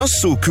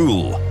So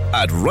cool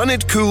at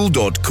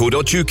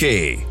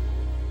runitcool.co.uk.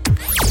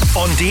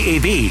 On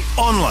DAB,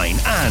 online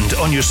and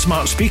on your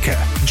smart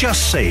speaker.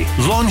 Just say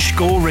Launch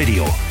Go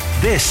Radio.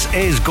 This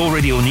is Go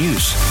Radio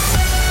News.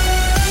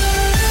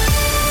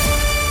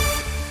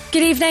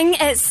 Good evening,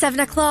 it's 7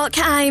 o'clock.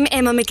 I'm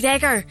Emma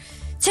McGregor.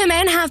 2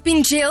 men have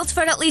been jailed for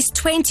at least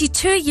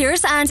 22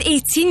 years and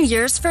 18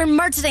 years for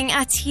murdering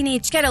a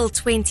teenage girl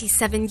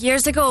 27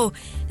 years ago.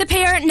 The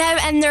pair, now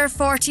in their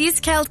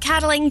 40s, killed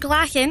Caroline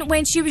Glachen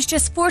when she was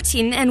just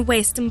 14 in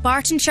Weston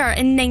Bartonshire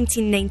in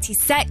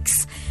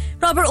 1996.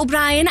 Robert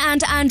O'Brien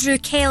and Andrew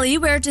Kelly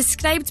were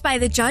described by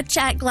the judge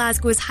at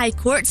Glasgow's High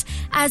Court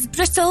as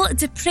brutal,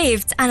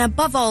 depraved and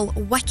above all,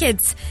 wicked.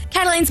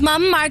 Caroline's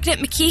mum, Margaret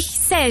McKeith,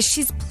 says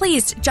she's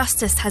pleased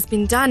justice has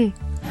been done.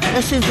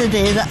 This is the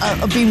day that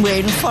I've been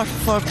waiting for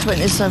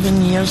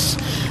 27 years,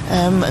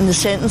 and the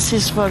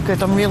sentences were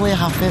good. I'm really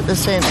happy at the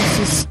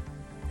sentences.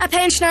 A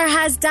pensioner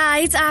has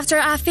died after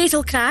a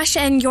fatal crash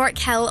in York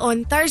Hill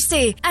on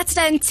Thursday. At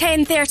around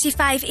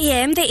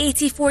 10:35am, the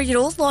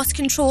 84-year-old lost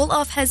control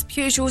of his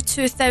Peugeot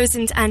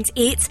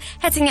 2008,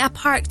 hitting a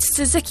parked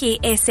Suzuki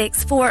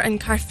SX4 on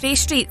Carfrae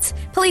Street.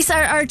 Police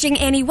are urging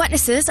any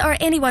witnesses or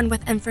anyone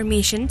with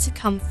information to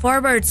come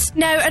forward.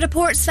 Now, a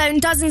report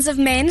found dozens of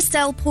men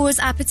still pose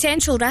a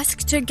potential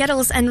risk to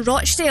girls in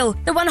Rochdale.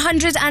 The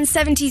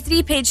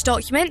 173-page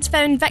document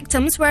found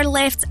victims were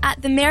left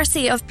at the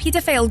mercy of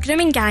paedophile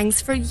grooming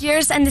gangs for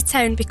years in the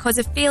town because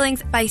of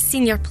failings by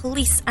senior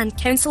police and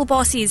council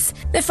bosses.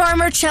 The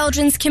former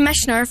Children's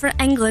Commissioner for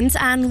England,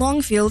 Anne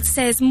Longfield,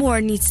 says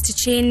more needs to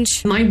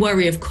change. My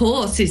worry, of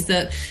course, is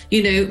that,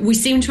 we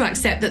seem to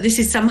accept that this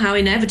is somehow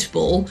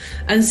inevitable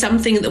and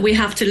something that we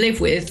have to live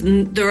with.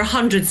 And there are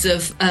hundreds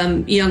of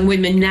young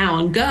women now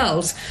and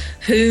girls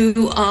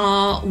who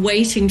are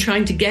waiting,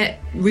 trying to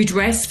get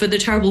redress for the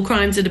terrible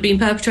crimes that have been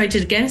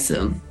perpetrated against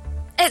them.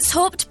 It's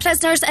hoped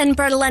prisoners in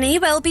Berlin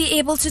will be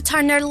able to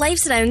turn their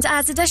lives around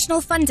as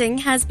additional funding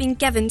has been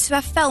given to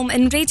a film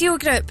and radio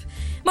group.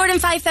 More than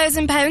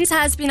 £5,000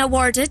 has been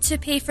awarded to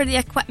pay for the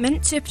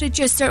equipment to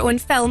produce their own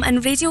film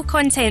and radio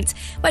content,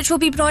 which will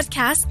be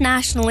broadcast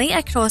nationally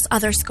across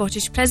other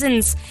Scottish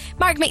prisons.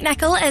 Mark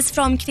McNichol is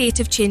from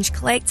Creative Change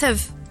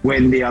Collective.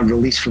 When they are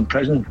released from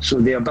prison, so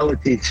the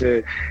ability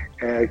to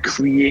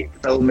create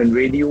film and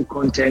radio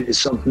content is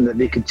something that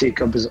they could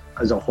take up as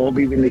a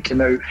hobby when they come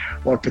out,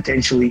 or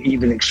potentially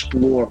even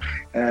explore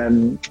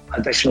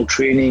additional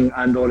training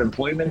and or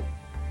employment.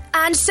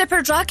 And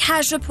Superdrug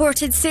has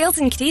reported sales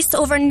increased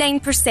over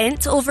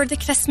 9% over the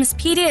Christmas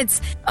period.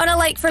 On a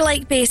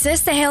like-for-like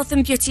basis, the health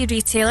and beauty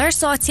retailer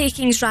saw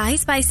takings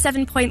rise by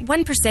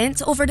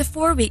 7.1% over the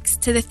 4 weeks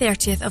to the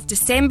 30th of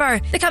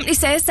December. The company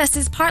says this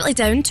is partly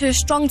down to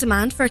strong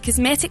demand for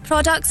cosmetic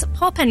products,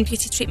 pop-in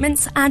beauty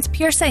treatments and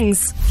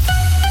piercings.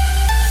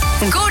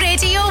 Go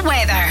Radio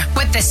weather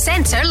with the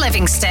Centre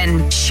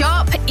Livingston.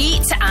 Shop,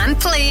 eat and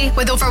play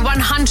with over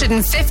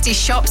 150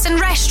 shops and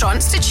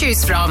restaurants to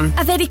choose from.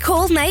 A very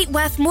cold night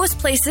with most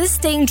places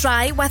staying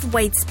dry with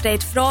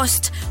widespread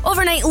frost.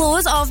 Overnight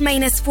lows of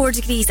 -4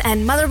 degrees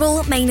in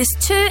Motherwell,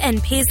 -2 in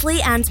Paisley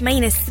and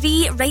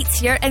 -3 right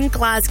here in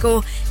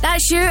Glasgow.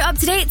 That's you up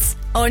to date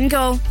on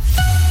Go.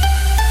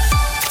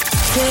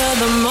 Till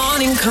the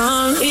morning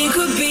comes, we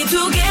could be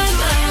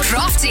together.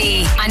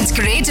 Crofty and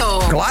Grado.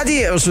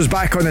 Gladiators was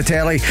back on the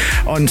telly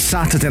on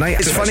Saturday night.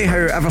 It's funny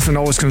how everything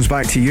always comes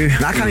back to you.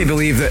 I can't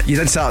believe that you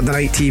did Saturday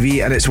Night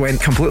TV and it's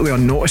went completely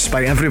unnoticed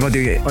by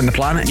everybody on the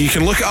planet. You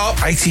can look it up,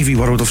 ITV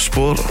World of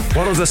Sport.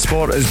 World of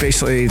Sport is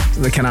basically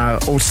the kind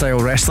of old style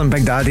wrestling,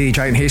 Big Daddy,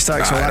 Giant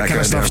Haystacks, all that kind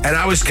of stuff. And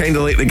I was kind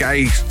of like the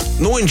guy,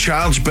 not in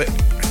charge, but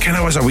kind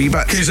of was a wee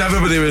bit, because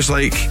everybody was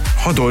like,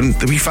 hold on,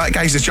 the wee fat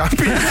guy's the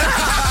champion.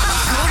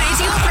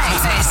 Radio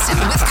Breakfast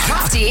with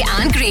Crofty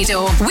and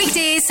Grado.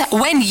 Weekdays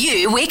when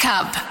you wake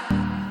up.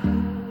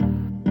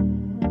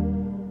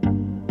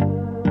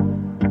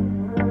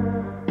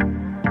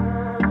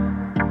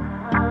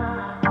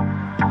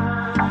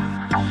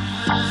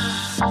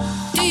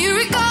 Do you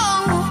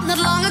recall not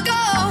long ago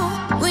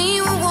when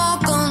you would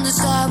walk on the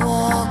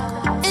sidewalk?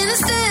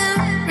 Innocent,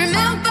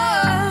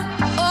 remember,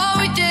 all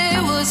we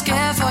did was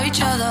care for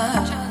each other.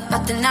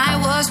 But the night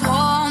was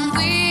warm,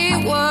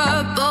 we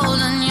were bold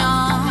and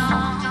young.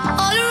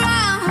 All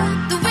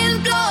around, the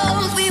wind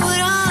blows, we would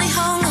only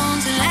hold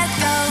on to let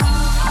go.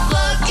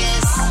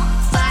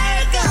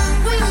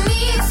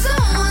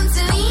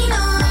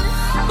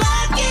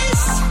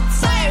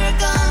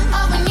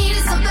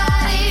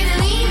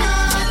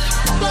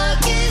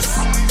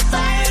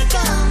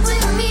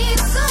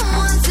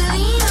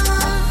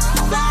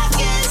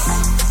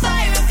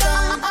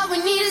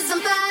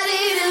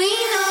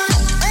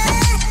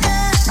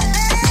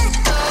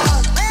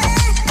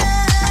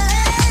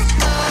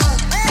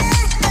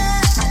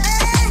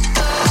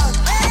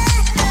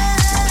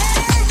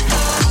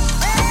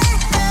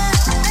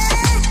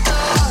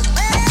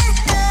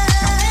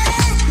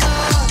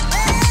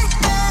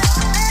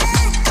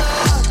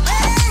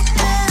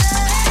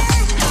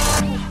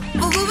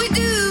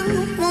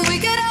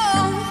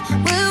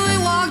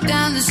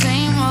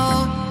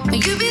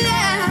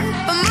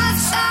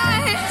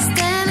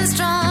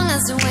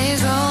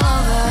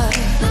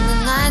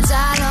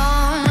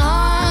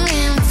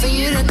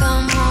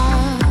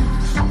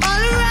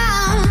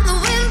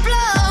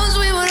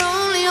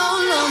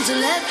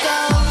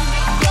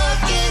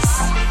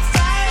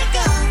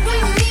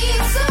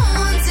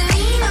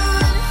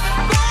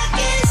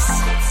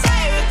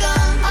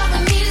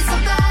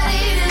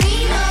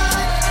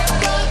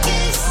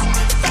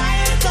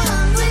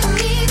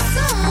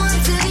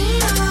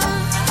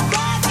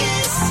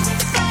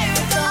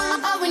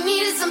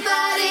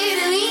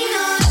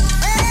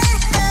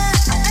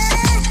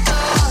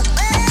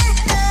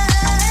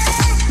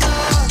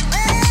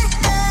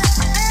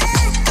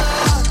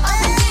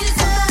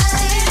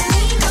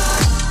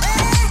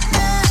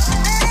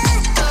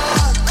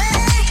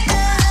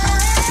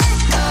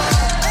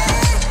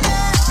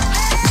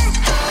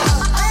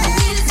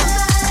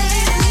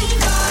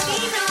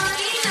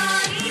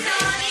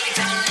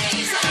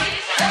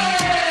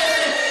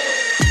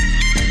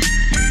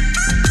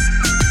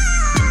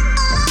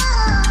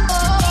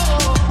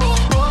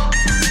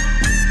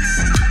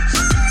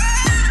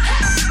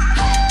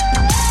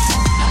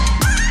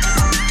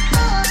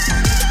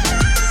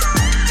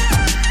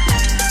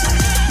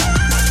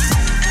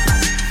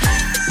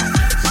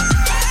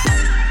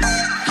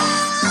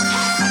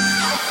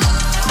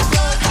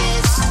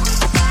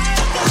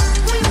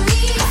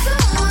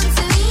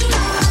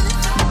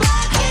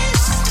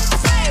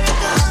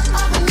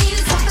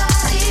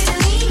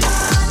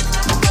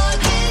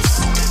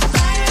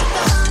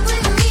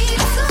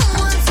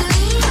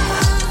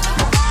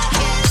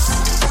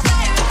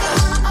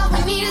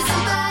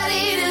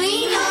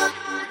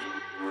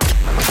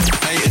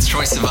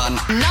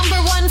 Number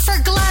 1 for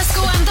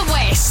Glasgow and the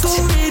West. Go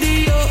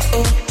radio.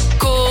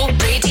 Go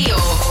Radio.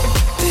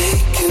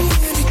 Big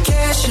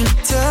communication.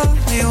 Tell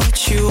me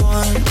what you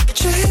want.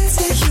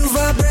 Transmit your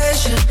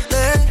vibration.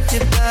 Let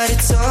your body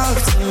talk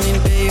to me,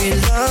 baby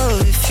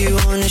love. If you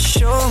wanna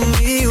show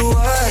me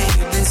why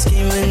you've been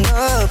scheming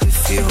up.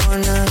 If you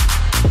wanna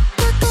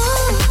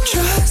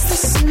trust the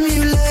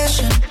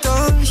simulation.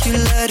 Don't you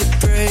let it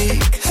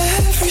break.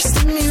 Every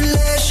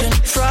stimulation.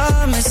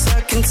 Promise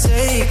I can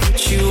take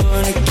what you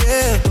wanna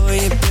give. Boy,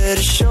 you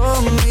better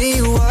show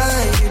me why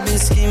you've been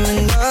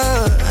scheming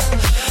up.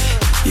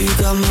 You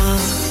got my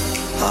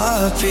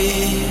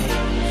heartbeat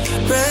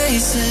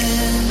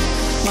racing,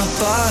 my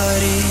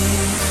body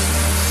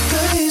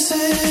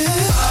racing.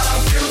 I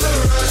feel the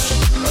rush,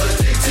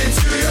 addicted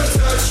to your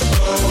touch.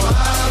 Oh,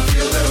 I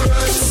feel the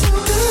rush. It's so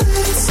good,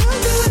 it's so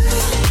good.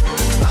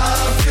 I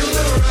feel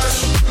the rush,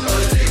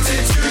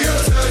 addicted to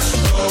your touch.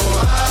 Oh,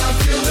 I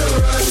feel the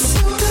rush. It's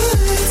so good,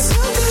 it's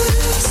so good.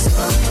 So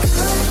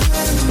good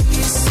when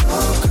we so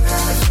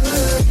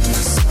gravity,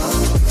 so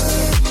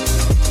good.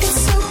 It's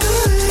so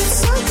good, it's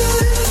so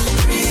good.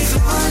 Breathe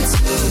 1,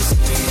 2,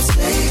 3,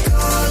 take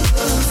all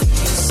of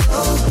me, so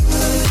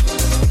good.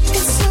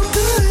 It's so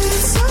good,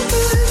 it's so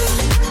good.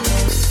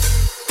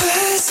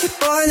 Pass it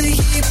by the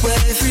heat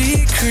wave,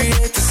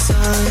 recreate the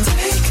sun.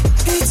 Take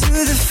me to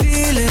the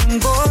feeling,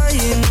 boy,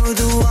 you know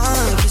the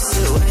one. Kiss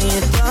it when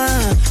you're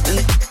done, and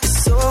it's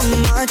so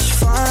much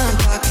fun.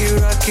 Pocket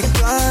rocket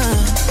gun.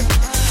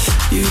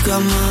 You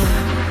got my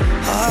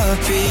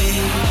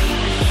heartbeat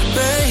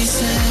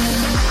racing,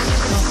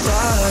 my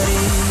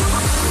body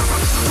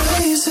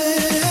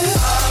racing.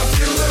 I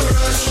feel the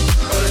rush,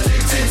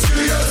 addicted to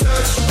your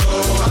touch.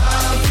 Oh, I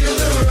feel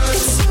the rush.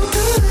 It's so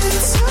good,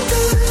 it's so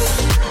good.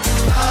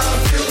 I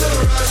feel the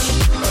rush,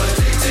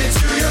 addicted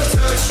to your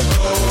touch.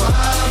 Oh,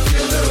 I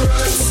feel the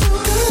rush. It's so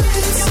good,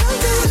 it's so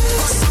good.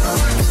 So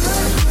good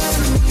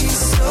when we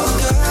so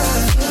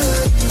good,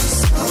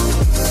 so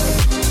good.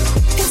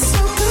 It's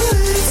so good,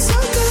 it's so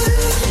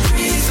good.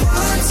 Breathe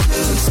 1,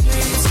 2,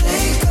 3,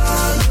 take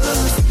all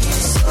of me,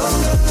 so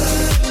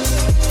good.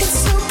 It's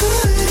so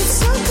good, it's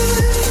so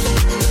good.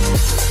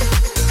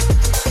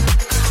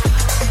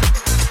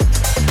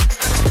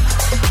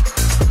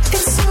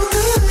 It's so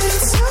good,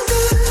 it's so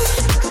good.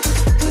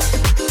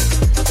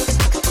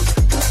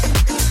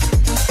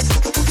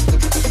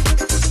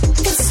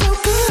 It's so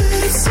good,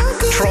 it's so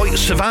good. Troy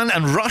Sivan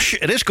and Rush.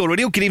 It is Go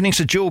Radio. Good evening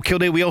to Joe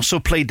Kilday. We also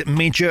played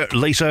Major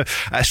Lazer.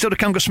 Still to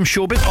come, got some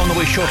showbiz on the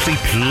way shortly.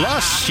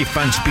 Plus, she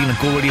fancies being a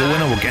Go Radio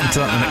winner. We'll get into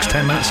that in the next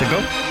 10 minutes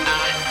ago.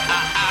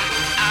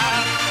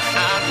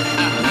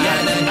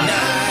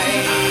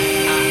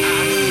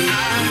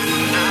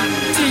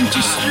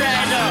 Tinky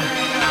Strider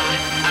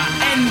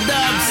and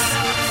Dubs.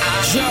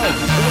 Joe,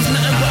 it was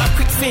nothing but a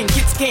quick thing.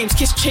 Kids games,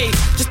 kiss chase,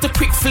 just a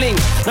quick fling.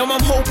 Now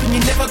I'm hoping you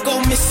never go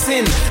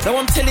missing. Now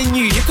I'm telling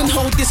you, you can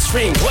hold this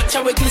ring. Watch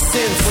how it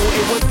glistens. Thought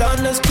it was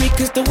done as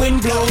quick as the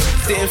wind blows.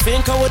 Didn't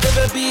think I would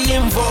ever be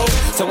involved.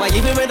 So I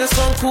even made a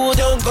song called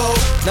Don't Go.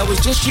 Now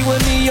it's just you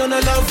and me on a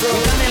love road.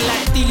 We done it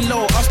like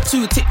D-Lo, us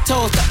two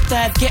tiptoes, that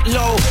dive, get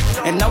low.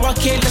 And now I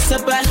care less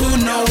about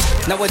who knows.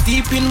 Now we're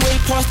deep in way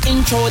past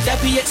intro, that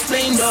be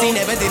explained though. See,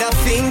 never did I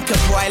think a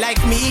boy like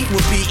me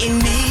would be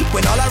in need,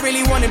 when all I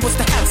really wanted was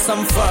to have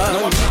some fun.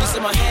 No, I'm putting this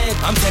in my head.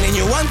 I'm telling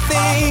you one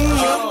thing,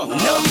 you're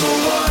number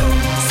one.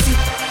 See,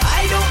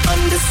 I don't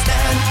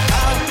understand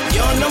how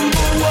you're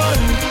number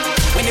one,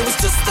 when it was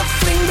just a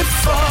fling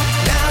before.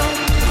 Now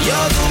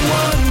you're the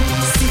one.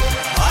 See,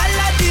 all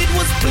I did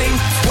was blink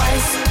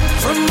twice,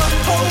 from my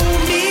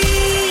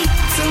homie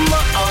to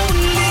my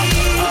only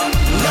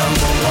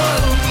number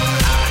one.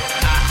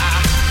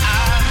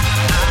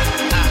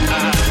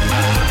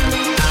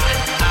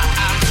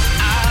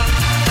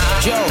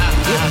 Joe,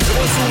 it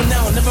was all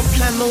now, never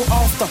planned no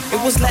after. It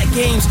was like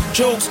games,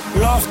 jokes,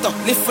 laughter.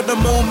 Live for the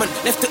moment,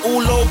 left it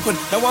all open.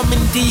 Now I'm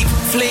in deep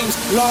flames,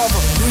 lava,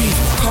 breathe,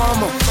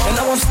 calmer. And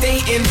now I'm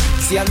staying.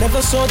 See, I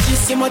never saw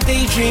this in my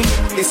daydream.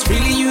 It's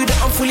really you that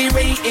I'm fully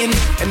rating.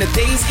 And the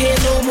days here,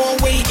 no more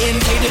waiting.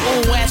 Played it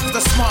all west, cause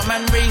a smart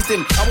man raised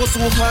him. I was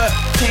all hurt,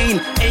 pain,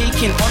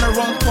 aching. On the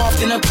wrong path,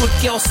 then a good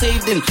girl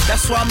saved him.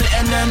 That's why I'm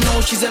letting her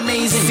know she's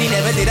amazing. See,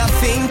 never did I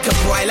think a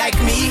boy like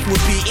me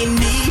would be in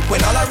need, when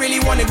all I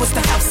really wanted was to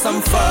have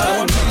some fun.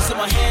 No, I'm putting this in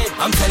my head.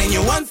 I'm telling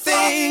you one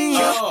thing,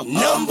 you're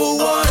number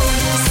one.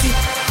 See,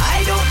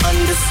 I don't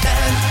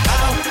understand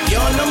how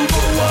you're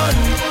number one,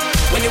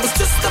 when it was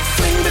just a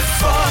fling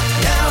before.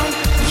 Now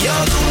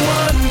you're the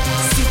one.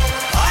 See,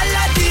 all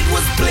I did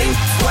was blink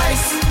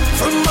twice,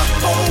 from my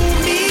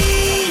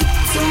homie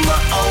to my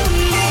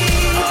only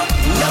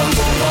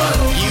number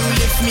one. You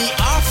lift me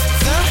off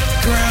the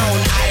ground,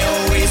 I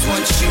always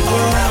want you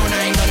around. I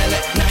ain't gonna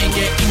let nothing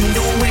get in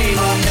the way.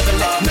 I'll never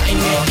let nothing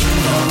get in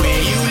the way.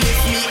 You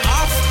lift me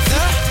off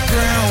the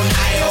ground,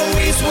 I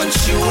always want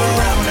you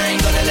around. I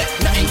ain't gonna let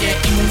nothing get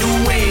in the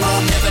way.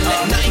 I'll never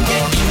let nothing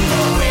get in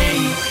the way.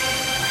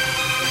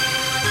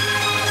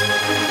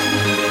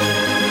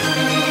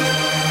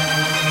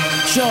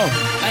 Joe,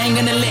 I I ain't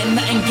gonna let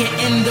nothing get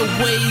in the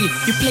way.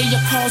 You play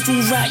your cards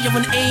all right, you're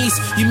an ace.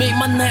 You make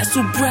my nights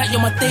so bright, you're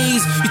my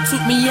days. You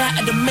took me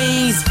out of the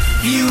maze.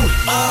 You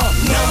are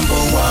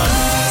number one.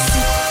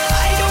 See,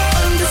 I don't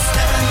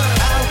understand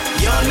how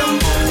you're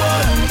number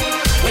one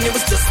when it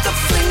was just a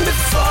fling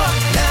before.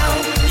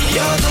 Now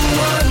you're the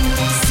one.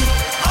 See,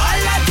 all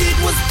I did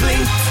was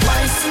blink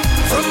twice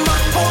from my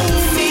own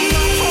me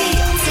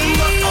to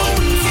my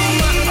own me.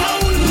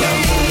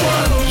 Number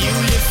one, you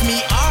lift me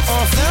off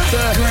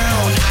the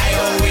ground. I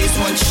always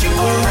want you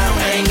around.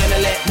 I ain't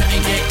gonna let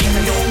nothing get in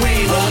the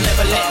way. Will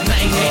never let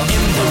nothing get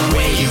in the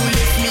way. You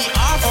lift me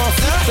off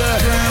the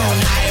ground.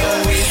 I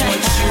always want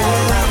you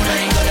around. I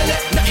ain't gonna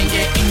let nothing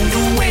get in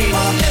the way.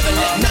 Will never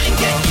let nothing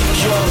get in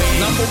your way.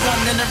 Number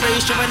one in the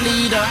race, you're a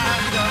leader.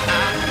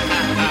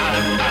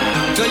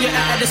 Girl, you're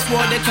out of this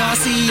world, they can't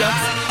see ya.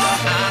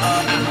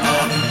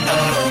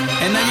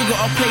 And now you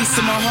got a place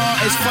in my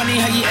heart. It's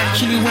funny how you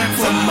actually went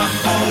from my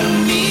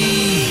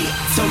only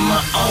to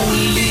my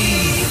only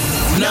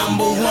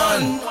number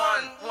one.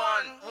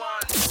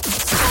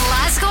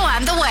 Glasgow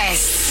and the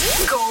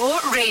West. Go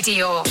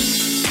Radio.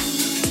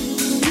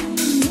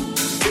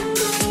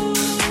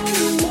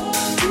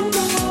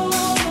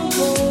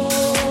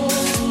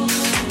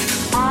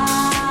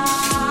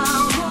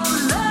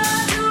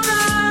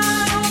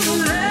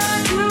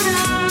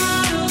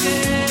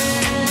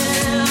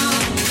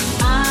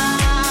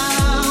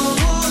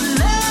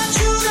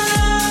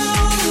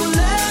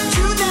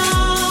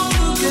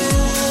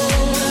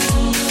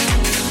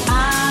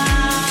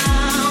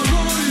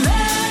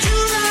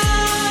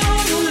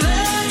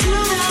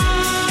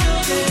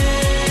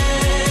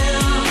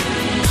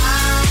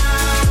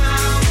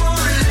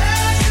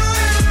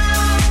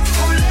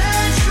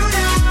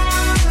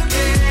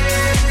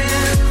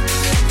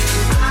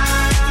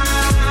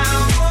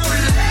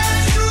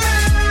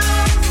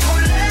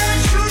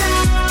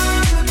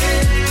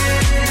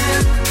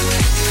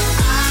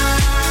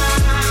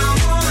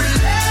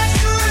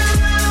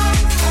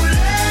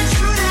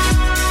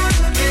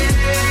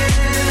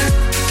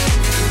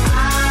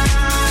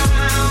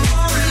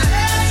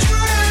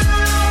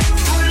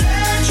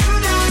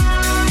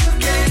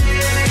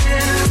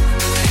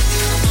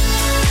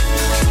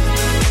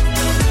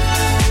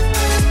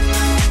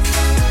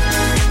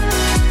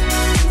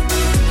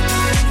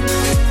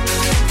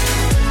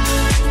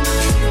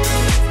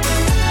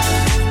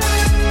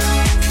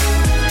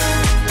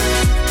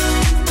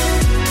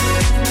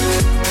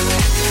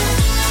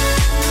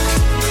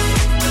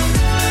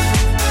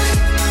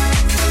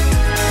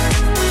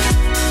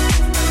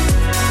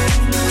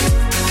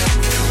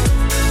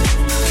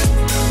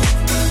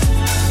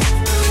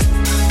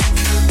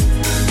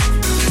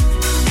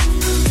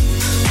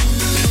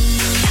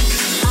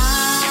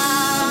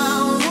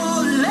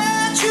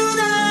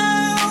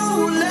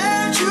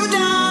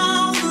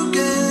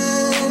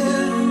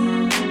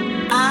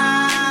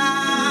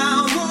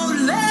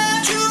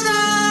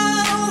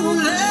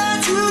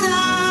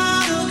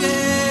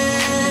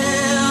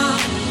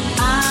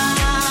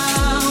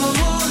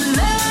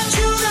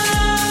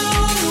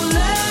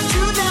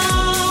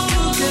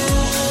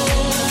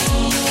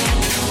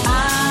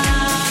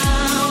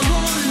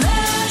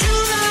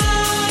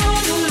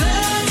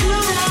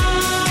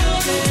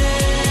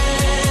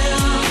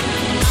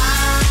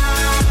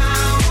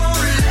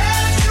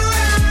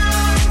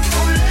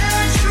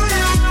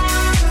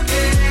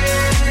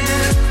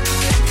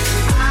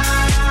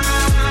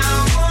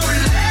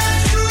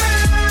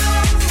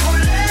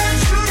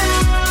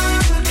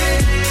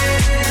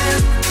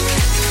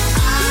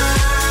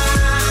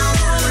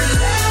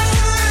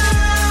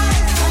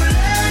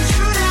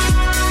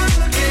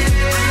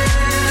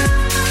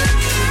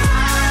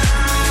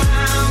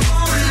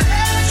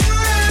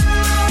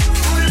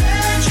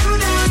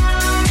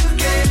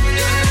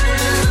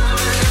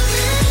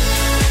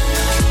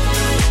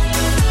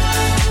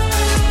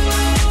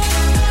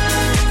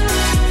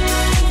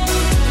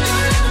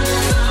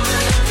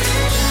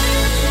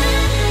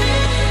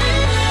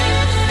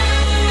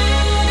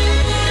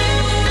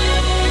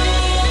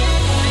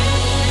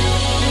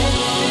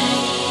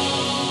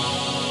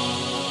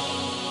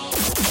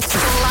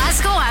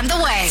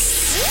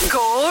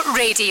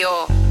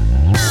 Radio.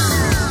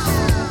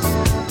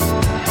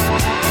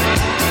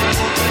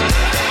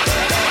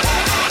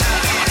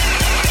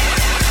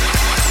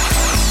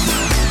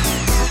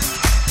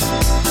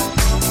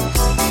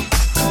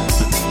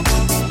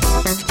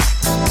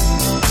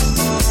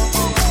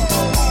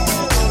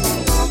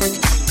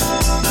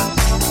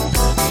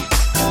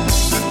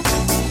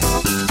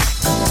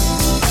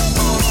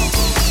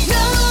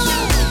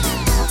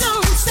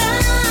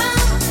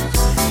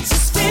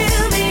 Just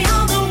feel me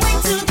on the way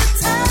to the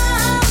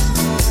top.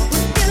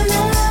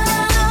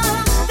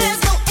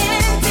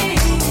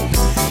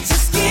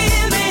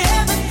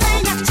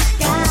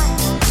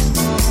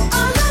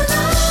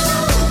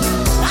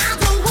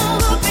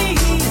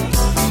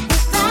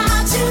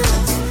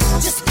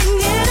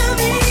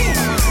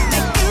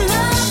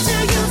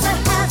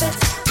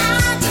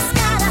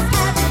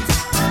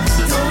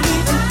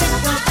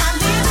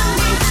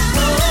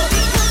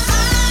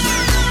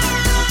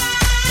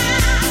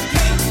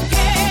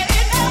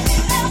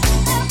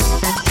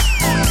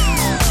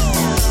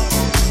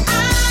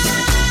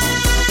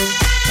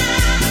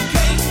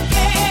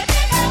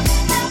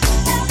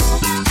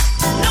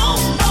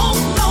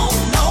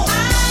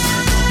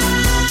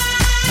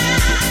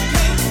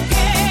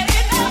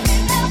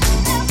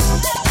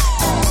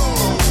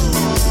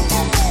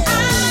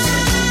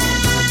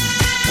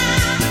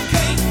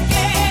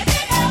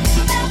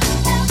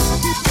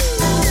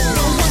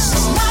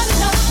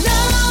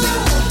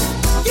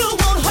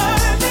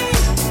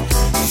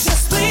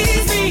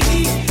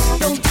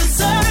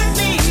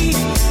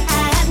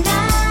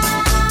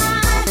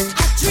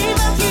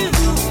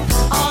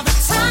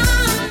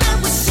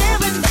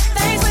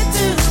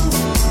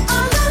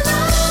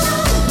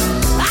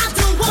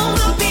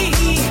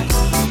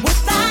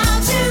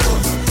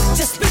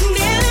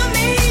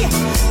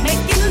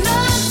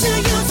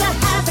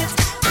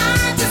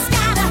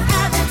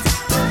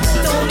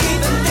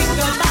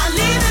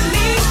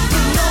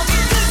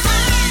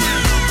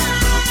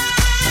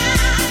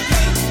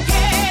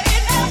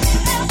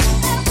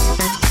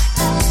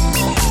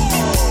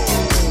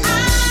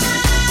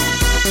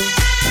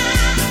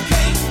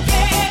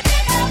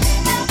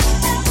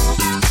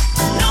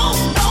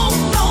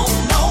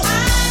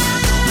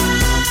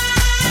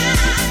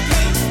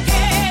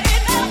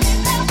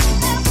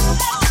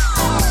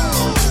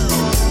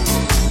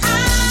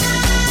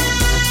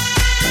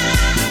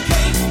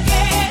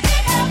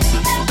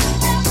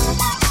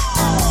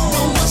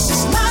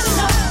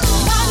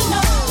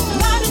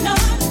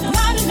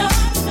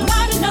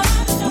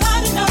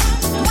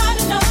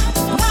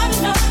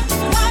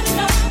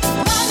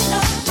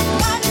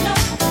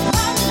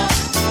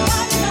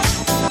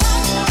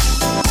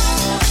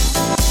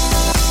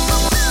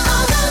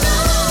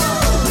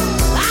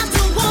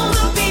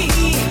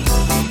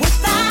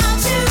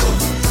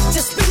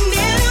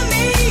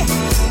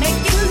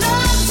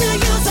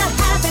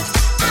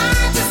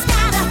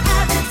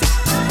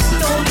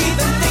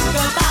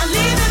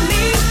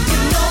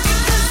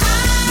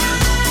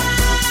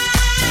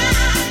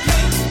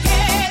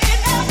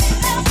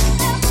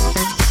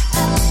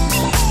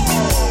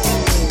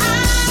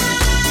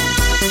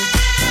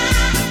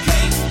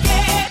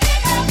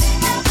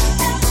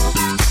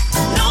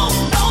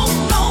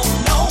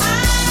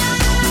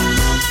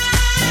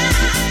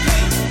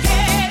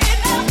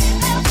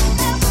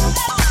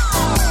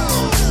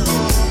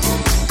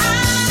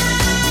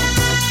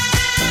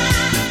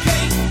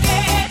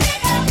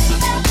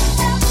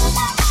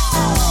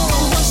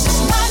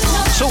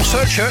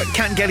 Searcher,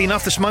 Can't Get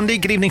Enough this Monday.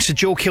 Good evening to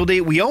Joe Kilday.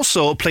 We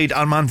also played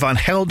Armand van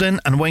Helden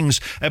and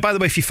Wings. By the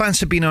way, if you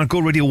fancy being our Go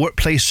Radio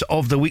Workplace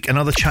of the Week,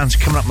 another chance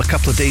coming up in a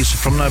couple of days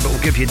from now, but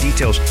we'll give you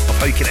details of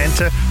how you can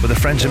enter with the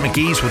friends at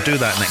McGee's. We'll do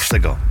that next to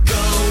go.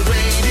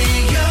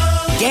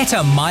 Get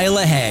a mile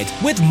ahead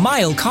with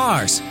Mile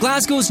Cars,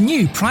 Glasgow's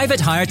new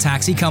private hire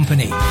taxi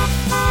company.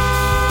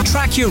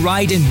 Track your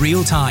ride in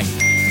real time,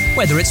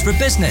 whether it's for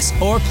business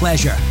or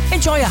pleasure.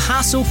 Enjoy a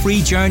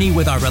hassle-free journey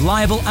with our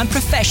reliable and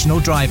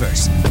professional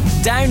drivers.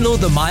 Download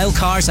the Mile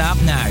Cars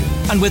app now,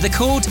 and with the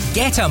code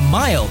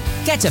GETAMILE,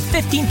 get a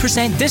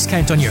 15%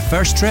 discount on your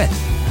first trip.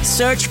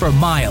 Search for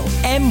Mile,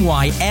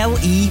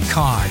 M-Y-L-E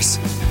Cars.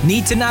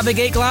 Need to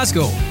navigate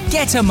Glasgow?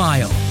 Get a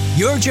Mile.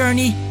 Your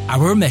journey,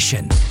 our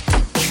mission.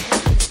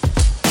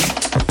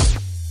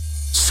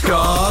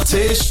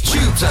 Scottish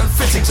Tubes and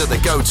Fittings are the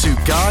go-to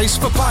guys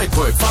for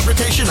pipework,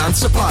 fabrication and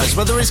supplies.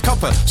 Whether it's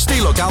copper,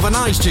 steel or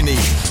galvanised you need,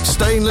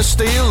 stainless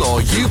steel or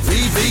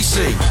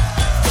UPVC.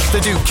 They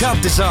do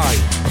cab design,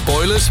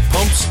 boilers,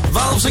 pumps,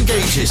 valves and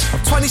gauges.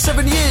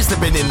 27 years they've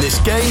been in this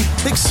game,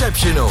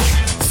 exceptional,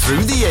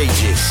 through the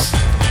ages.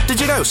 Did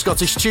you know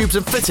Scottish Tubes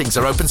and Fittings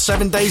are open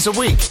 7 days a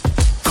week?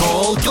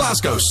 Call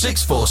Glasgow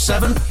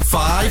 647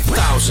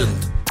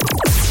 5000.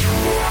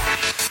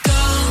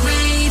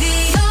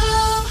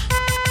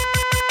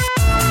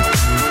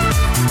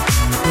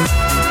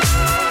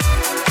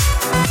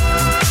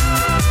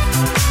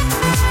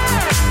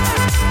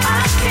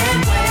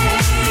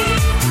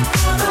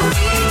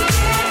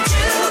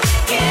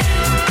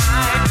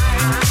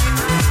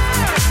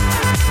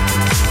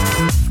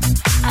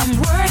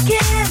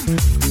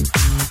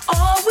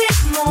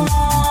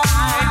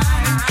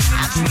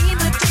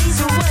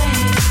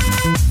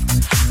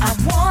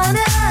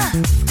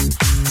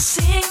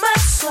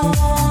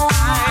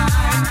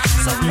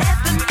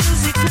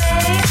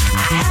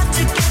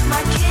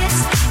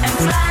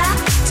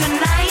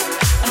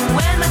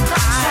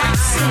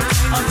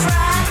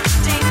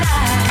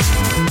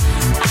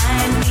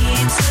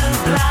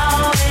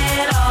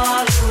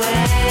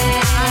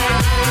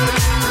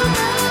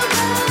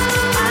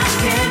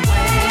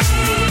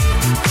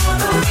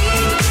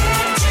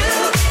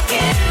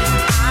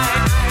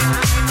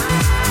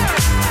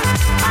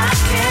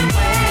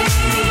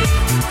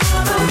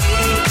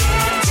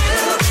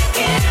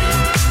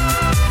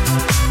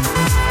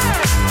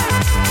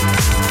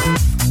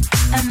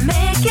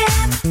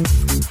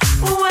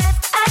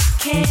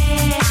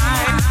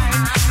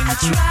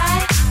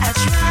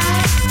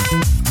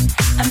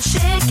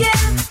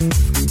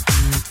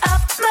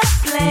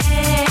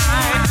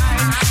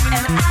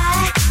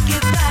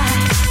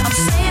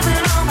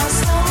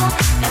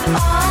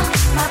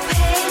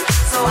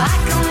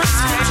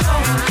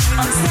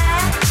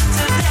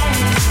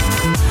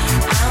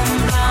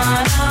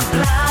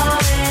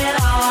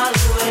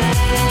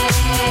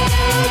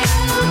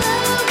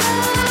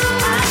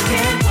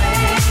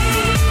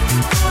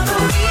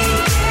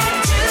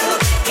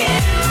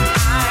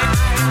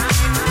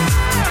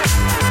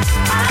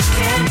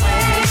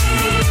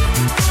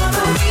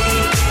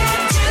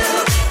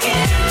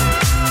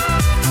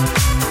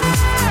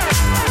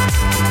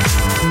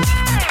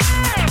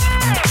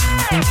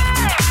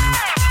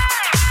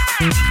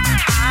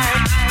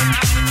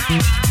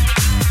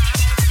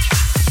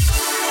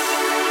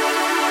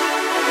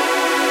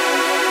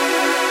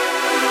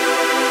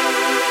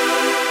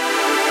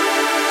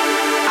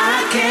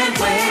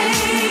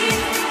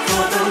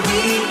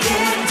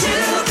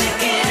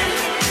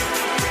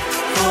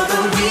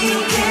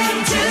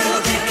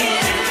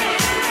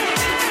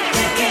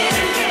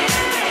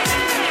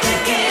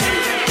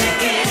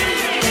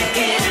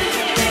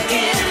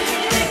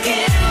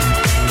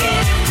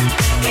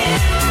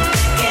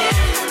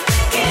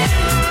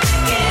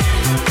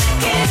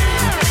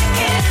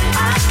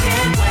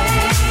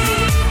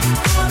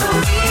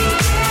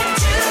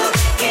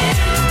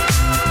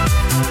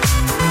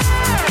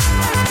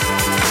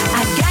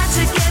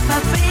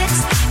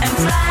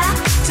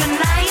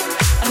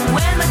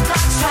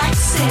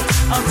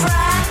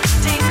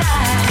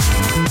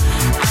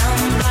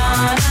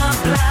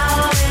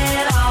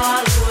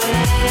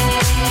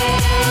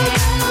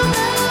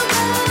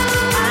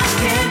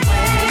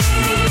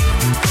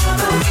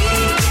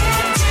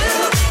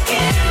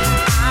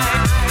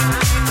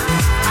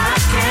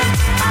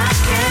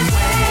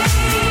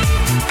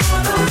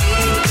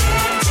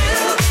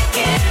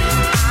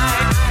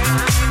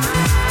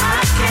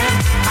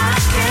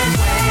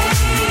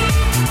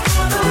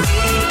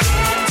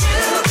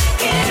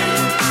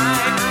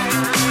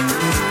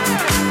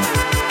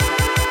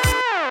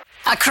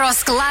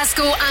 Across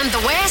Glasgow and the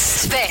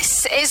West,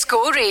 this is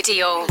Go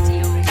Radio.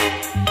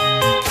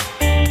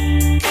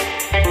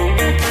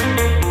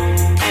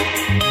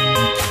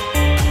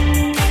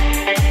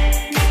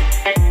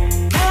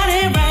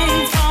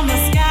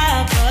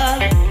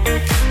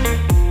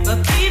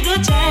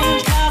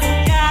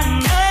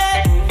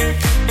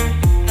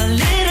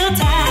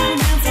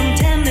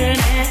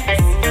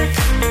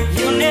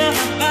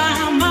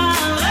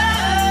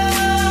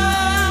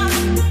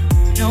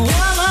 No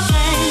other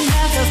thing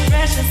that's as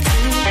precious to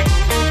me.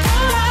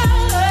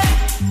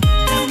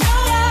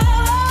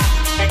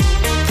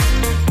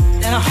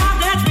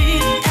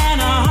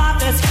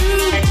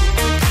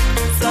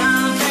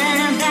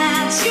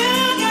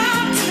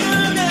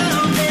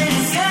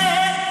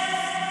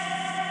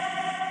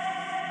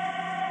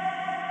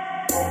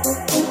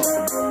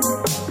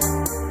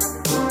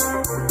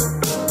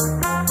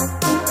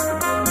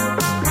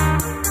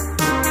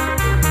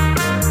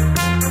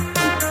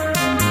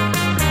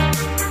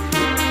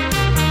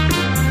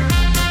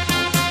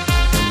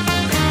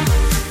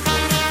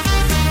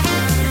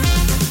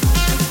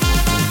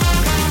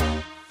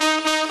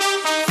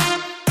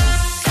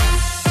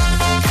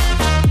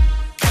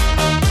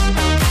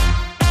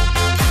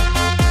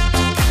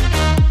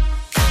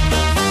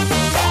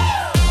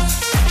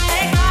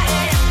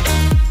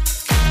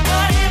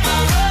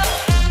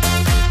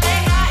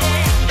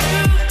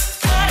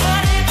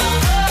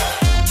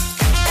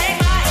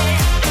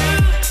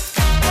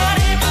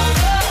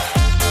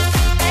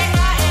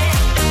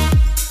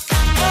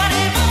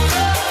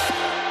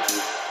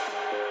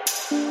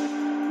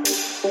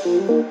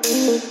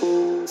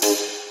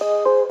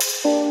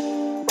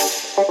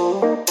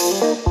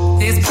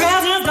 These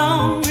presents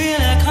don't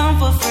really come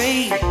for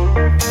free.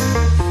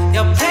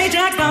 Your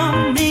paycheck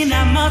don't mean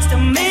that much to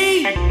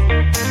me.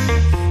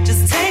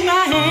 Just take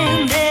my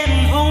hand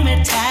and hold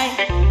me tight.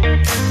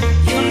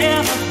 You'll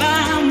never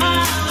buy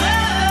my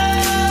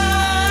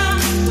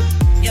love.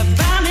 You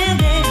buy me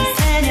this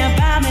and you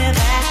buy me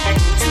that.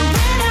 So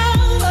bring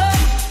over,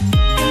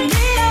 bring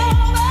me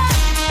over.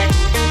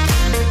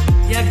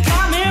 You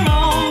got me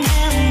wrong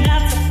and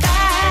that's a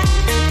fact.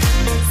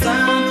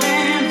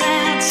 Something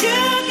that you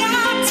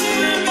got to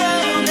know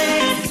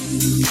this.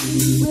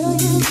 Will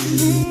you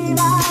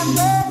realize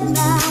that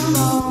I'm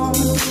wrong?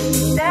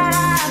 That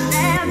I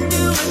dance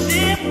to a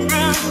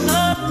different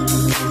love.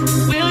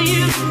 Will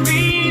you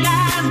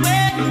realize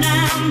when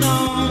I'm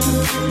gone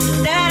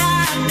that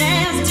I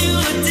dance to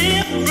a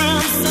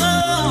different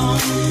song?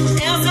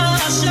 It's a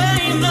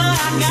shame, but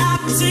I got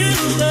to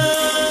love.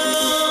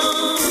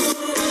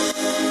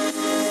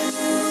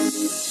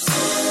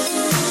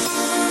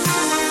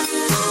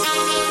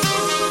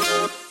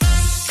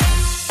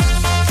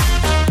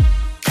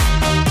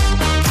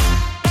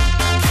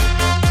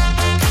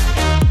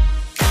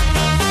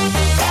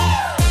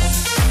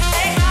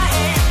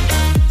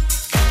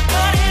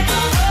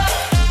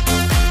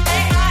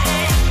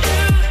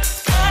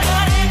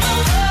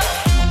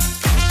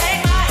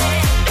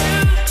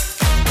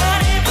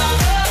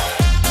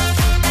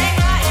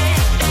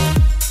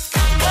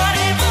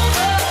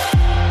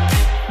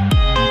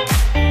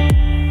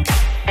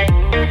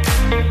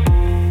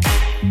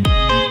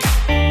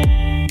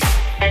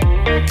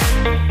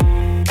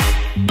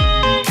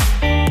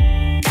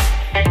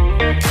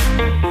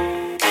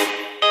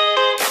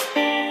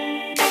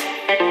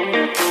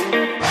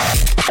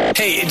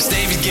 Hey, it's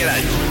David Guetta.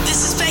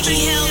 This is Becky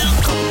Hill.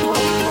 Go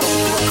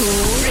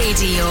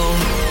Radio.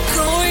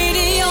 Go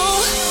Radio.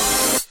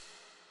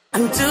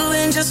 I'm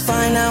doing just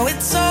fine now,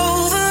 it's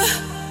over.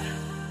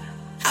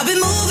 I've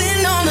been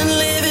moving on and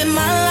living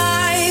my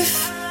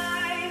life,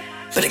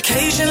 but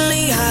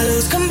occasionally I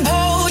lose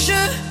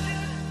composure,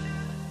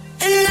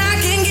 and I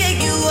can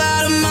get you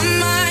out of my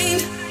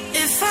mind.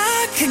 If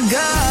I could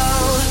go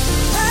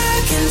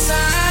back in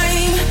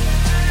time,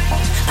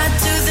 I'd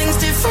do things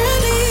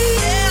differently.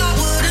 Yeah, I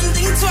wouldn't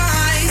think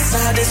twice.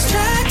 I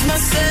distract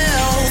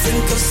myself,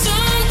 think of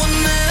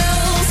someone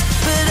else,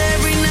 but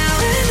every now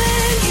and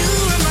then you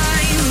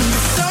remind me.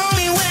 It's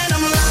only when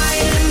I'm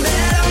lying in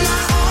bed on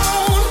my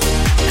own,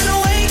 and I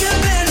wake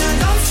up and I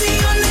don't see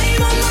your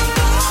name on my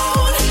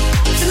phone.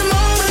 To the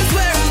moments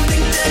where I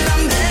think that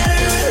I'm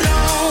better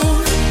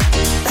alone.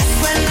 That's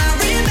when I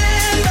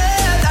remember.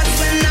 That's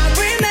when I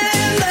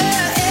remember.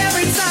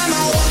 Every time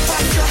I walk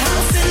past your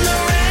house in the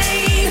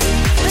rain,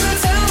 and I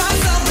tell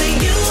myself that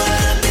you were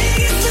the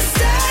biggest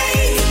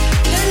mistake.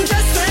 And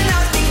just when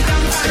I think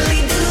I'm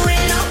finally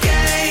doing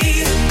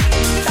okay,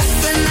 that's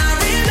when I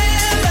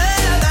remember.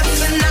 That's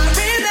when I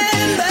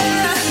remember.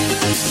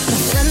 My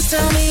friends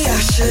tell me I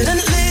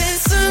shouldn't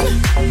listen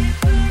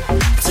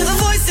to the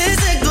voices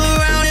that go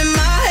around in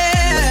my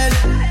head,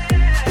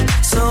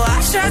 so I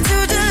try to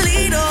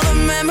delete all the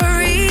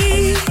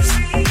memories,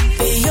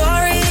 but you're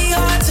really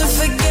hard to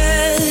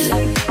forget.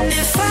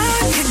 If I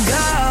could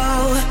go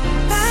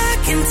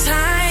back in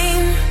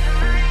time,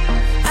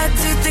 I'd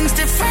do things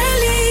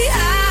differently.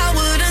 I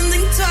wouldn't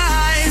think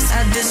twice.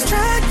 I'd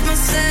distract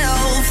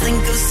myself,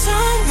 think of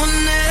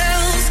someone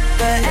else,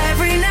 but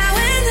every now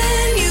and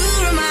then you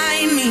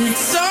remind me.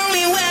 It's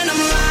only when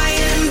I'm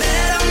lying in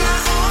bed on my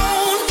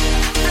own,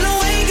 and I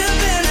wake up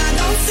and I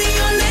don't see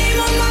your name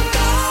on my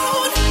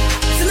phone.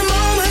 To the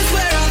moments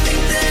where I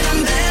think that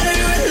I'm better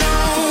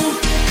alone.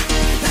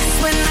 That's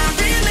when I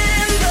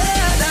remember.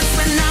 That's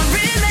when I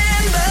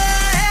remember.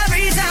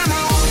 Every time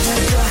I walk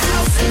past your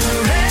house in the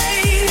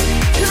rain,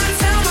 and I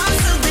tell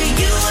myself that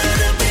you were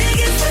the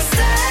biggest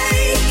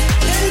mistake.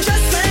 And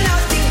just when I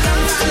think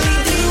I'm finally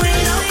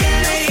doing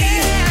okay,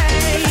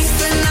 that's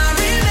when I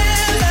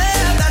remember.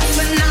 That's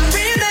when I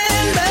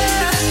remember.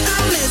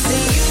 I'm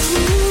missing you.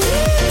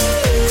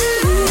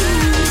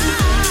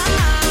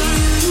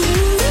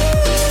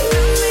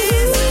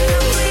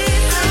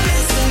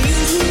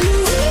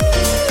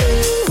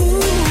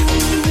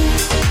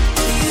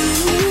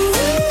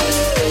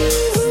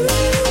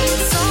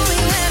 It's only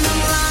when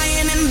I'm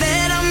lying in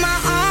bed on my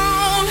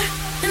own,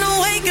 and I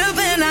wake up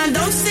and I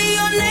don't see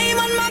your name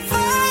on my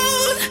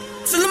phone.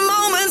 To the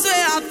moments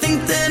where I think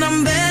that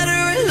I'm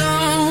better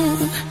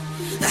alone.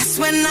 That's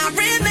when I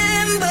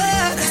remember.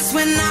 That's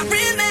when I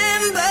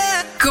remember.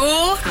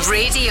 Go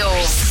Radio.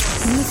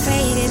 In the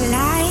faded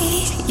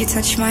light, you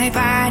touch my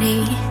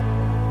body.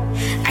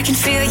 I can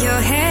feel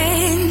your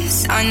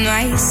hands on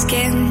my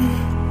skin.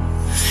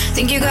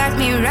 Think you got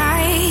me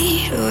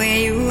right where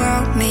you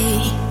want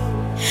me,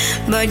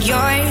 but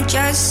you're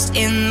just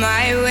in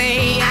my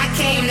way. I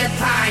came to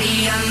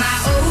party on my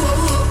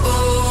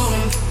own.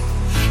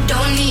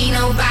 Don't need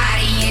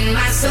nobody in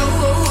my soul.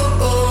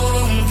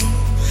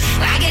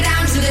 I get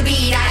down to the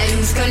beat, I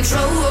lose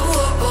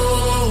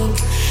control.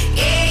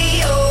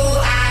 Yeah,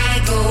 oh,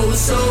 I go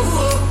so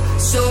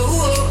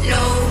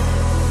low.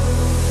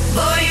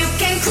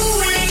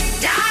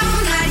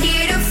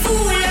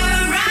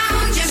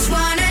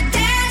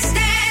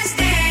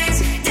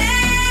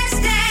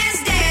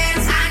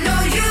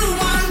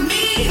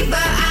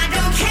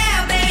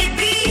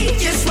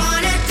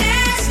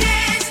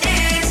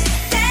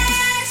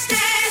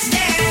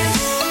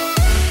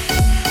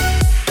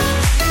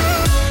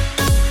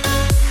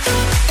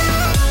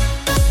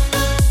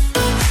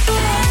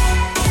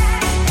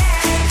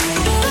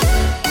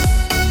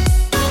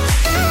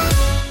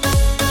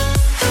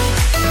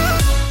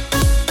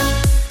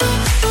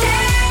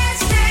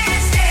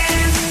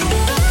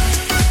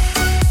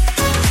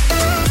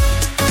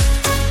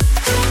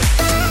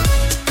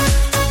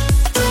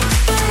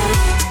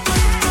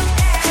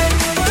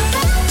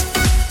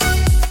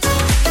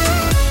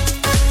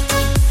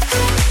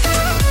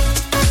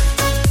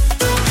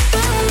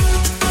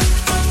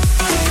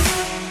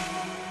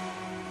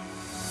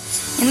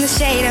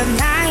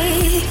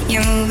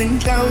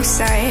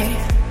 closer.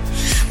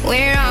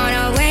 We're on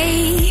our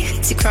way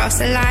to cross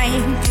the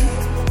line.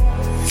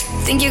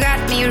 Think you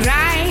got me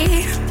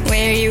right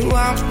where you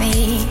want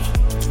me,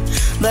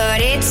 but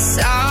it's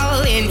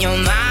all in your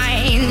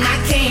mind. I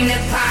came to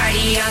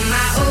party on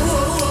my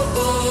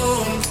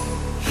own.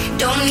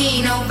 Don't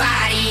need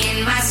nobody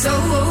in my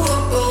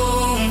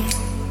soul.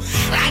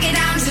 I get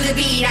down to the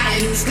beat, I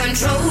lose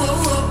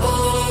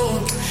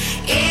control.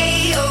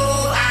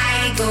 Ayo,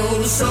 I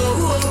go so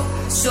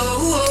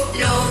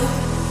low.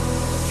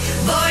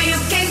 Boy, you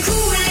can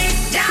cool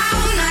it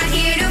down. Not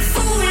here to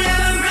fool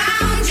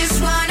around.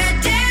 Just wanna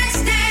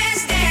dance,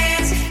 dance,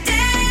 dance,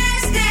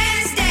 dance,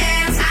 dance,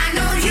 dance. I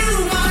know you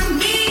want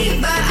me,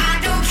 but I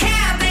don't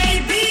care,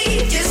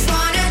 baby. Just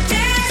wanna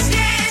dance,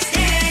 dance,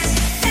 dance,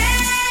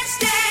 dance,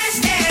 dance,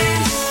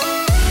 dance.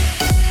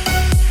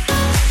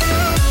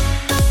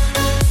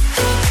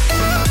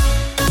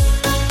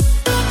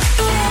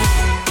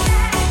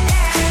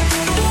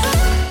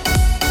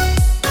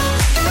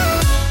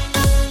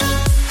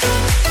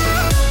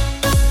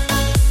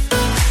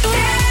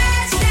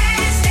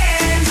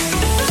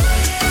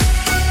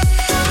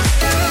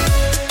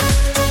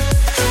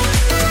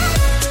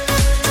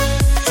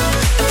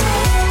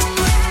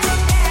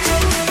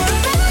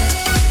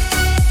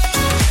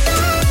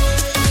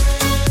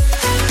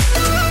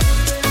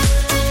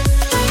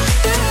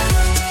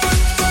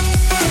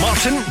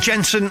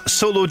 Jensen,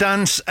 Solo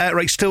Dance,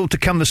 right, still to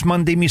come this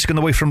Monday. Music on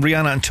the way from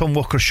Rihanna and Tom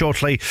Walker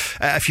shortly.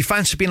 If you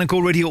fancy being a Go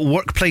Radio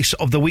Workplace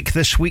of the Week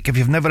this week, if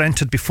you've never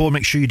entered before,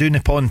 make sure you do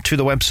nip on to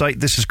the website,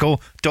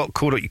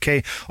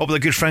 thisisgo.co.uk, or with the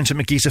good friends at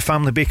McGee's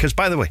Family Bakers.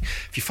 By the way,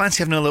 if you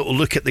fancy having a little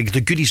look at the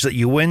goodies that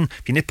you win,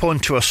 if you nip on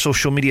to our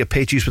social media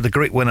pages with a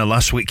great winner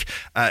last week.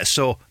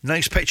 So,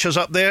 nice pictures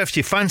up there. If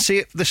you fancy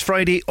it this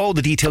Friday, all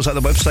the details at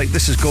the website,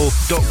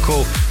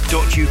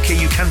 thisisgo.co.uk.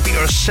 You can be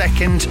our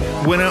second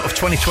winner of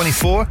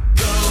 2024.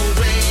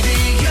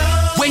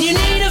 When you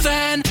need a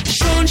van,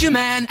 Sean's your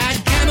man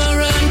at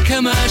Cameron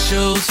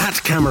Commercials.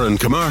 At Cameron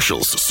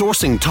Commercials,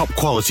 sourcing top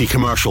quality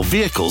commercial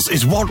vehicles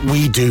is what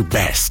we do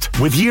best.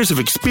 With years of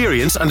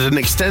experience and an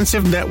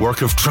extensive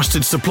network of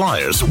trusted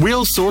suppliers,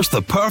 we'll source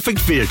the perfect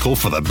vehicle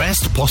for the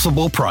best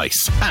possible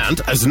price.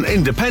 And as an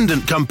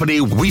independent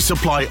company, we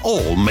supply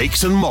all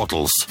makes and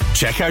models.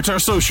 Check out our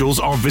socials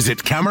or visit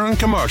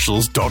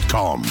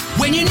CameronCommercials.com.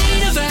 When you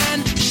need a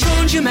van,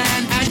 Sean's your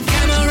man at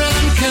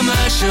Cameron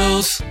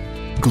Commercials.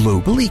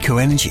 Global Eco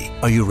Energy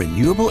are your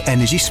renewable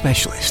energy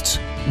specialists.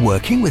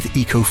 Working with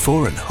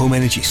Eco4 and Home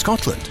Energy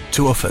Scotland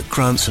to offer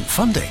grants and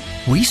funding,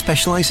 we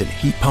specialise in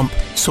heat pump,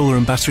 solar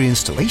and battery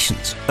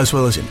installations, as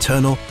well as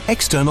internal,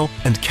 external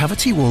and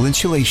cavity wall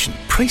insulation.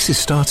 Prices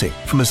starting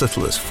from as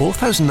little as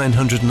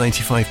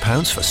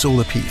 £4,995 for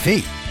solar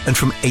PV and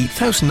from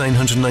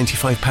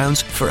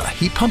 £8,995 for a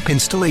heat pump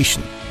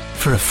installation.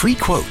 For a free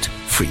quote,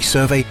 free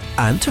survey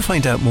and to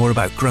find out more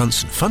about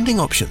grants and funding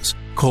options,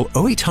 call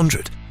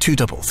 0800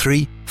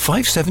 233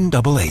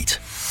 5788.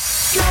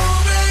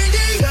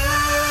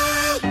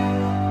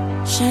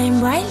 Shine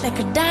bright like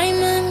a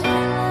diamond.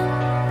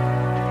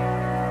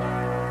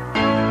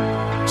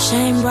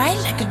 Shine bright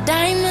like a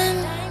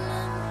diamond.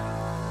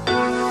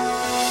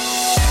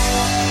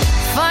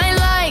 Fine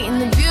light in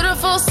the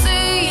beautiful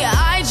sea.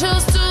 I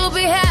chose to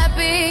be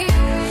happy.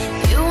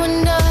 You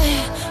and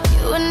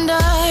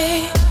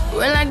I,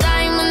 we're like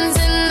diamonds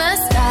in the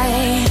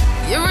sky.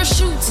 You're a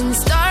shooting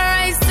star,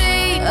 I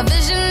see, a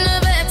vision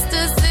of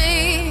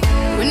ecstasy.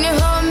 When you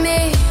hold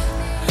me,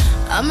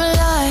 I'm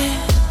alive.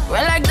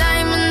 We're like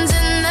diamonds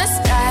in the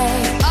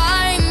sky.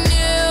 I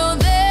knew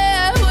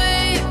that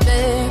we'd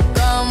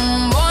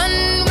become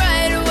one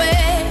right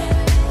away.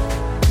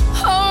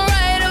 Oh,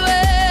 right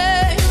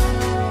away.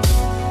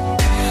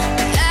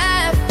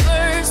 At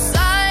first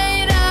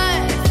sight, I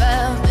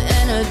felt the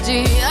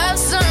energy of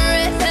sun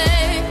rays.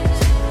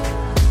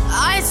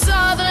 I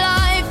saw the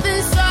life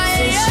inside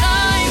you.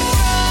 Shine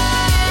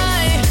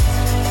bright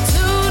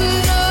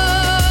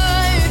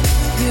tonight.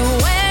 You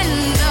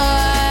and I,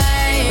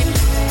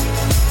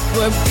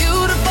 we're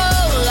beautiful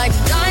like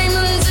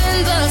diamonds in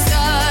the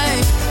sky.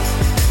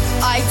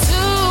 I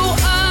too,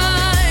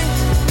 I'm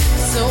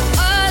so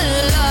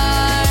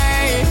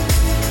alive.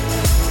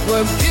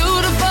 We're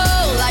beautiful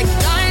like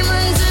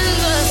diamonds in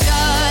the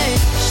sky.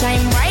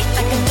 Shine bright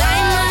like a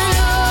diamond.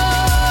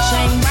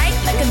 Shine bright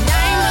like a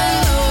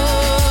diamond.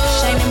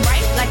 Shining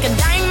bright like a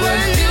diamond.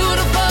 We're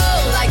beautiful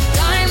like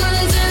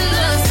diamonds in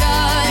the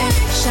sky.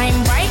 Shine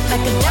bright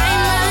like a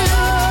diamond.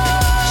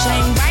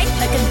 Shine bright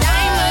like a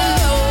diamond.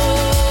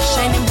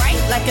 Shining bright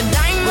like a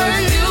diamond.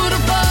 We're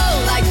beautiful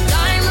like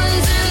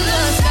diamonds in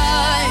the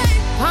sky.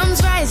 Palms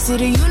rise to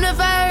the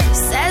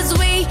universe as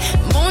we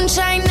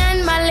moonshine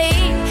and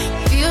Malay.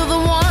 Feel the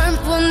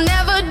warmth, we'll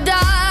never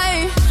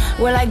die.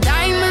 We're like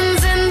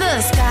diamonds in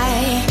the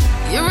sky.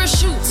 You're a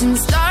shooting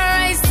star,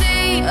 I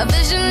see, a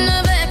vision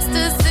of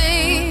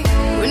ecstasy.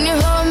 When you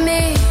hold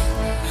me,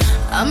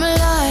 I'm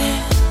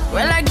alive.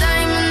 We're like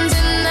diamonds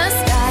in the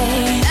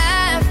sky.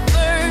 At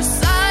first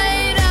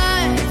sight,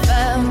 I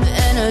felt the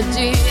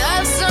energy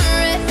of sun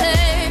rays.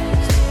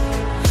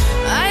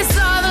 I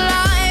saw the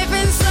life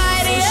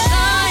inside of you.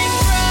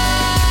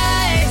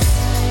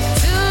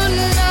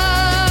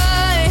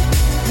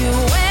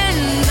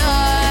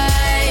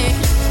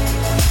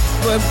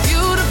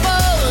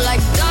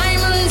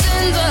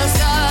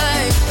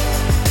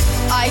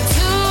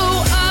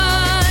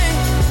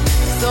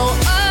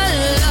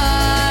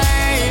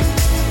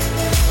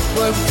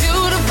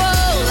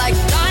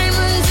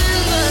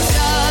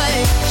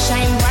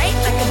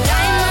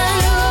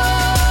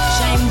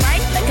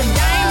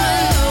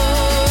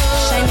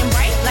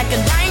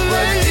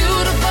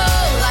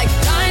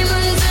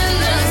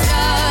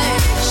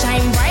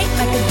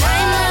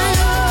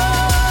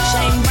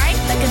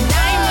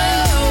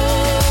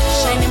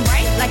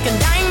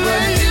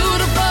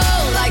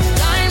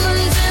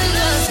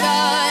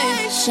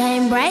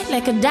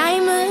 a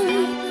diamond,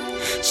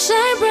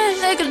 shine bright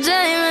like a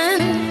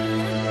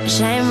diamond,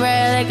 shine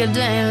bright like a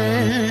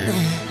diamond.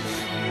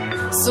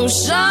 So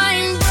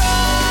shine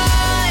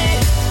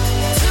bright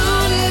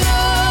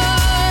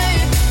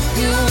tonight,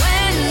 you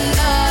and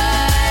I.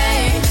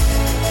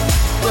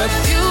 We're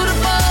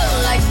beautiful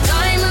like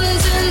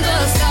diamonds in the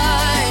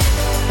sky.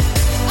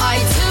 I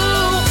do,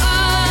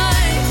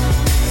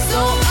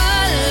 so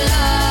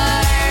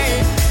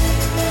alive.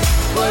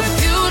 We're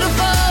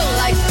beautiful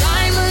like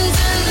diamonds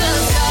in the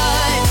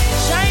sky.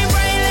 Shine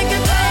bright like a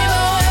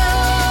diamond.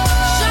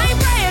 Shine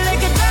bright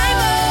like a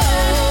diamond.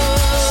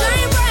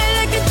 Shine bright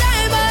like a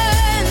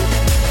diamond.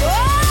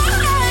 Oh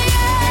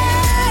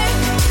yeah.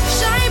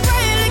 Shine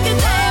bright like a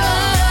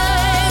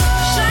diamond.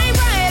 Shine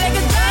bright like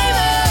a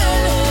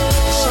diamond.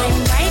 Shine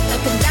bright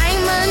like a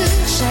diamond.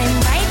 Shine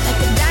bright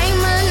like a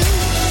diamond.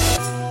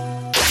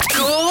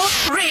 Go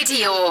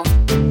Radio.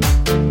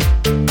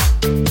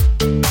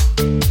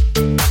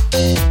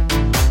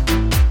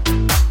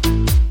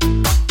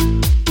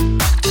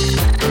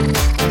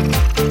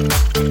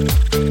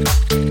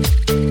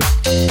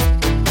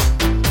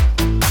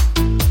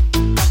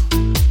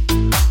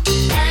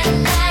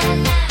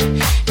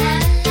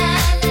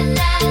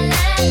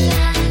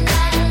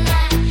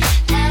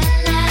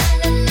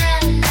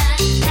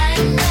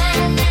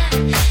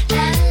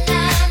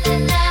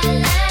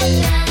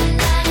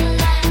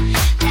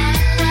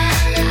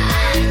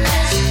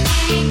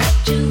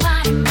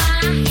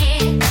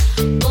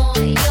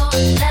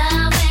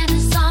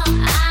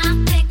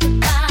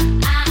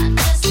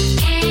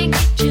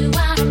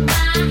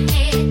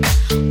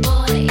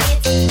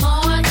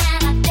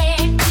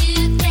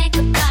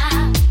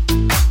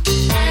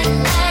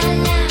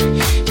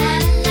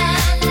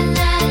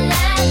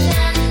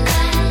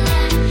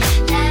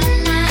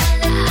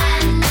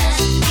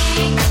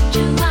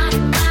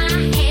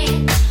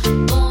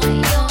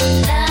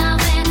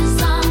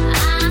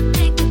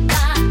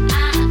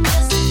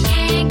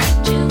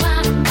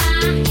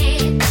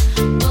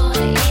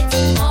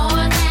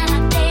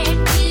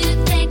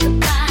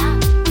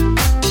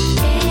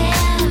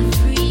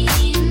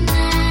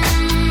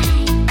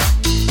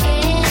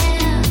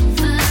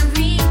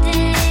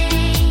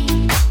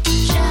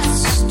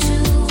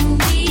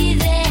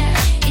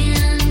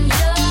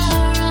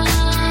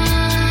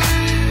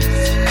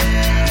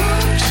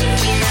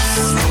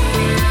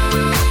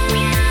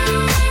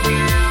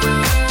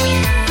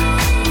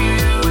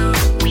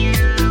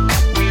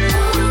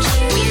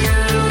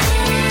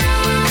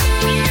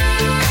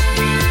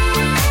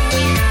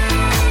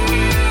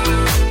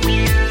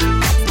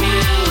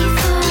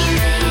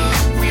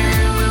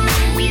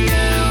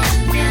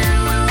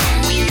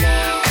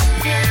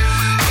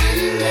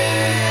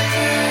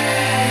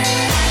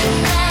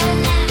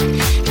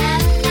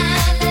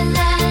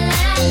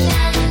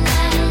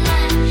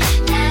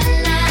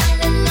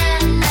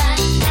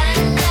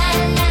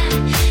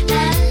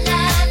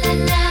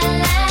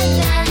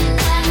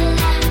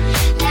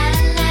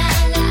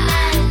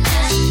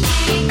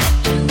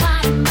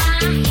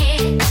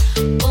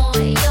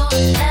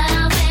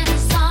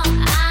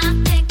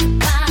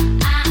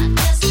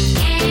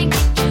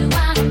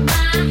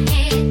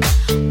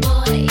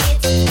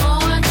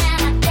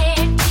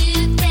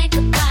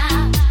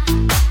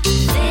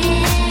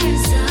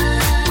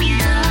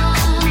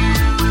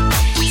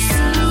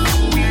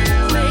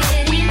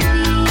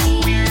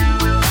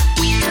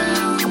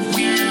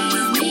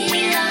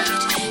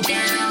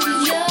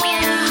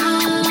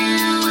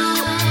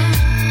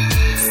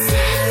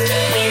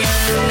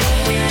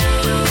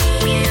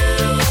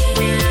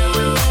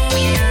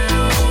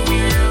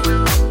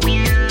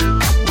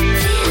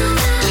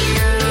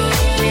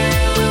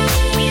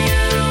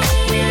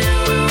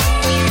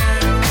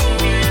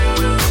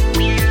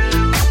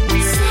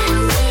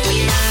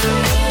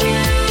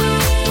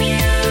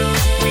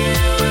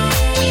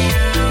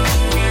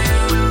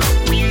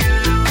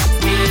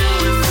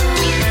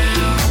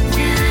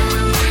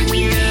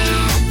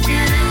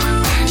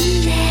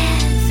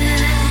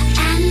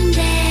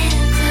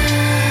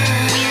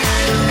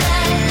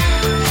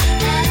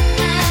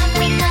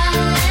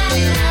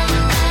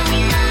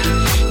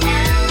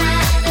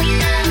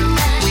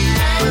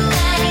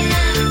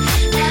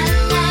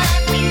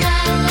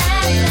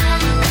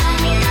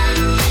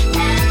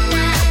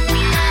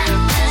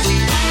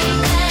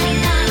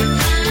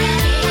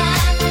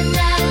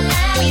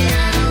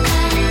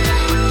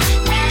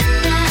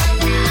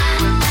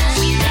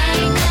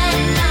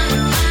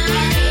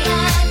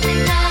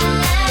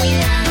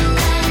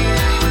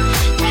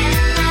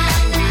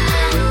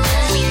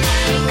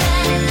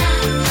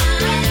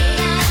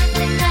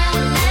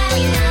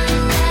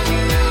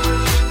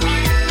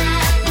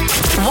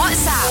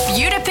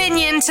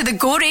 To the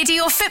Go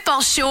Radio Football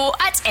Show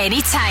at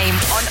any time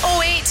on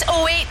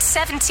 0808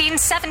 17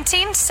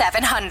 17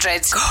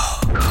 700.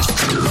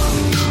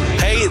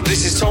 Hey,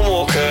 this is Tom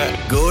Walker.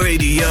 Go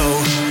Radio.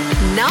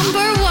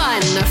 Number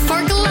 1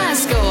 for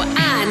Glasgow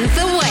and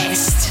the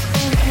West.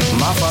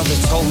 My father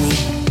told me,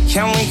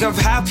 can't wake up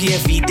happy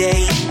every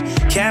day.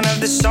 Can't have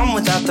the sun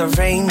without the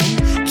rain.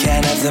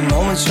 Can't have the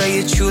moments where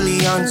you're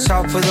truly on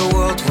top of the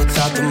world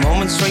without the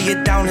moments where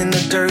you're down in the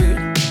dirt.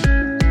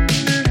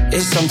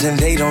 It's something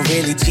they don't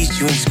really teach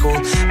you in school.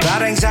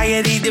 About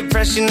anxiety,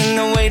 depression, and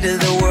the weight of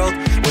the world.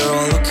 We're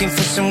all looking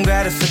for some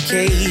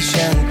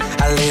gratification.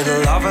 A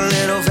little love, a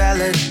little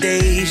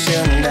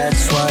validation.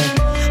 That's why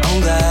I'm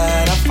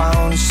glad I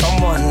found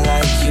someone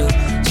like you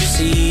to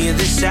see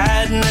the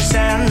sadness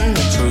and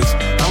the truth.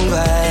 I'm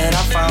glad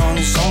I found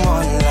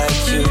someone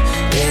like you.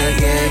 Yeah,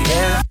 yeah,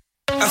 yeah.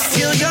 I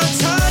feel your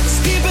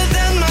touch deeper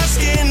than my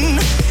skin.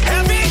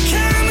 Every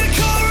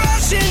chemical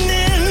rushing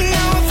in.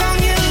 Now I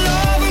found your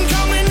love, I'm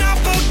coming up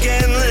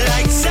again.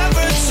 Like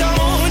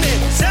serotonin,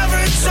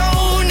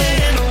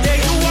 serotonin. Yeah,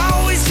 you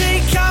always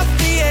take off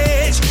the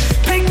edge.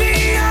 Pick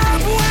me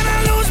up when I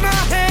lose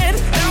my head.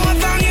 Now I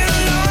found your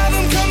love,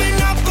 I'm coming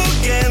up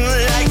again.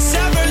 Like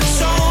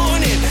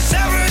serotonin,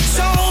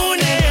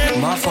 serotonin.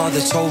 My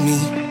father told me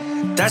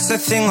that's the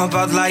thing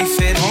about life,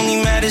 it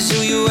only matters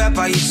who you have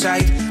by your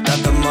side. Not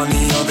the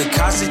money or the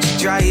cars that you're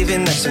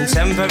driving, that's some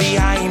temporary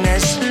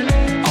highness.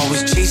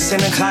 Always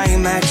chasing a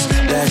climax,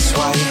 that's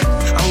why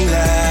I'm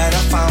glad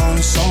I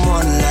found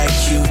someone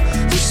like you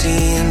who's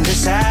seen the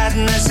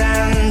sadness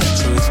and the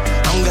truth.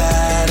 I'm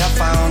glad I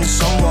found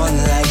someone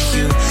like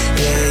you,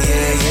 yeah,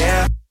 yeah,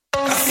 yeah.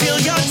 I feel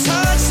your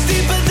touch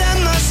deeper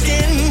than my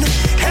skin.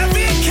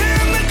 Every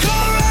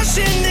chemical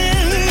rushing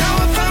in. Now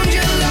I found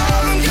your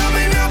love, I'm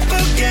coming up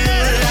again.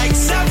 Like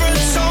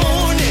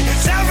serotonin,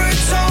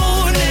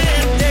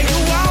 serotonin. Yeah, you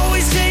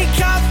always take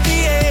off the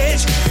edge.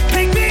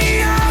 Pick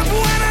me up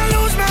when I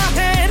lose my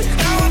head.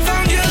 Now I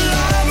found your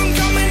love, I'm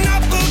coming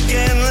up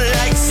again.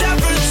 Like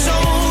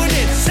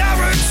serotonin,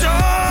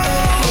 serotonin.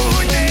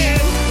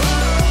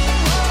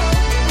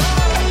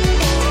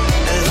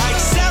 Like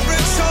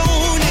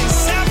serotonin,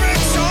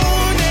 serotonin.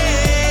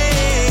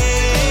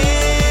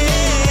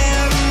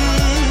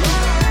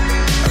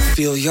 I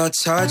feel your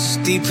touch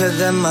deeper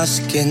than my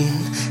skin.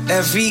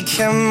 Every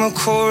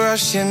chemical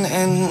rushing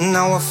in.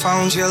 Now I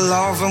found your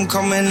love, I'm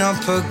coming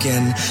up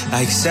again.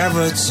 Like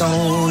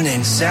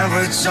serotonin,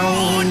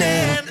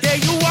 serotonin. Yeah,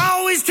 you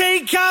always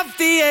take off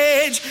the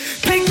edge.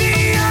 Pick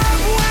me up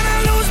when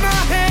I lose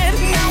my head.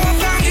 Now I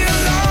found your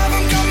love,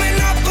 I'm coming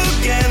up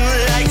again.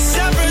 Like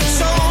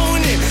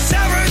serotonin,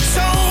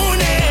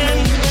 serotonin.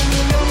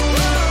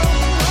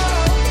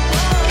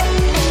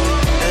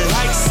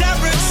 Like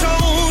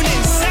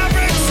serotonin,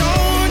 serotonin.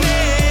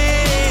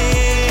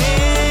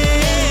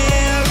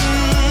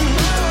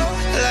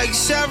 Like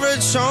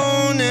serotonin.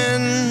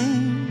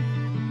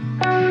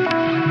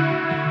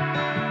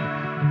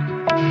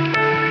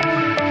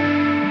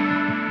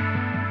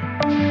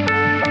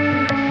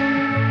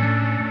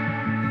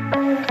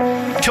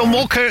 Tom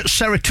Walker,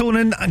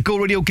 Serotonin, and Go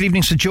Radio. Good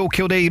evening to Joe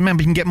Kilday.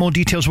 Remember, you can get more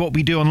details of what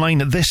we do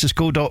online at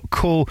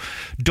thisisgo.co.uk.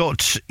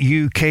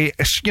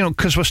 It's, you know,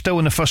 because we're still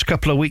in the first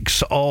couple of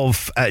weeks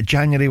of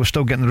January, we're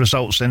still getting the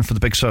results in for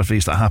the big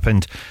surveys that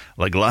happened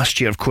like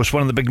last year. Of course,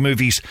 one of the big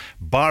movies,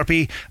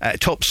 Barbie,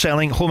 top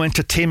selling home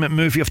entertainment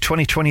movie of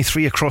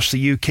 2023 across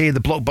the UK.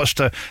 The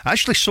blockbuster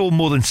actually sold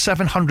more than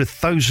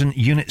 700,000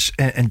 units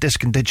in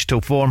disc and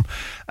digital form,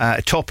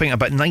 topping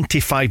about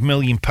 £95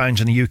 million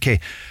in the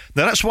UK.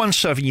 Now, that's one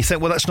survey. You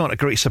think, well, that's not a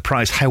great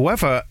surprise.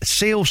 However,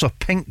 sales of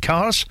pink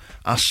cars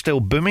are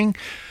still booming,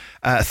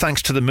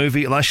 thanks to the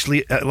movie last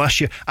year.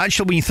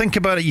 Actually, when you think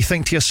about it, you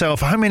think to yourself,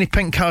 how many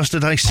pink cars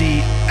did I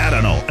see? I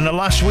don't know. In the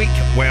last week?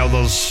 Well,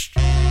 there's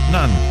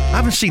none. I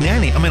haven't seen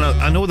any. I mean,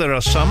 I know there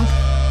are some.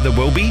 There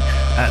will be.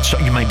 So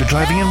you might be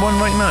driving in one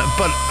right now.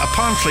 But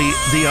apparently,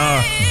 they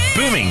are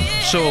booming.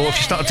 So if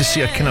you start to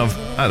see a kind of,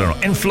 I don't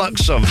know,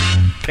 influx of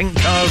pink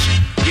cars,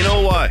 you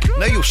know why?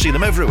 Now you'll see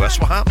them everywhere. That's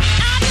what happened.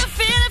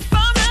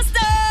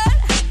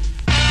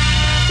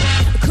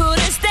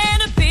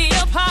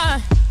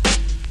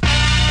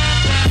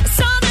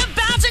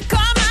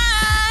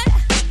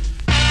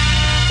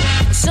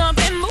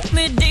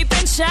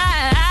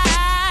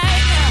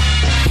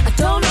 I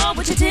don't know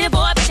what you did,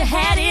 boy, but you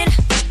had it.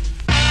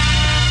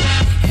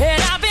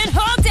 And I've been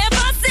hooked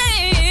ever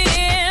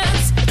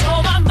since.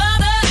 Told my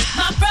mother,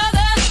 my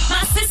brother,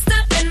 my sister,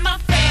 and my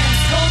friends.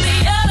 Told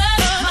the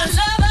others,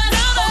 my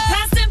lovers,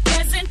 past and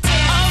present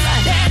tense.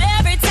 That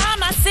every time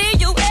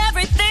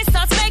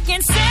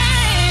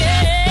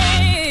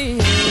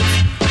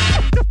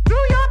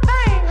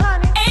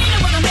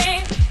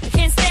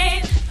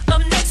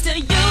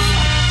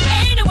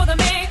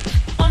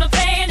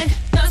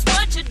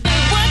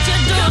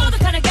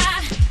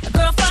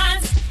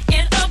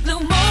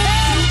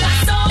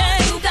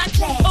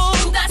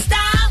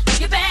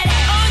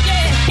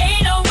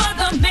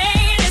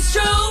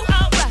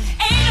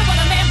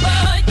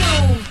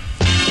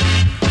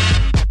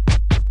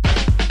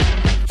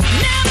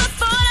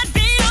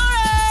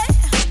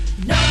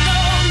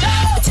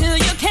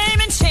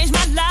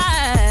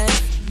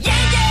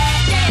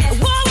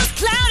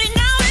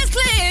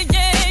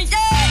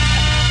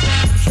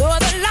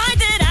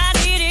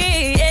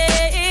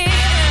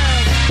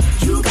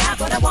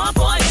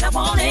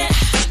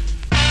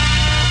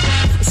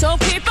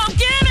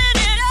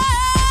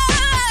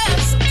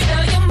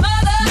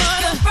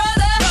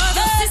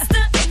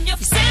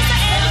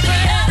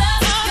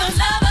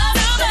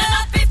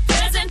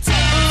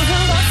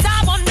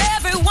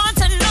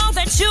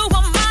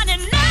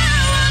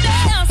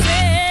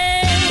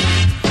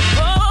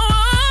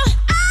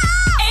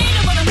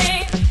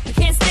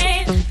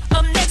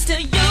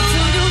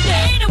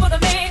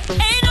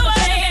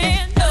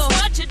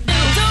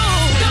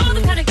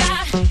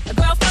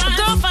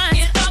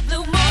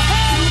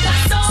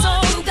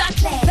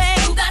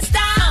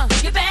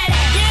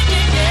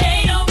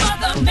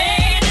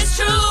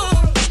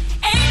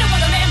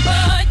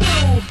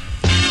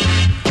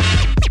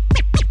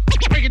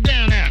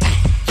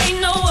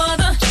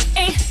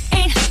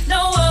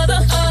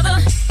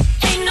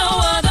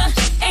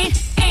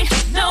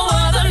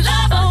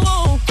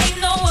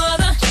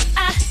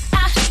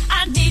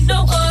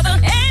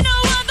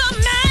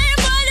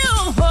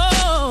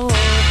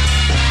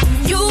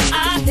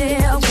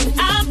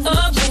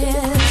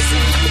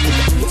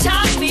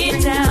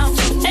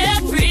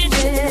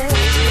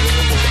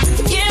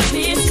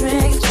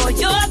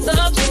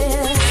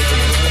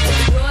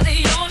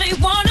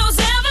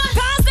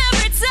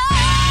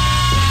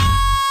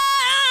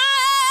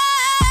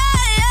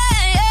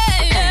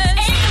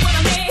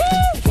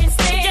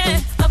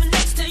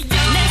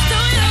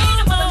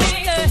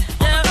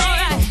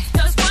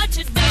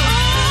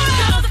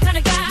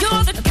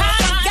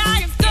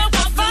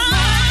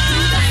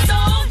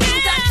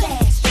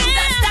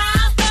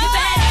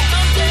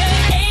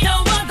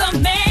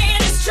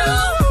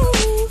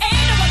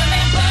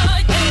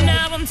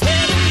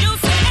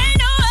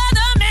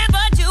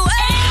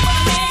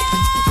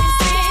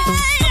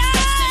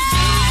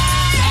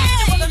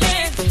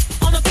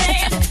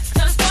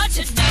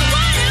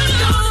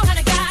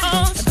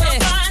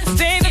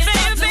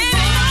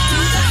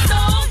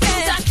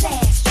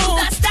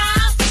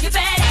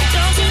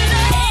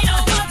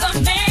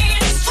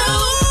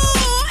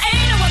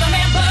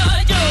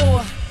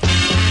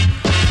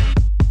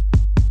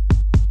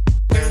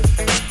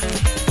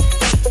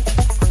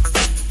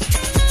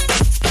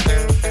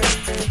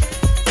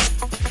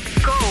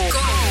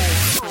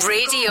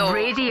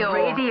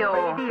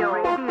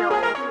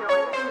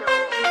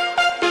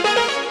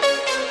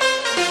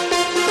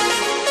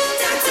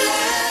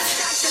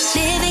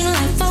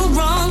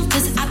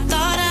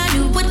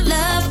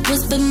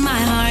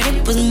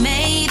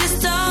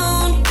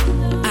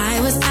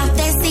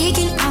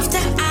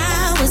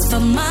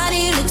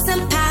looks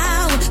and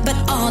power, but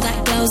all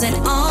that glows and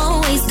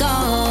always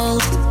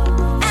gold.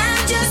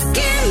 And just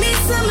give me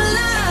some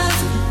love,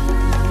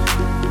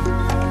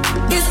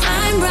 'cause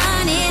I'm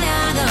running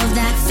out of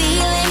that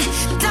feeling.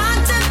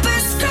 Doctor,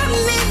 prescribe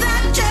me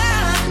that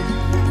drug,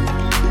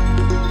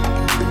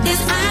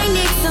 'cause I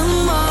need some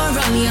more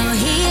of your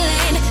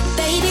healing.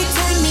 Baby,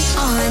 turn me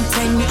on,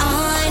 turn me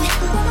on.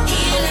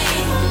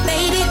 Healing.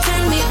 Baby,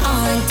 turn me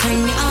on, turn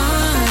me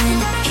on.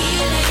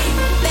 Healing.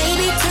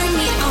 Baby, turn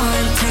me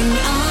on, turn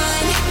me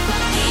on.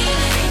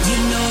 Healing. You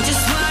know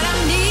just what I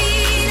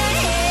need.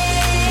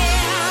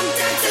 Yeah, I'm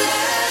down to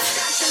love.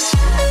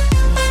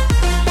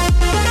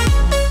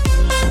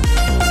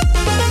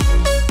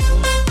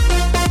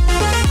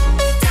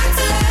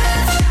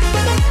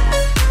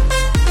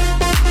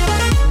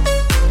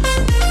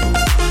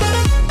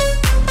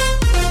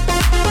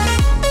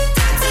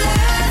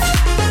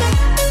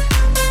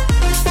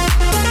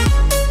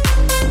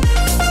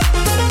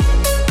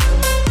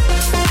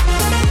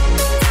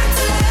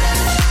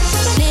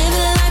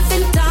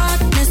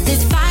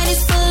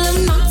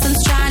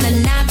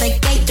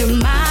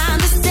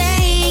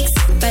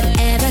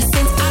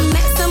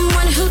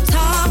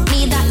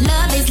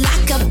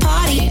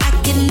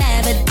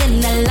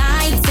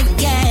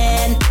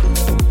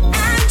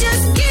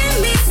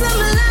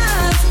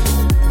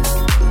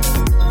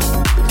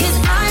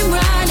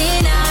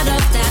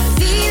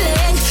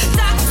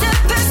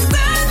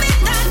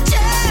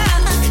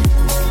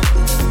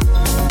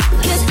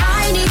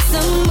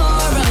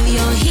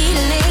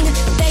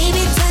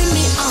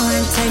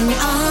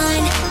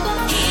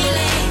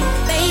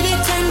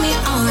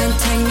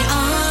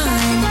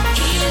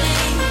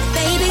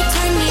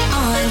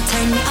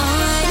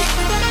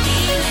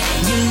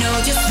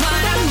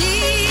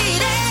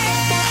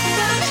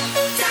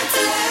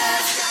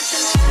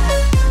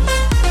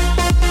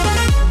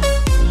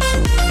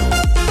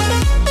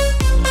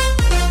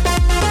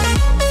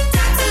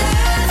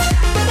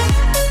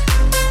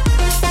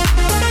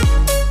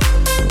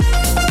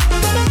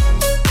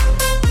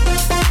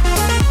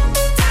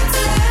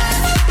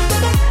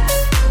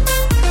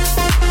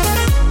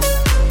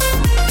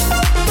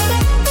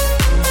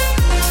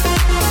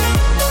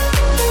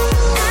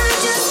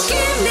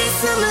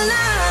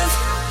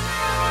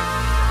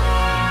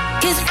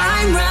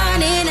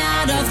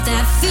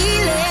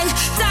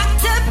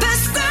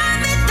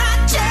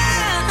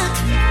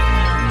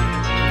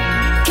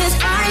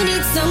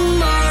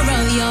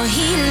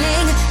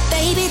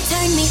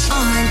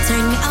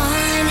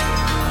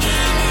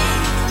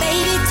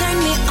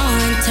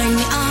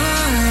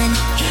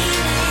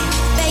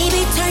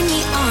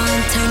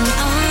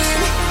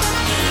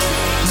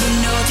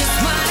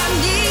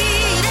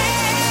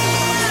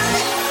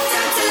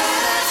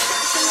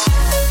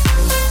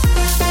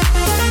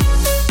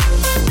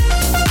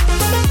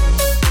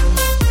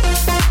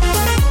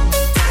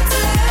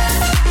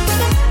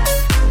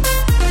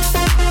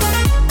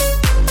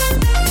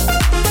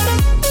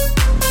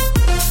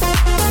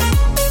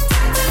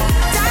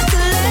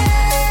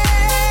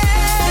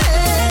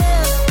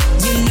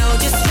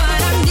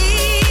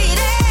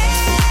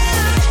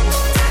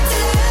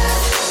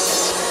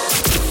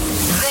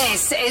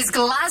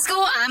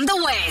 Glasgow and the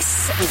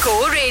West. Go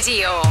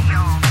Radio.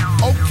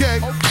 Okay.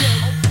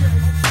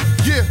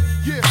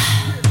 Yeah.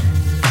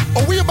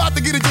 Are we about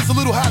to get it just a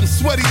little hot and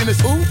sweaty in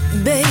this? Ooh,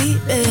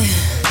 baby.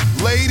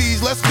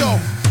 Ladies, let's go.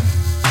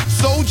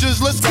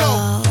 Soldiers, let's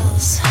go.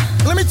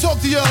 Let me talk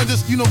to y'all and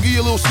just, give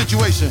you a little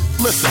situation.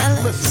 Listen.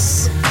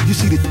 You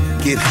see the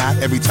get hot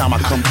every time I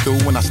come through.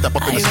 When I step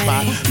up in the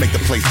spot, make the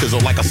place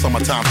sizzle like a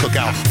summertime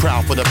cookout.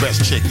 Proud for the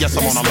best chick, yes,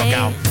 I'm on a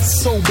lookout.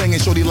 So banging,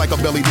 shorty like a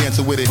belly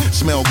dancer with it.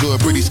 Smell good,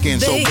 pretty skin,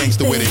 so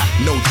gangster with it.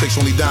 No tricks,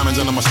 only diamonds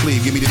under my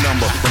sleeve. Give me the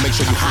number, but make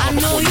sure you holler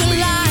before you leave.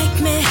 Like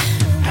me.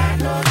 I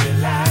know you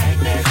like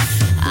me.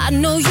 I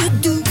know you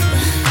do.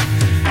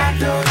 I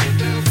know you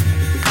do.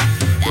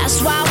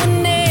 That's why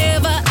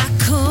whenever I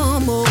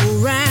come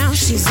around,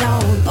 she's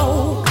all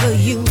over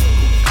you.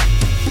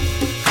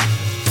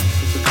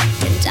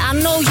 And I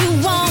know you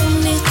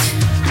want it.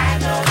 I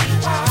know you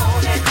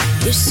want it.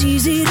 It's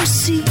easy to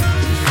see.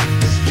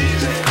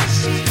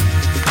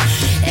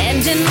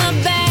 And in the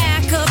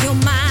back of your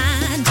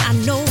mind, I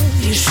know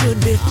you should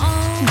be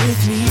on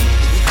with me.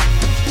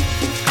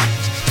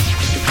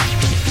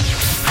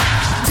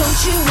 Don't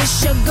you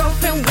wish your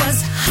girlfriend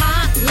was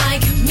hot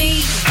like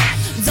me?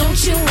 Don't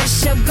you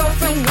wish your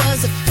girlfriend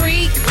was a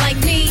freak like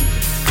me?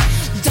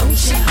 Don't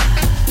you?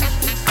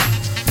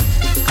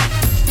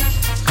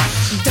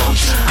 Don't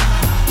you?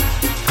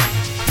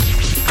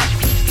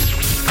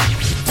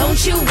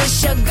 Don't you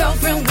wish your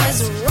girlfriend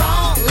was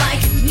wrong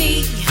like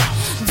me?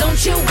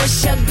 Don't you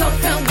wish your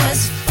girlfriend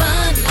was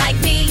fun like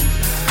me?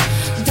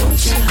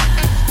 Don't you?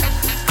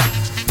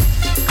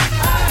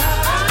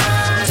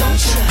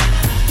 Don't you?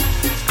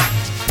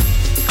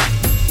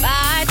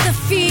 Fight the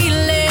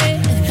feeling.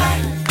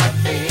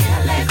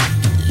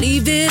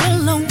 Leave it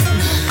alone.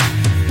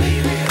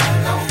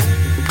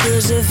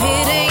 Cause if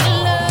it ain't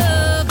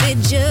love, it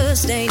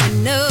just ain't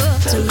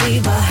enough to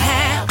leave a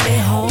happy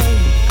home.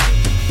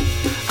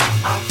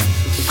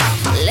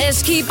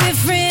 Let's keep it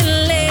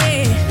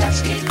friendly.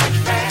 Let's keep it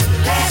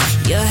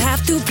friendly. You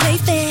have to play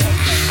fair.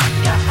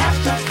 You have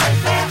to play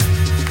fair.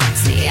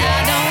 See, I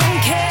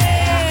don't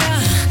care,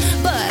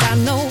 but I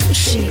know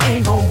she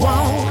ain't gon'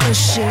 wanna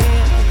share.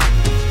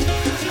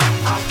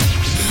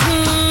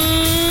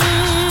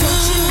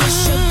 Don't you wish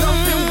your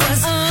girlfriend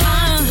was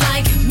hot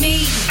like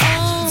me?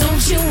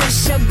 Don't you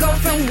wish your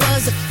girlfriend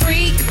was a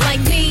freak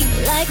like me?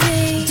 Like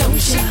me?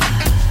 Don't you?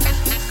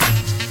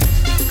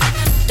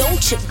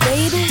 Don't you,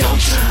 baby?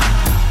 Don't you?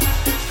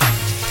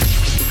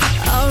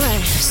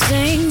 Alright,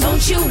 sing.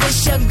 Don't you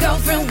wish your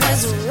girlfriend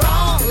was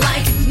wrong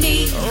like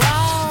me?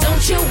 Wrong.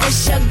 Don't you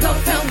wish your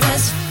girlfriend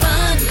was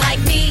fun like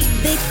me?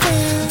 Big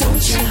fan.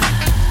 Don't you?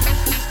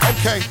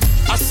 Okay,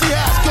 I see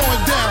how it's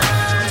going down.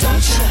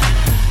 Don't you?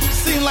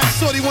 Seem like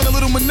Shorty want a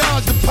little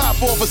menage to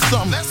pop off or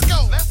something. Let's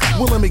go.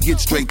 Well, let me get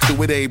straight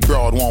to it. A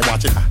broad won't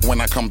watch it when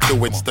I come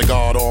through. It's the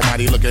God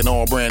Almighty looking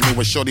all brand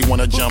new. Shorty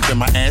wanna jump in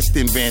my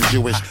Aston Van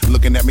Jewish,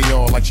 looking at me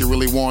all like she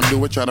really wanna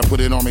do it. Try to put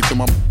it on me till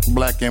my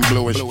black and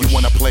bluish. You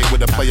wanna play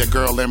with a player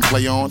girl and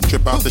play on?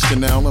 Trip out the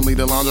Chanel and leave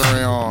the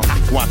lingerie on.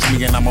 Watch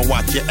me and I'ma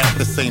watch you at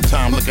the same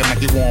time, looking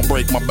like it won't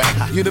break my back.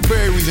 You're the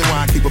very reason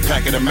why I keep a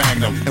pack of the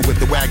Magnum, and with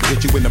the wagon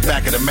hit you in the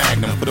back of the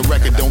Magnum. For the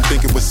record, don't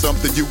think it was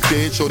something you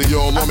did. Shorty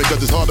all on me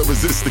 'cause it's hard to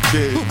resist the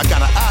kid. I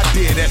got an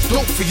idea that's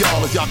dope for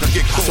y'all if y'all can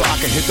get close, so I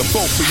can hit the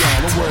boat for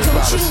y'all. Don't worry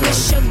about it, Don't you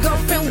wish your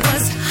girlfriend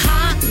was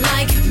hot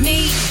like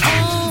me?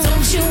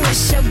 Don't you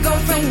wish your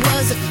girlfriend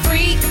was a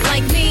freak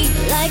like me?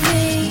 Like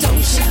me?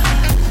 Don't you?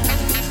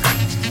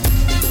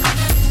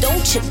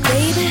 Don't you,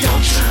 baby?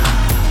 Don't you?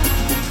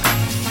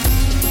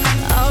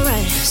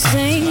 Alright,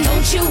 sing.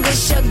 Don't you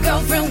wish your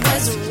girlfriend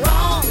was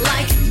wrong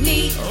like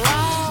me?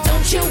 Wrong.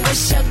 Don't you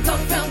wish your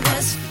girlfriend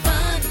was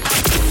fun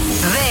like me?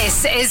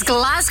 This is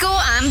Glasgow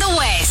and the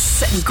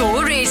West.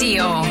 Go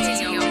Radio.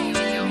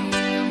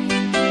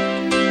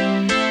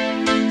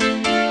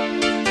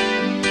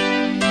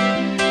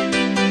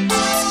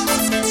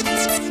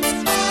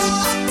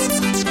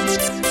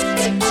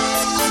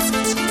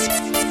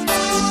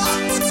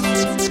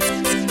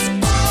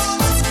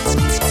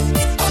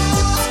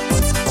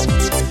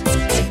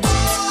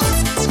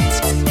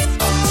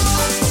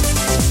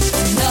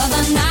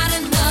 Another night,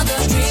 another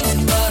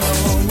dream, but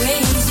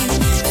always you.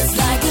 It's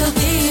like a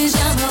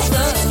vision of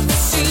love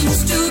that seems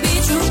to be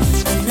true.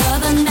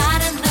 Another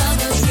night,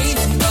 another dream,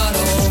 but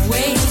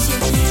always you.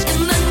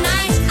 In the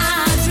night I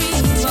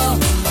dream of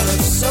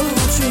love so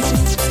true.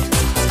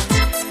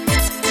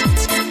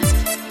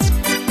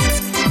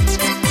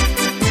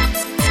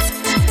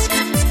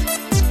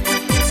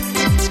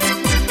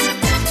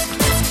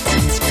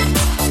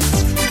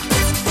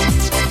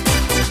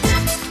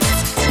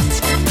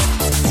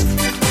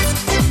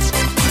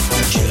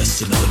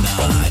 Just another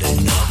night,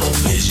 another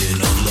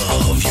vision of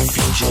love. You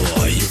feel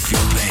joy, you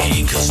feel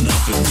pain, 'cause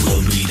nothing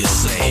will be the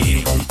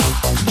same.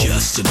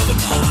 Just another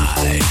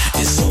night,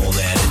 it's all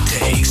that it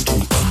takes to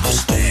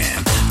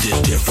understand the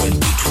difference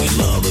between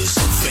lovers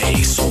and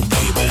fake. So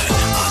baby,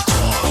 I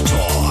talk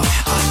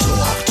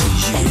to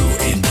you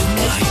in the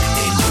night,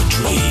 in your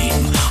dream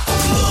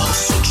of love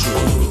so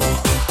true.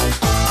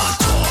 I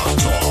talk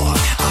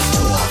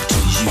to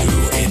you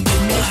in the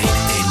night,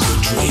 in your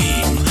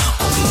dream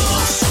of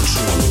love so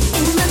true.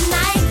 In the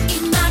night,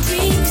 in my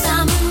dreams,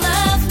 I'm in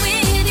love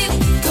with you.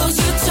 'Cause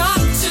you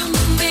talk to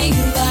me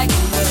like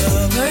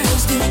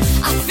lovers do.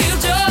 I feel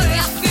joy,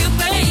 I feel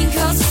pain,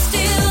 'cause it's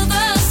still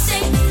the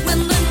same. When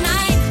the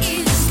night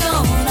is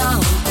gone,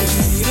 I'll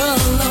be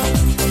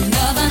alone.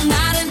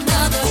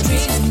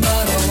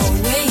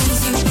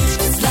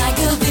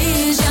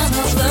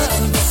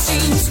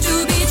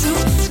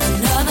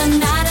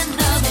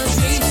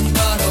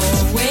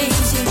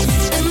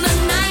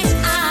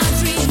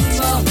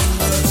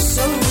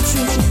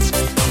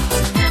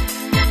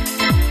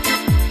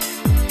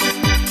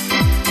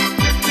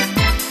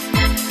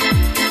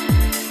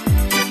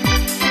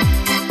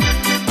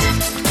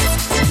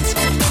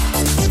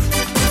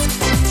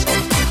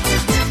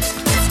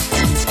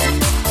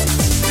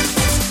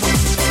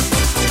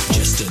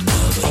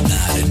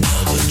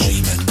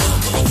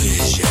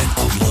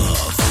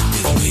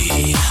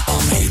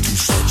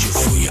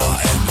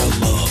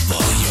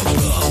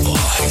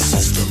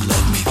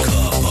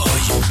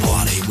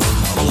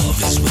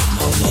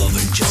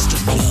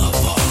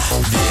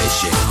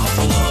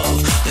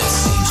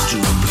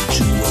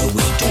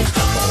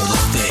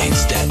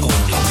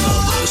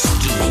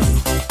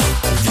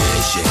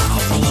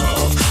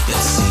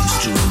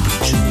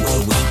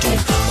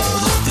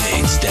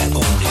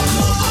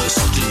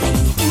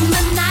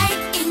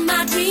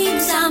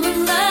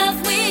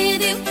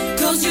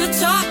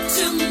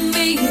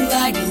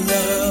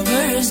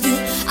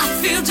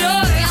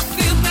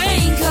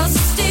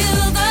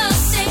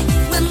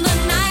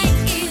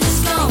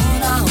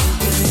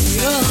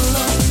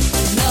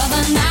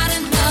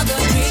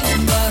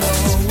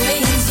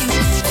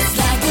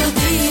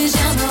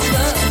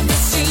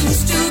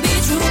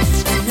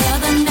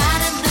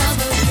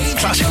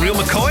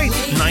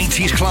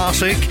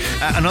 classic.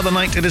 Another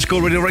night it is Go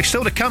Radio. Right,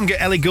 still to come,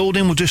 get Ellie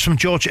Goulding. We'll do some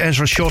George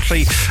Ezra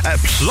shortly.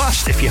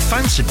 Plus, if you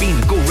fancy being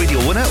the Go Radio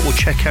winner, we'll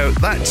check out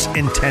That's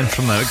in 10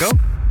 from now. Go.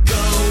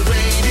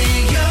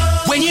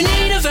 When you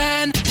need a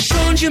van,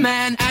 Sean's your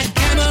man at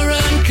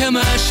Cameron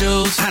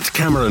Commercials. At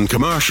Cameron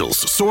Commercials,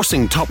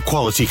 sourcing top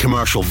quality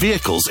commercial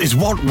vehicles is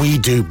what we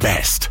do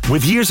best.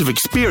 With years of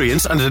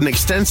experience and an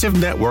extensive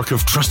network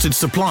of trusted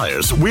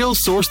suppliers, we'll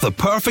source the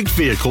perfect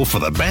vehicle for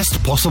the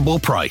best possible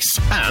price.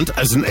 And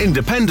as an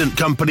independent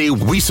company,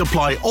 we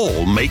supply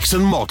all makes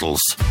and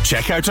models.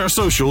 Check out our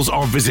socials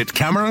or visit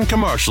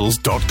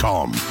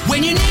CameronCommercials.com.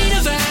 When you need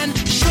a van,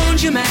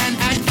 Sean's your man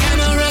at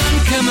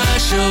Cameron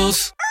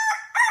Commercials.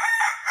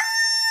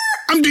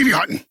 I'm Davey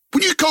Hutton.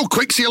 When you call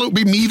Quick Sale, it'll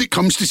be me that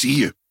comes to see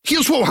you.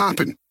 Here's what'll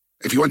happen.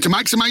 If you want to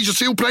maximise your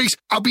sale price,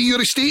 I'll be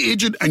your estate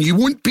agent and you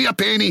won't pay a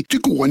penny to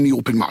go on the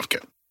open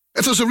market.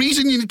 If there's a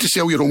reason you need to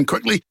sell your home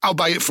quickly, I'll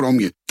buy it from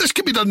you. This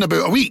could be done in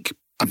about a week.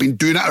 I've been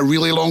doing it a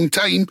really long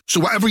time,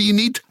 so whatever you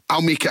need,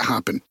 I'll make it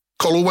happen.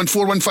 Call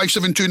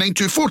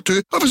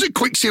 01415729242 or visit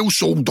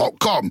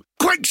quicksalesold.com.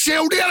 Quick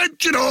Sale, the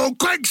original!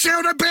 Quick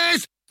Sale the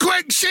best!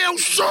 Quick Sale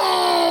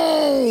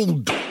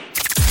Sold!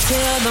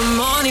 Till the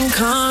morning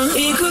comes,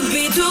 we could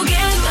be together.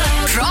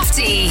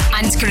 Crofty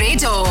and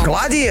Grado.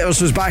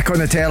 Gladiators was back on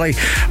the telly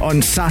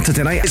on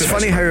Saturday night. It's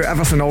funny how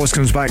everything always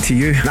comes back to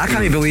you. And I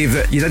can't believe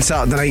that you did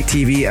Saturday night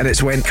TV and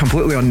it's went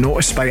completely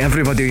unnoticed by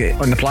everybody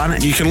on the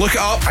planet. You can look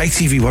it up,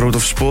 ITV World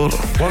of Sport.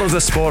 World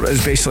of Sport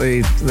is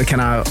basically the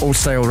kind of old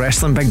style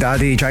wrestling, Big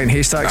Daddy, Giant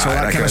Haystacks, all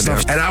that kind of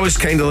stuff. And I was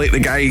kind of like the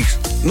guy,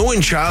 not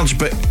in charge,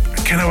 but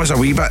kind of was a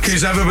wee bit.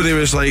 Because everybody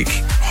was like,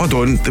 hold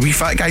on, the wee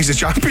fat guy's the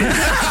champion.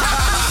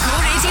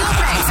 Radio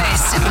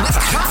Breakfast with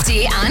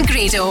Crofty and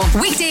Grado.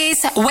 Weekdays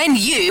when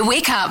you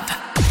wake up.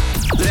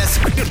 Let's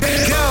go.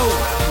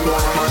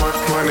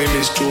 My name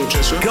is George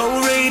Ezra.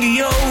 Go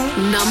Radio.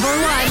 Number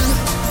 1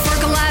 for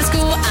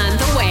Glasgow and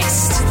the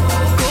West.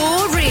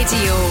 Go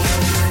Radio.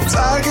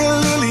 Tiger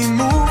Lily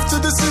moved to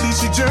the city.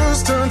 She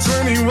just turned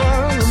 21.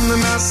 And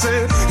then I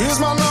said, here's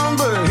my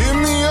number. Hit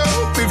me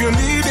up if you're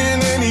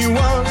needing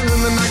anyone.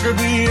 And then I could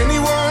be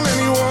anyone,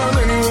 anyone,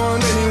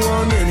 anyone,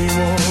 anyone,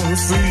 anyone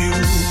for you.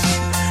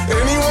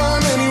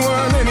 Anyone,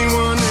 anyone,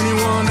 anyone,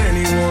 anyone,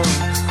 anyone.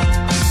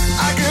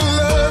 I could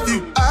love you,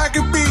 I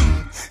could be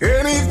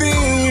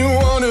anything you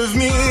want of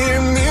me.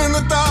 And in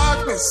the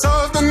darkness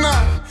of the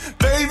night,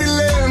 baby,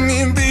 let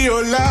me be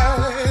your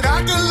light.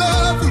 I could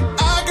love you,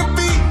 I could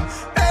be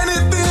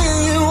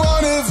anything you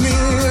want of me.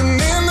 And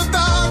in the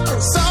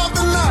darkness of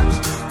the night,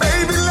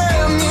 baby,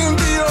 let me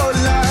be your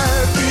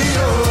light, be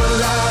your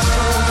light,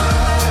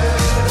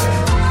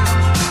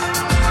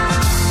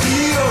 be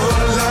your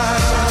light.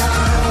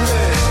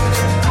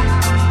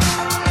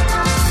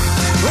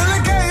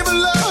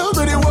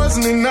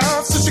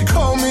 Enough, so she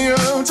called me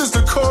up just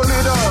to call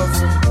it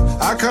off.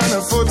 I can't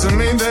afford to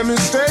make that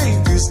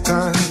mistake this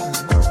time.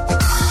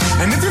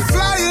 And if you're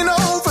flying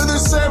over the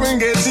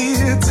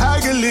Serengeti,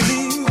 Tiger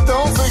Lily,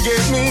 don't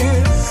forget me.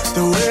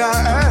 The way I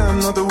am,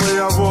 not the way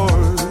I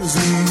was.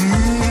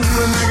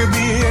 And I could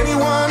be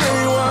anyone,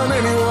 anyone,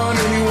 anyone,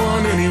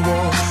 anyone,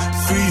 anyone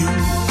for you.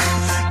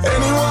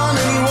 Anyone,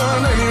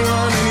 anyone,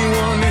 anyone,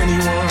 anyone,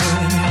 anyone.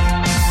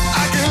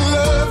 I can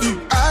love you,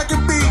 I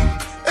could be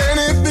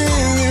anything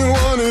you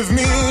want of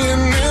me.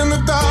 And in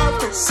the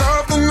darkness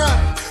of the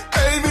night,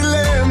 baby,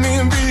 let me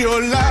be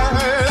your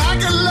light. I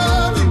can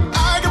love you,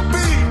 I can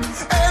be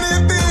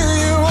anything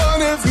you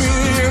want of me.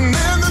 And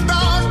in the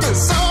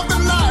darkness of the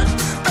night,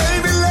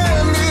 baby,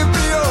 let me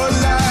be your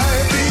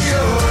light, be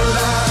your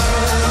light,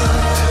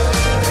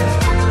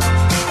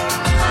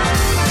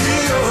 be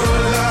your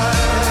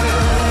light,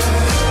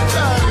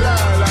 la la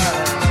la.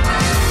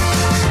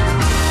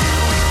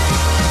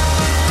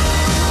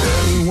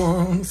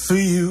 Anyone for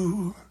you.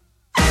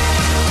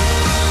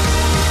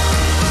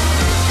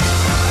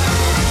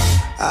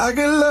 I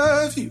could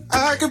love you,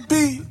 I could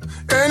be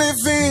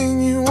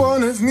anything you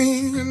want of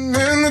me. And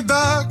in the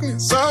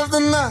darkness of the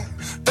night,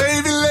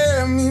 baby,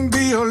 let me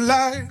be your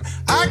light.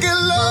 I could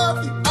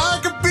love you, I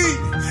could be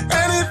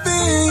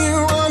anything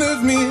you want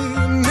of me.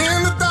 And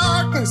in the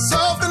darkness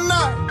of the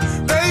night,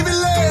 baby,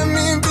 let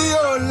me be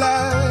your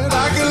light.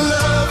 I could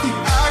love you,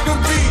 I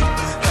could be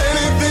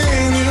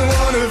anything you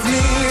want of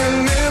me.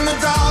 And in the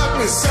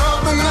darkness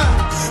of the night,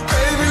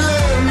 baby,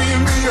 let me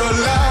be your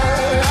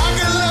light. I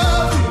could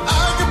love you,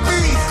 I could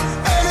be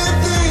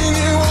anything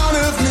you want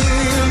of me.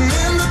 And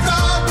in the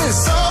darkness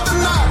of the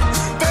night,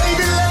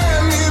 baby, let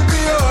me be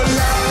your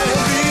light,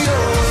 be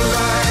your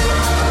light,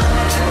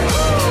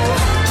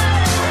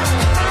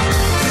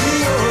 be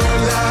your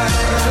light.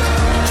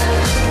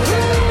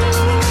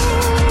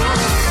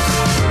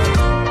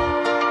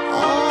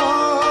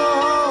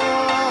 Oh,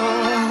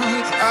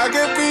 I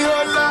could be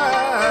your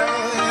light.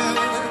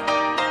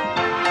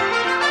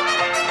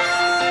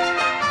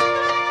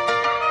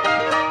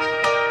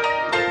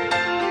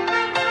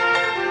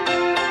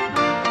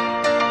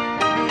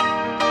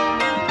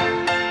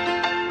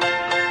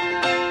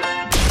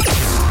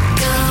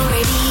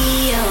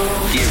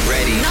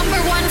 Number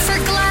 1 for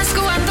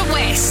Glasgow and the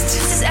West.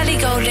 This is Ellie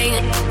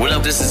Goulding. What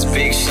up, this is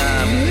Big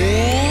Sean.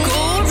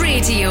 Go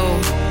Radio.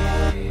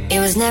 It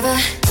was never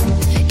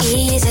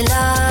easy,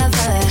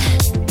 lover,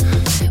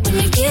 when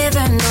you've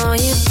given all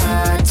you've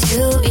got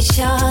to each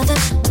other,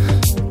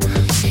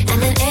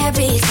 and then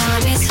every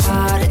time it's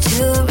harder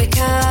to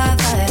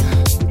recover.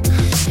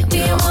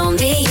 We are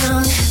only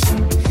young,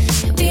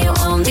 we are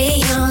only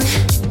young.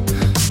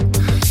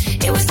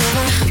 It was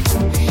never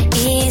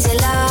easy,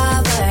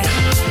 lover.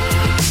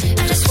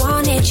 I just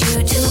wanted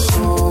you to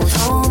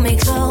hold me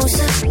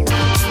closer,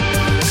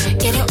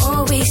 yet you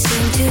always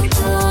seem to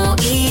go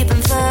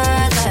even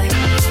further.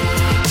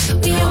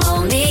 We are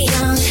only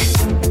young,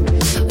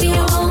 we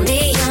are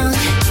only young.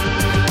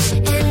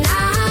 And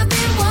I've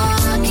been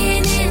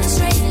walking in a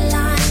straight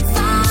line,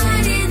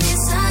 fighting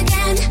this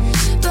again,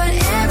 but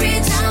every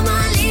time I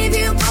leave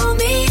you pull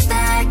me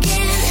back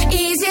in.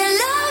 Easy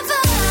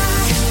lover,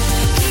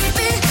 keep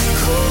it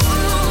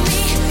cool on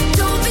me,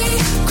 don't be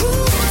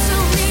cruel to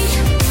me,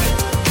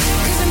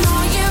 'cause I know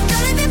you've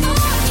done it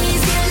before.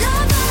 Easy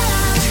lover,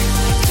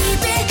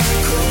 keep it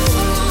cool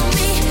on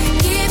me,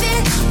 give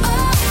it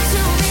all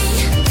to me,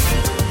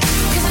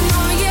 'cause I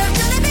know you've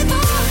done it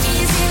before.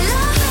 Easy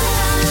lover,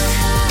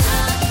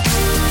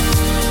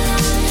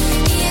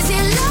 easy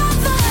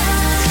lover.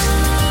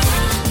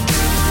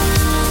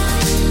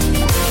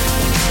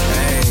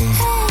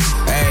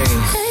 Hey,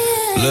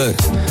 look,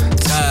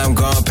 time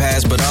gone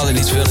past, but all of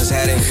these feelings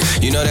had it.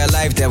 You know that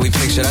life that we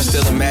pictured, I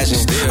still imagine.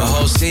 A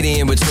whole city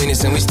in between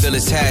us and we still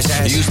attached.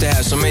 You used to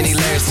have so many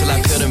layers till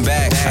I peeled them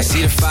back. I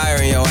see the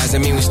fire in your eyes, I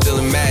mean we still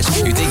a match.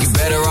 You think you're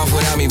better off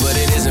without me, but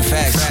it isn't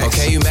fact.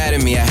 Okay, you mad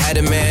at me, I had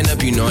to man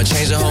up, you know, and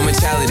change the whole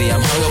mentality.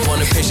 I'm hung up on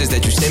the pictures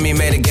that you sent me,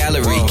 made a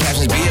gallery.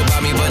 Captions be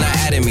about me, but not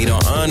adding me.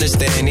 Don't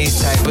understand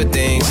these type of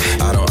things.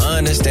 I don't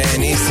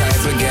understand these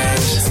type of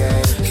games.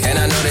 And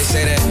I know they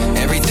say that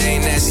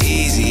everything that's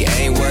easy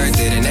ain't worth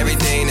it, and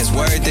everything that's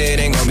worth it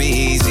ain't gonna be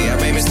easy. I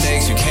made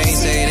mistakes, you can't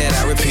say that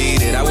I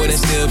repeat it. I wouldn't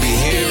still be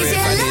here if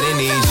I didn't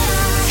need you.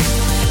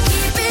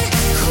 Keep it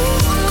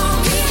cool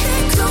on me,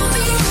 don't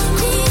be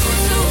cruel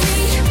to me,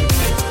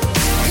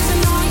 'cause I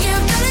know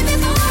you've done it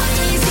before.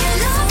 Easy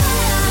lover,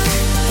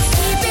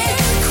 keep it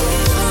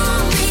cool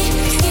on me,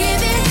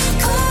 give it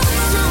all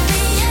to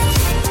me,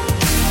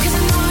 'cause I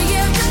know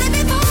you've done it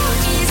before.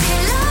 Easy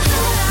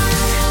lover,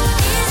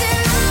 easy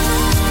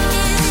lover,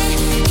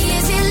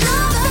 easy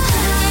lover,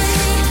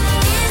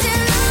 easy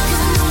lover,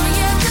 'cause I know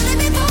you've done it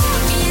before.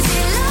 Easy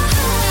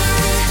lover,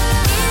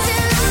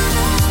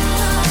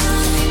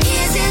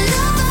 easy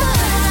lover.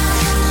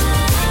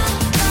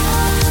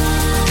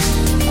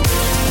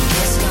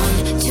 It's gone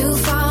too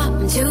far,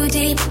 I'm too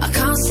deep, I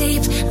can't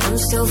sleep. I'm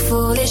still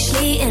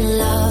foolishly in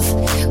love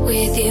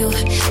with you,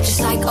 just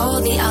like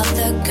all the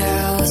other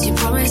girls. You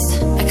promised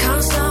I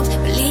can't stop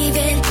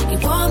believing you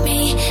want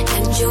me,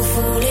 and you're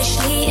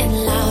foolishly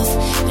in love,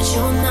 but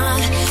you're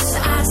not. So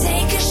I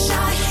take a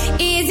shot.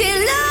 Easy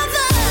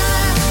lover,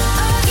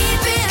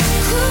 keep it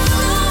cool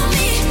on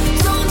me,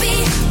 don't be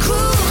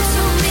cruel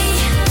to me,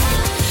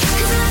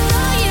 'cause I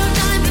know you've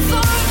done it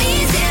before.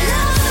 Easy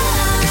lover,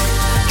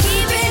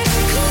 keep it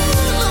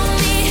cool on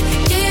me,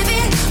 give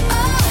it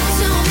all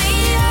to me,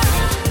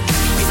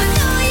 'cause I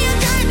know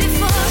you've done it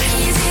before.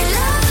 Easy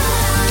lover,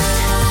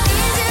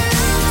 easy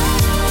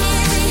lover,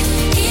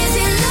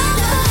 easy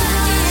lover,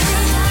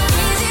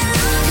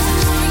 'cause I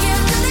know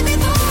you've done it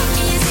before.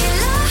 Easy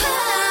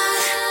lover,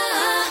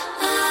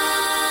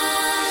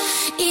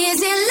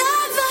 easy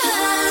lover.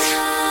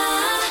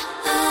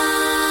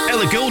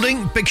 Ella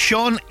Goulding, Big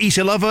Sean,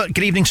 Easy Lover.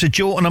 Good evening to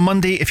Joe on a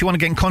Monday. If you want to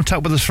get in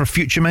contact with us for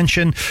future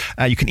mention,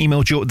 you can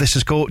email Joe at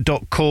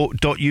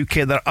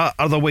thisisgo.co.uk. There are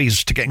other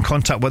ways to get in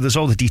contact with us.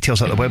 All the details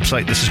at the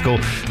website,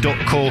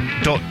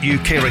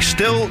 thisisgo.co.uk. Right,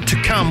 still to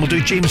come, we'll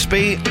do James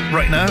Bay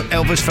right now.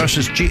 Elvis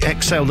versus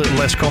GXL, little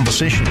less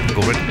conversation.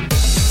 Go right.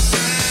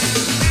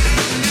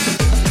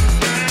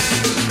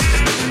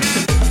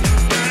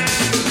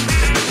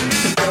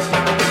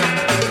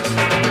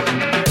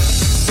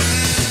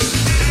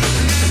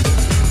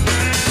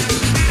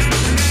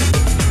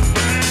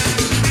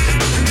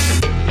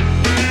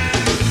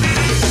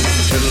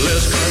 Little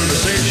less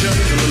conversation, a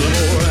little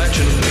more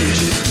action,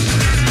 please.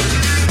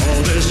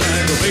 All this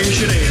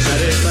aggravation ain't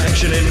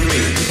satisfaction in me.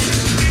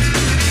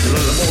 A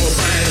little more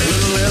fight, a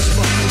little less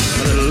spark.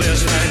 A little less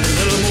fight, a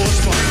little more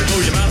spark.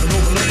 Close your mouth and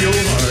open up your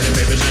heart, and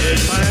baby,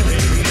 satisfy me.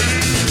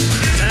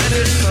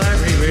 Satisfy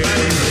me, baby.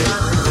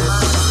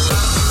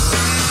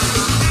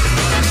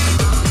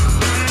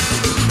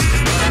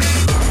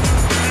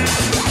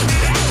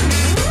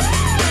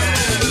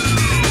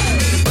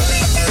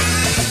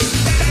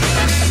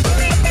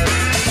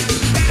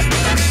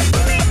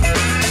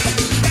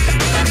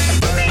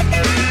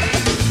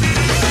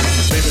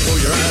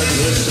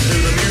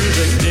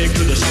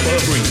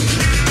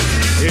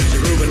 It's a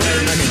groovy night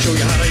and I can show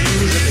you how to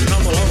use it.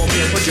 Come along with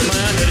me and put your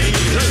mind at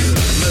ease.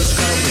 Less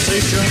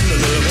conversation, a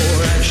little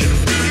more action.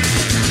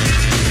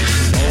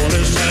 All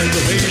this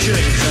aggravation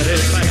ain't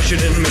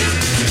satisfaction in me.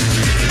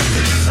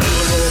 A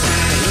little more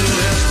fight, a little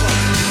less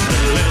fight. A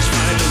little less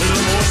fight, a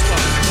little more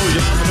spark. Close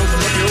your mouth and open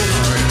up your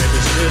heart, baby,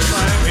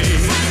 satisfy me.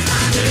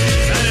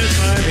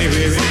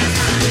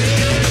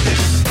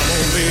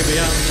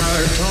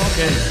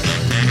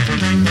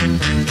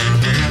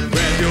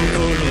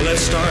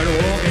 let's start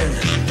walking.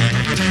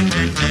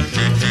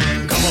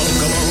 Come on,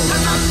 come on.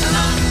 Come on, come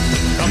on.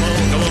 Come on,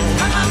 come on.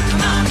 Come on,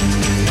 come on.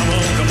 Come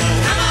on, come on.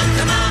 Come on,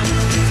 come on.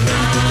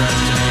 Don't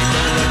procrastinate,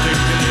 don't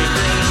articulate,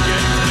 girl, let's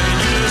get playing.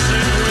 You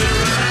listen with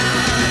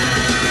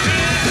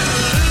yeah. A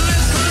little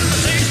less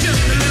conversation,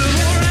 a little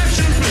more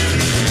action,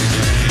 please.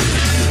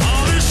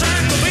 All this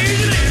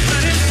psychopathia ain't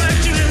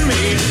satisfaction in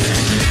me.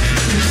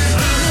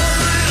 A little more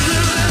right, a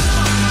little less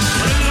fun.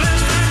 A little less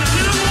time, a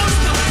little more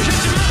stuff.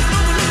 Shut your mouth,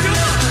 mama, look your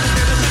eyes.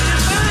 It'll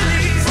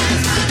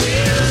satisfy me.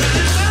 It'll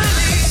satisfy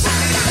me.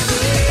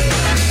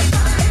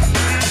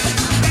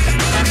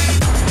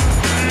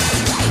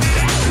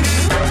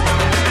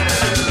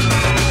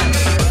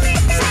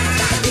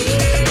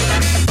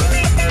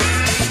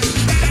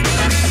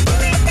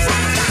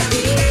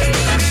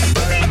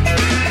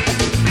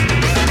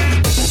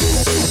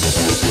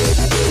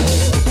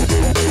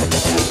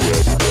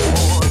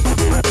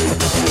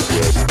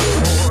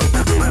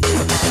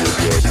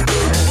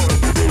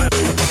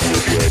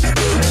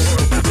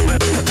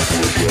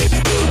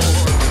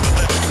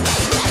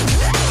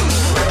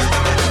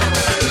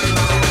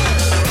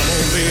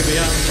 Baby,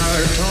 I'm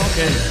tired of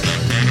talking.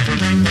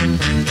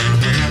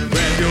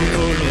 Grab your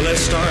coat and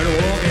let's start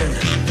walking.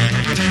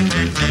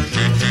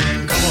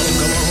 Come on,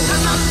 come on.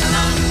 Come on, come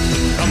on.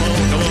 Come on,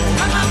 come on.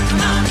 Come on,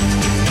 come on.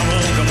 Come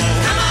on, come on.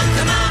 Come on,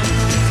 come on.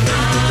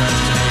 Don't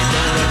procrastinate,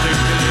 don't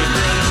articulate,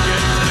 girl, let's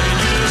get playing.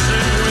 You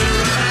listen with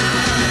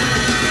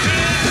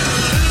yeah. A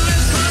little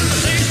less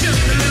conversation,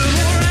 a little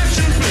more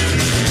action,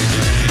 please.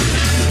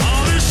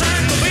 All this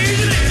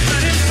psychopathia ain't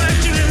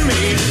satisfaction in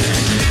me.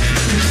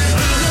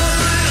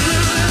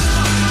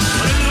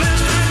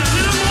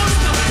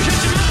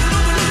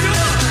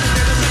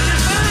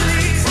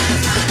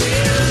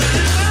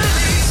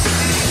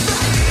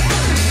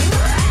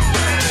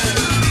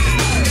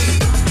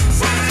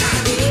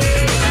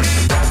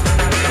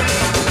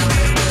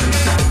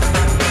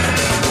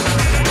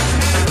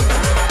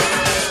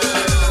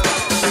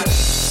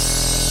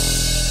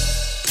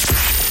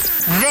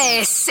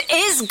 This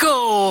is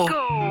Go.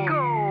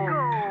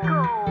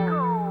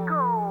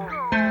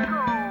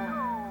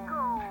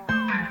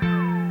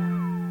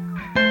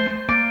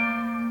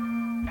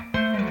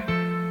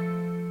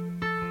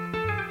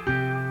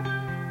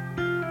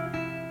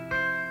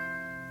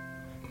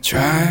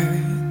 Try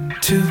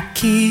to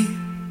keep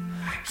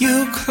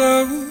you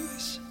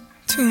close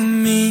to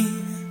me,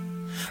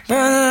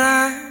 but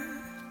life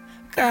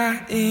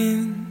got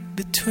in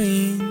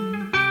between.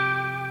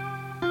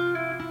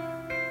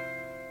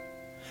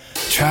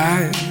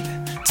 Tried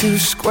to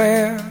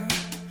square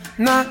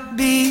not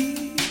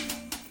being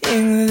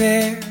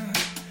there,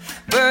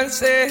 but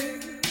said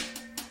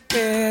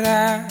that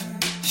I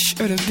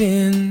should have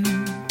been.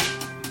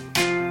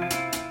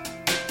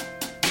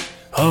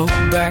 Hold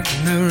back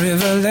the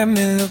river, let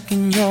me look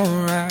in your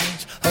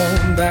eyes.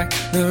 Hold back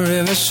the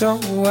river so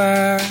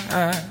I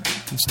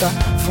can stop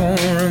for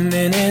a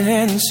minute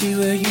and see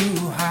where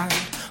you hide.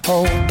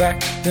 Hold back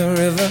the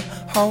river,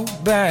 hold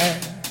back.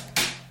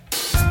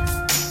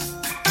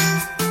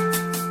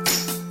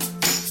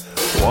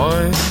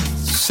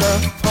 Once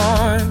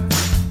upon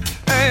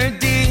a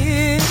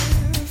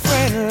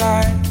different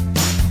life,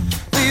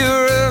 we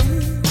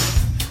rubbed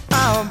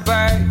our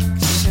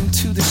backs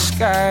into the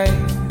sky.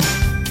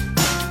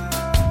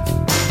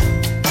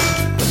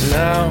 But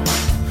now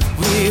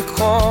we're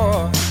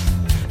caught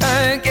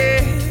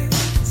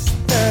against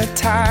the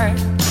tide.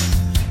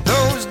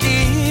 Those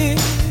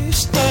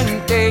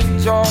distant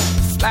days are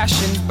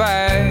flashing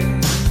by.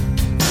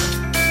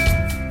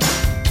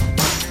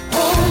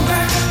 Hold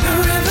back the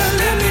river,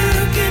 let me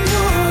look in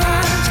your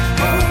eyes.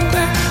 Hold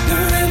back the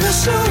river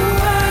so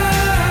I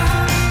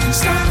can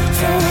stop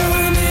for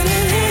a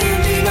minute and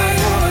be by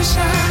your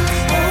side.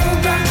 Hold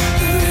back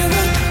the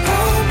river,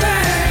 hold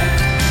back.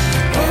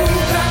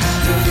 Hold back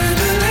the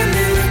river, let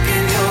me look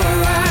in your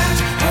eyes.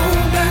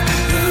 Hold back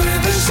the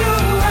river so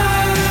I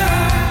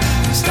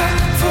can stop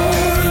for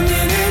a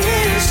minute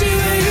and see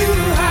where you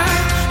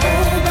hide.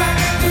 Hold back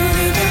the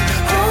river,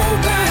 hold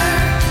back.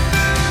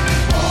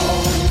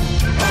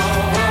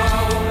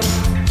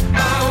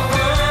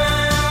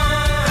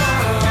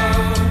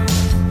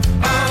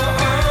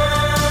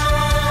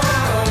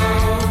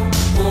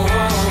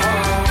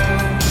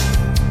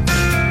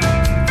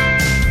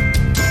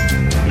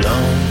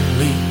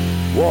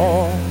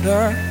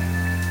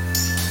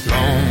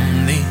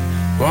 Lonely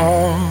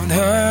water,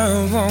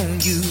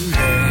 won't you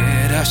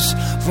let us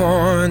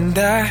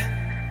wander?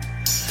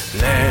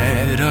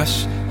 Let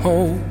us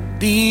hold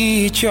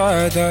each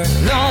other.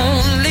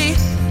 Lonely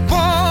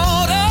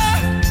water,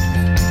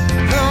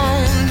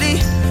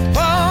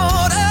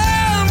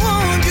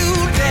 won't you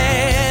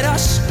let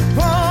us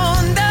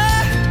wander?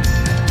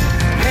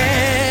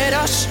 Let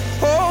us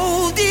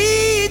hold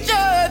each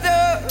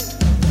other.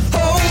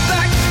 Hold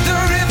back the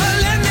river,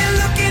 let me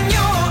look in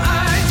your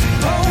eyes.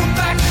 Hold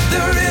back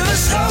the river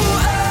so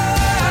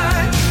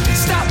I can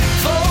stop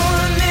for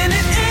a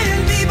minute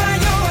and be by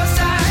your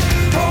side.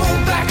 Hold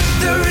back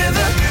the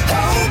river,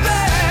 hold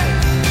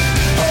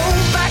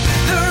back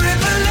the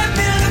river.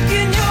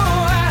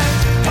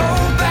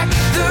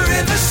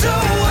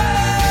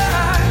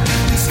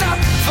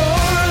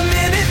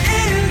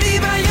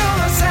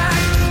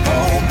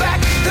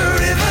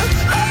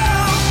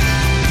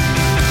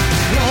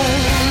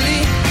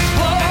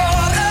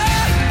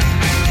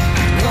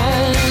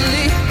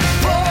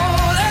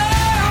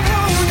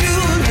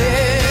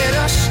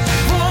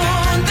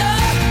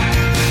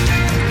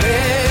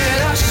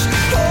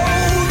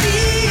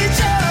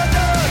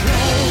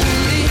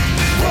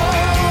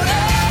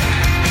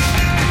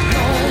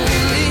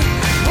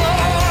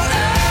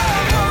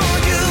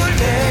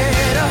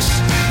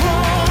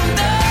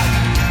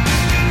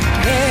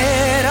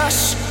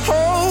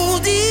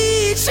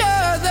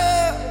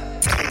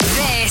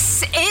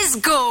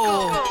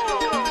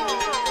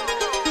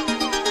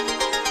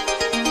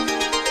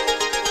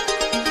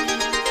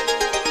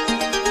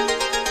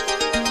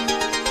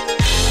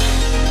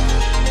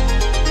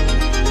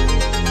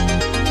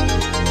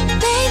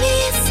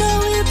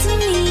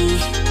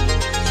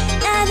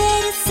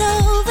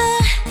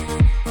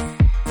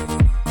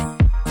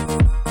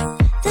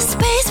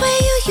 place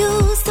where you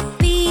used to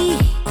be,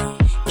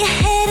 your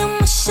head on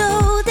my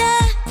shoulder.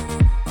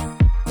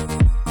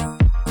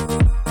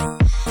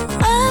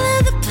 All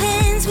of the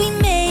plans we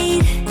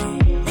made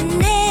that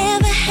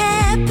never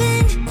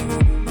happened.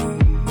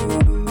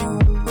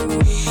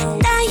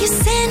 Now your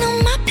sand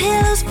on my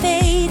pillow's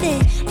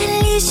faded.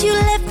 At least you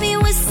left me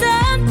with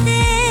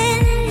something.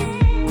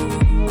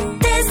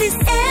 There's this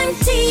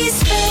empty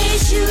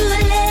space you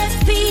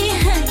left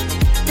behind.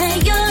 Now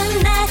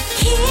you're not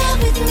here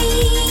with me.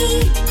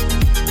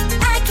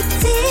 I keep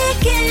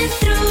digging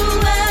through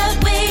a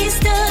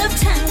waste of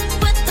time,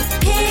 but the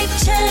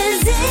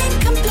picture's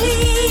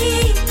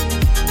incomplete.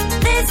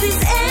 There's this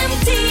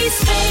empty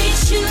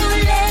space you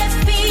left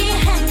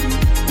behind.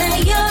 Now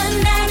you're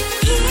not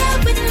here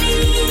with me.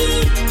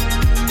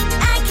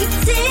 I keep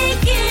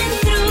digging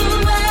through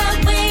a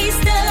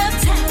waste of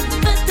time,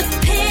 but the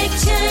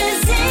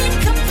picture's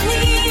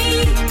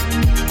incomplete.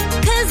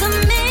 'Cause I'm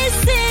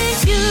missing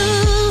you.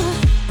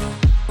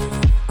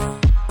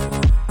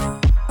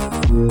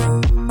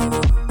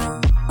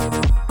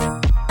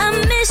 I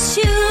miss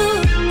you.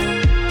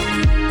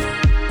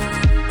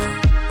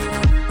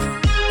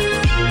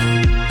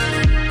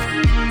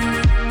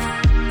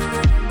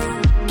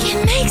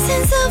 Can't make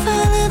sense of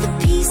all of the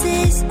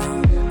pieces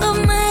of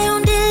my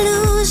own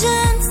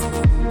delusions.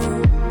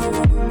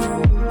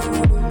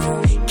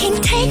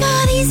 Can't take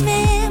all these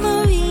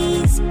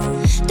memories,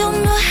 don't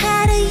know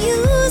how to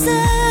use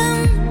them.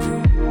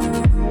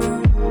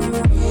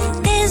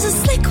 There's a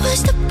slick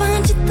washed up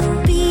bunch at the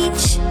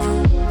beach.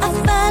 I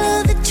follow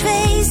the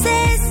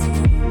traces,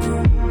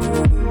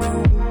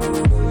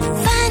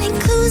 finding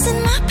clues in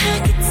my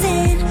pockets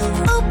and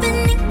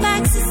opening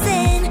boxes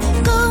and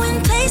going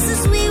places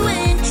we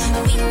went.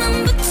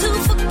 Remember to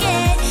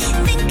forget,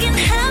 thinking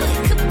how it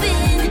could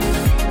been.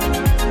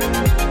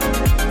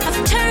 I've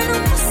turned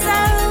all my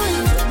sorrow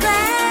into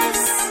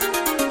glass.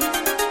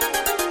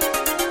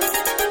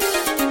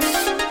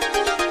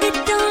 It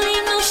don't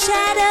leave no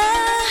shadow.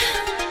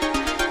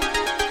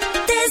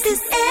 There's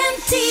this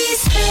empty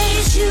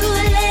space you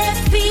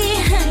left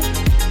behind.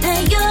 Now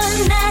you're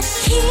not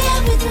here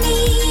with me.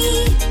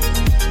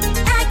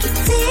 I keep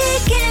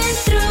digging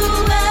through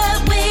a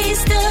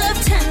waste of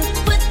time,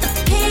 but the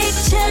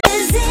picture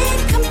is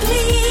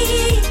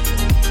incomplete.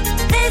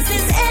 There's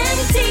this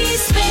empty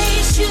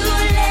space you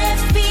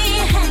left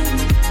behind.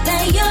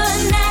 Now you're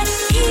not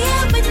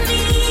here with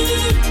me.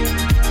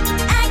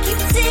 I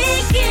keep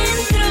digging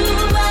through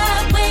a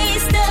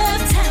waste of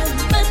time,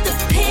 but the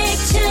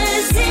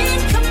picture's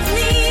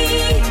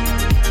incomplete.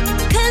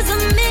 'Cause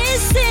I'm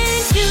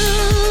missing you.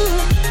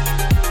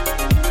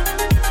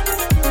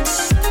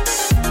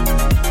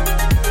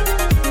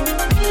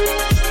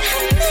 I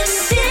miss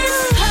this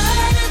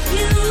part of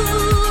you.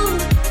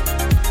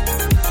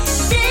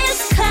 This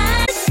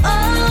card's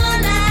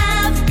all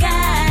I've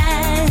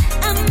got.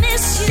 I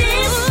miss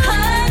this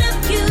part of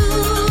you.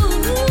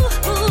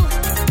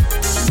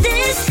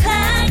 This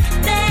clock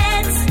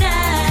that's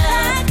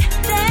stuck,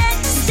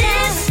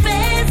 this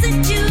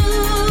residue.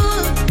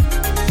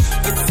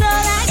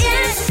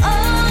 It's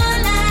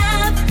all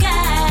I've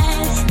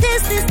got.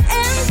 There's this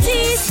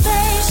empty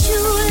space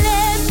you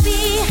left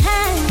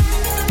behind.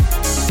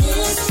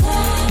 This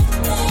clock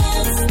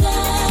that's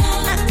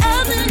stuck.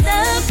 All the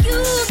love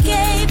you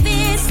gave,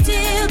 it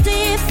still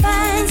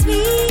defines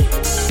me.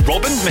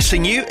 Robin,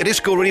 missing you. It is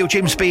Go Radio,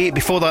 James Bay.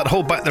 Before that,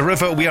 Hold Back the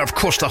River. We are, of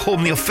course, the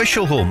home, the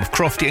official home of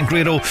Crofty and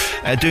Grado,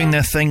 doing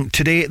their thing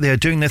today. They're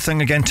doing their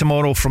thing again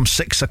tomorrow from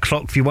 6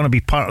 o'clock. If you want to be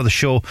part of the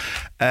show,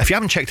 if you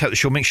haven't checked out the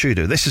show, make sure you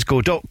do. This is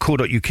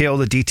go.co.uk. All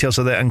the details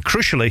are there, and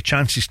crucially,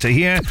 chances to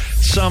hear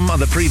some of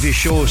the previous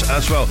shows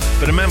as well.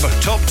 But remember,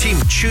 Top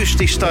Team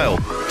Tuesday style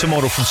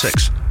tomorrow from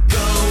 6.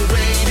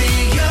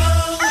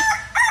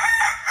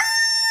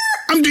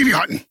 I'm Davey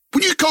Hutton.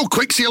 When you call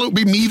Quick Sale, it'll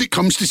be me that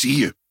comes to see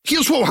you.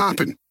 Here's what'll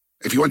happen.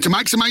 If you want to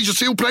maximise your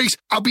sale price,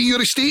 I'll be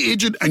your estate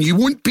agent and you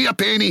won't pay a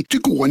penny to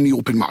go on the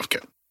open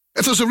market.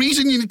 If there's a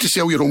reason you need to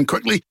sell your home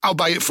quickly, I'll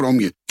buy it from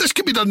you. This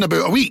could be done in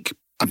about a week.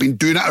 I've been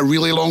doing it a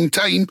really long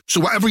time,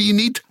 so whatever you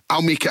need,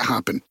 I'll make it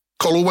happen.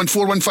 Call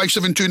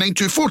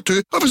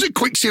 01415729242 or visit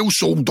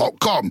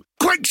quicksalesold.com.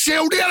 Quick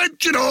Sale, the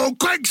original!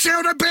 Quick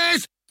Sale the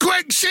best!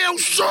 Quick Sale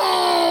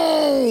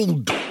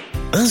Sold!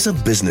 As a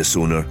business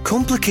owner,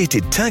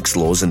 complicated tax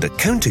laws and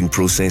accounting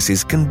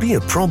processes can be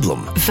a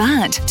problem.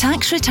 VAT,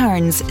 tax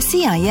returns,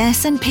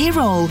 CIS and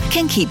payroll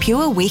can keep you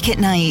awake at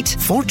night.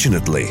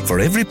 Fortunately, for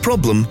every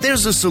problem,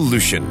 there's a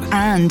solution.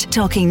 And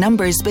Talking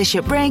Numbers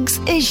Bishop Briggs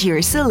is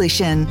your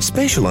solution.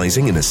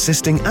 Specialising in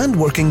assisting and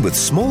working with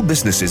small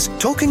businesses,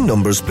 Talking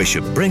Numbers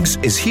Bishop Briggs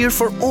is here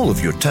for all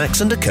of your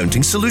tax and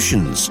accounting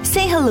solutions.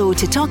 Say hello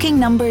to Talking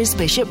Numbers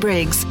Bishop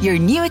Briggs, your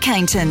new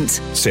accountant.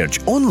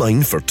 Search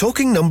online for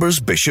Talking Numbers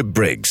Bishop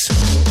Briggs.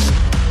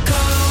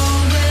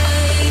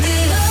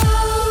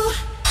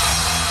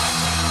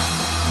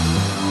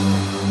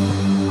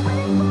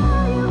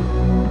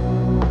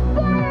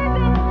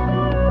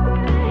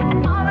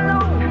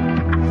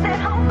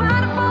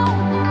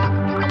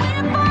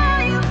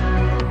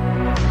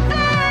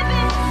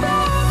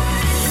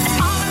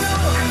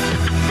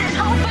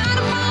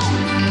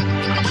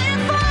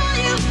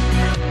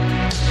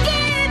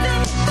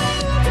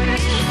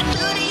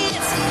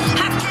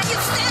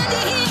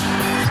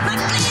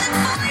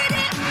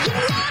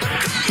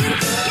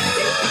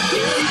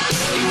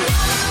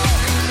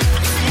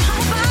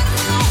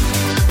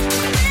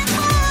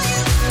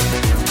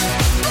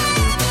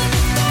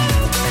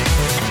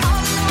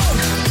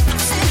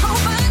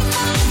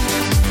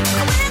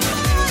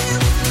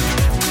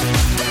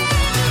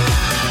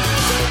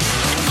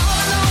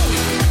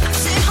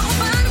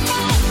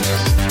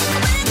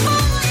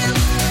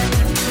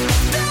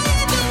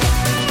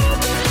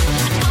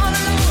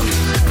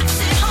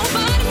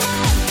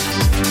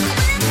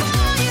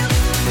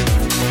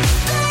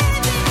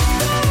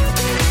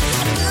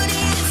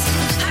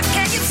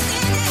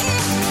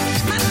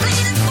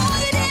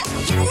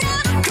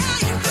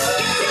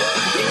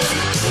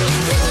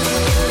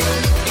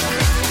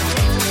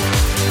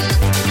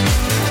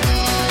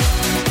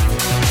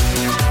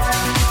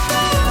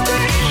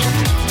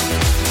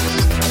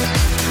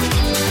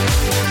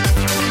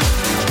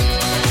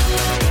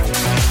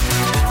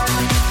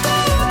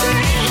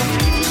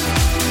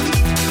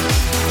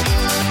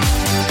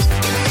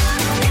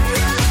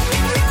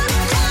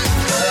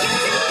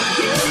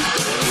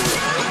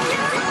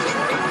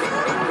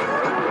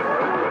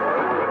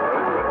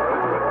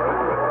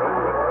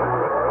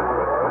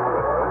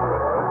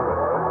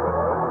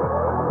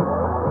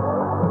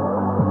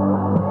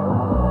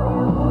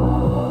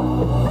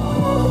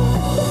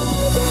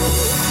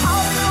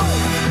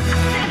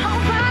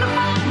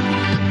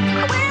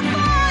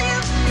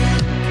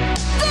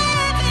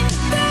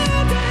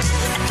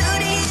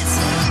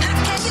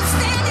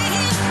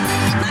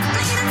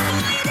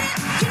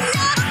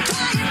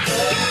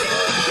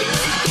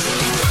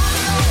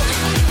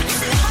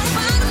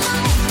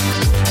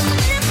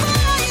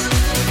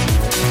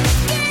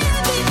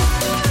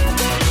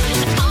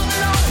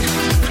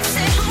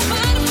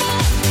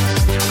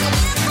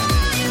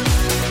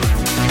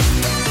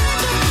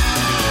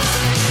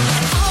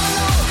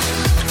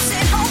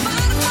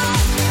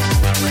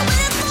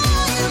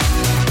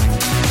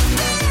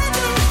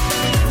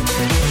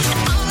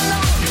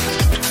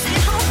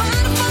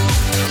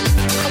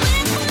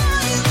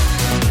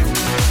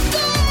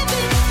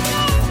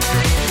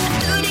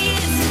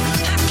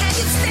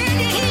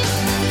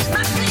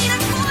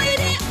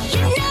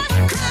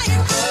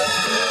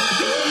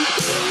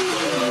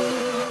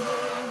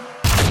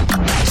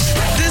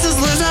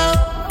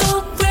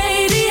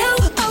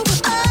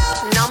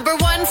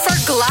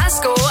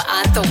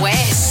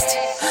 West.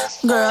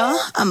 Girl,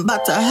 I'm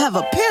about to have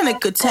a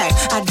panic attack.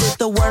 I did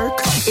the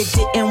work, it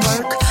didn't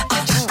work.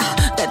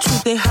 That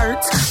truth, it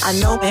hurts. I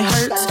know it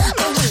hurts.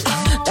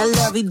 That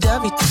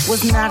lovey-dovey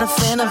was not a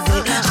fan of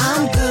it.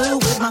 I'm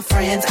good with my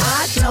friends.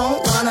 I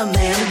don't want a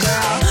man,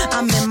 girl.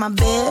 I'm in my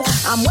bed.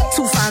 I'm way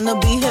too fine to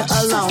be here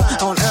alone.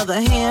 On the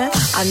other hand,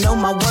 I know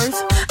my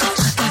worth.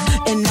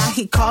 And now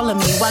he calling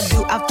me. Why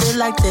do I feel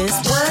like this?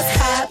 What's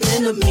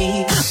happening to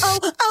me? Oh,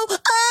 oh, oh.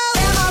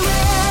 Am I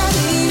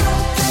ready?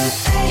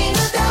 Ain't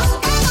no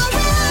doubt. Am I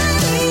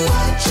ready?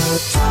 What you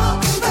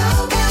talking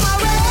about? Am I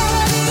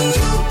ready?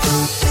 You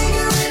can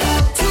figure it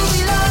out. To be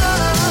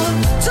loved.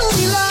 To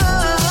be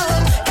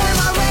loved. Am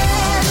I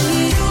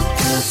ready? You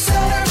can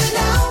serve it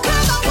now.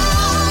 'Cause I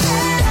want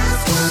it.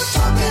 That's what I'm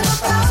talking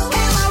about.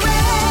 Am I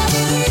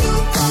ready? You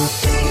can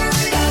figure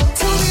it out.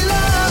 To be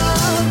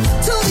loved.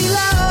 To be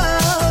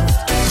loved.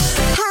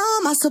 How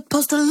am I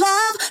supposed to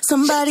love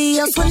somebody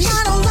else when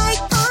I don't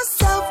like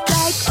myself?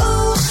 Like,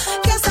 ooh,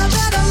 guess I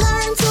better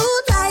learn to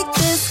like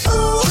this.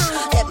 Ooh,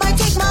 it might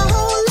take my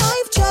whole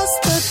life just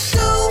to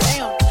do.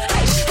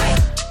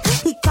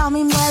 He called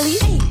me Melly,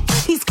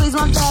 he squeezed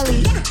my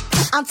belly.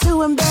 I'm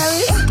too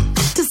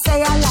embarrassed to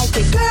say I like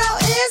it. Girl,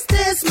 is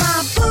this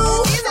my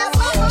boo?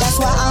 That's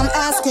why I'm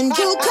asking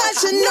you,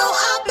 'cause you know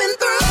I've been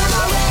through. Am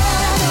I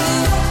ready?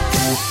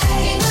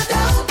 Ain't no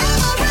doubt.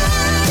 Am I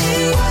ready?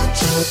 What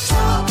you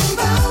talking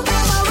about?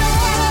 Am I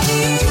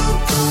ready? You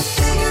can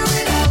figure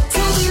it out.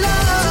 To be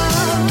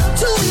loved.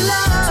 To be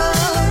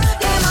loved.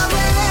 Am I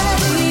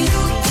ready?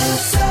 You can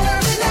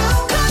serve it now.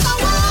 'Cause I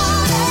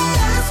want it.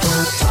 That's what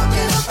I'm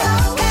talking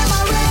about. Am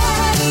I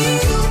ready?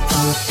 You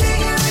can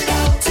figure it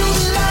out. To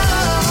be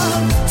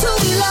loved. To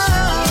be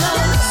loved.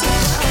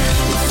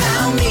 You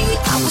found me.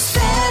 I was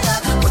fed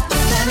up with the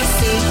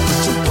fantasy.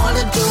 What you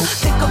wanna do?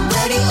 Think I'm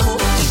ready? Ooh,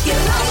 think you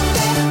like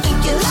that? Think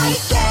you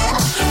like that?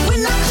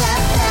 When I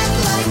clap back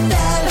like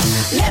that,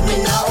 let me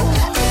know.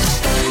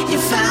 You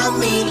found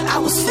me. I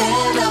was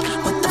fed up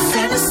with the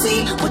fantasy.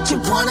 What you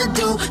wanna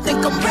do?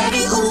 Think I'm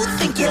ready? Ooh,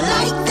 think you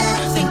like that?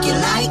 Think you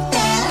like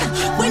that?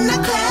 When I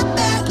clap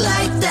back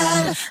like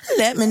that,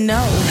 let me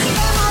know.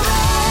 Am I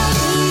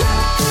ready?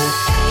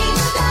 Ain't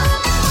no doubt.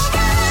 Am I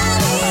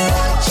ready?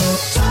 What you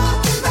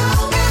talking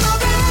about? Am I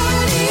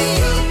ready?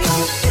 You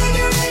can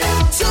figure it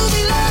out. To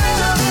be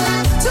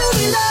loved. To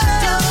be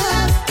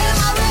loved. Am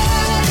I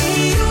ready?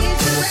 You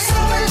can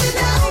serve it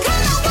now.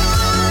 'Cause I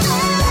want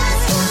it.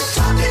 That's what I'm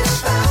talking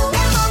about.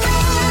 Am I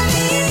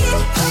ready? You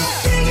can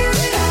figure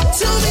it out.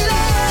 To be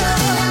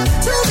loved.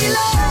 To be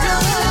loved.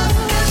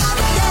 Am I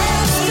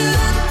ready?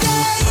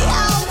 Yesterday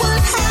I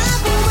would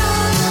have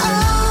run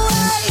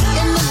away,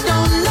 and I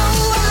don't know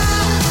why.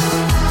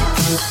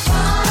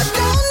 I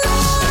don't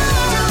know why.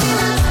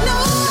 No.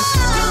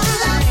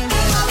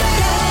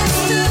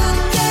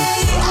 Yesterday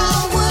I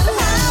would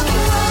have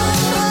run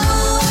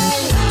away,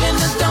 and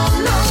I don't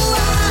know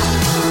why.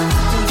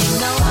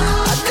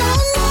 I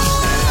don't know,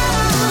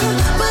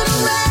 but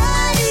I'm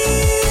ready.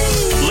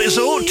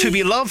 Lizzo, To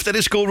Be Loved. It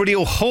is Go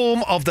Radio,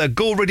 home of the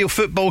Go Radio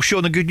football show.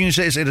 And the good news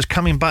is it is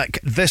coming back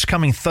this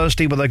coming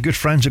Thursday with our good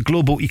friends at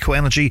Global Eco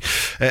Energy.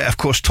 Of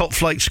course, Top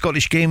Flight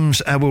Scottish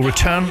Games will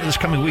return this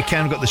coming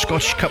weekend. We've got the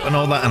Scottish Cup and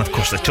all that. And of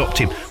course, the top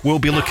team. We'll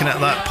be looking at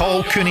that.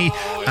 Paul Cooney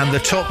and the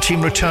top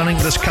team returning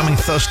this coming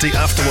Thursday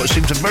after what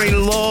seems a very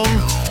long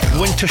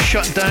winter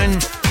shutdown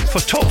for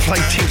top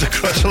flight teams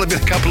across. It's only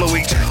been a couple of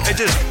weeks. It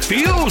just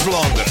feels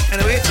longer.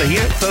 Anyway, they're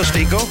here.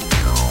 Thursday, go.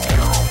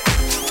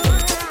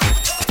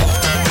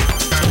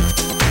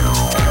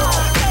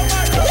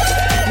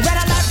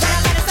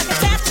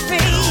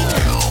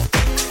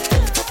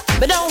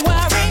 But don't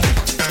worry,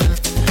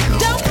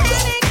 don't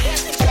panic.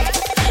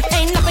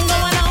 Ain't nothing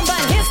going on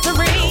but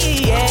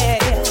history. Yeah,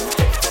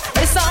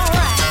 it's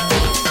alright.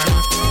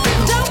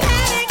 Don't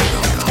panic.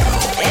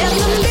 And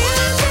the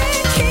music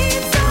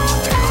keeps on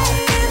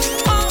playing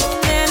on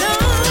and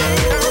on.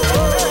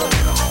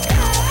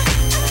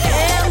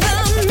 And the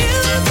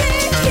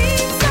music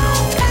keeps on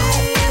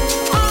playing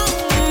on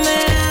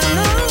and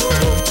on.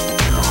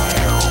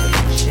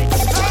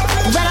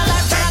 Red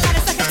alert,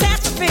 it's a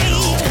catastrophe.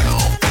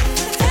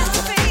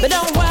 But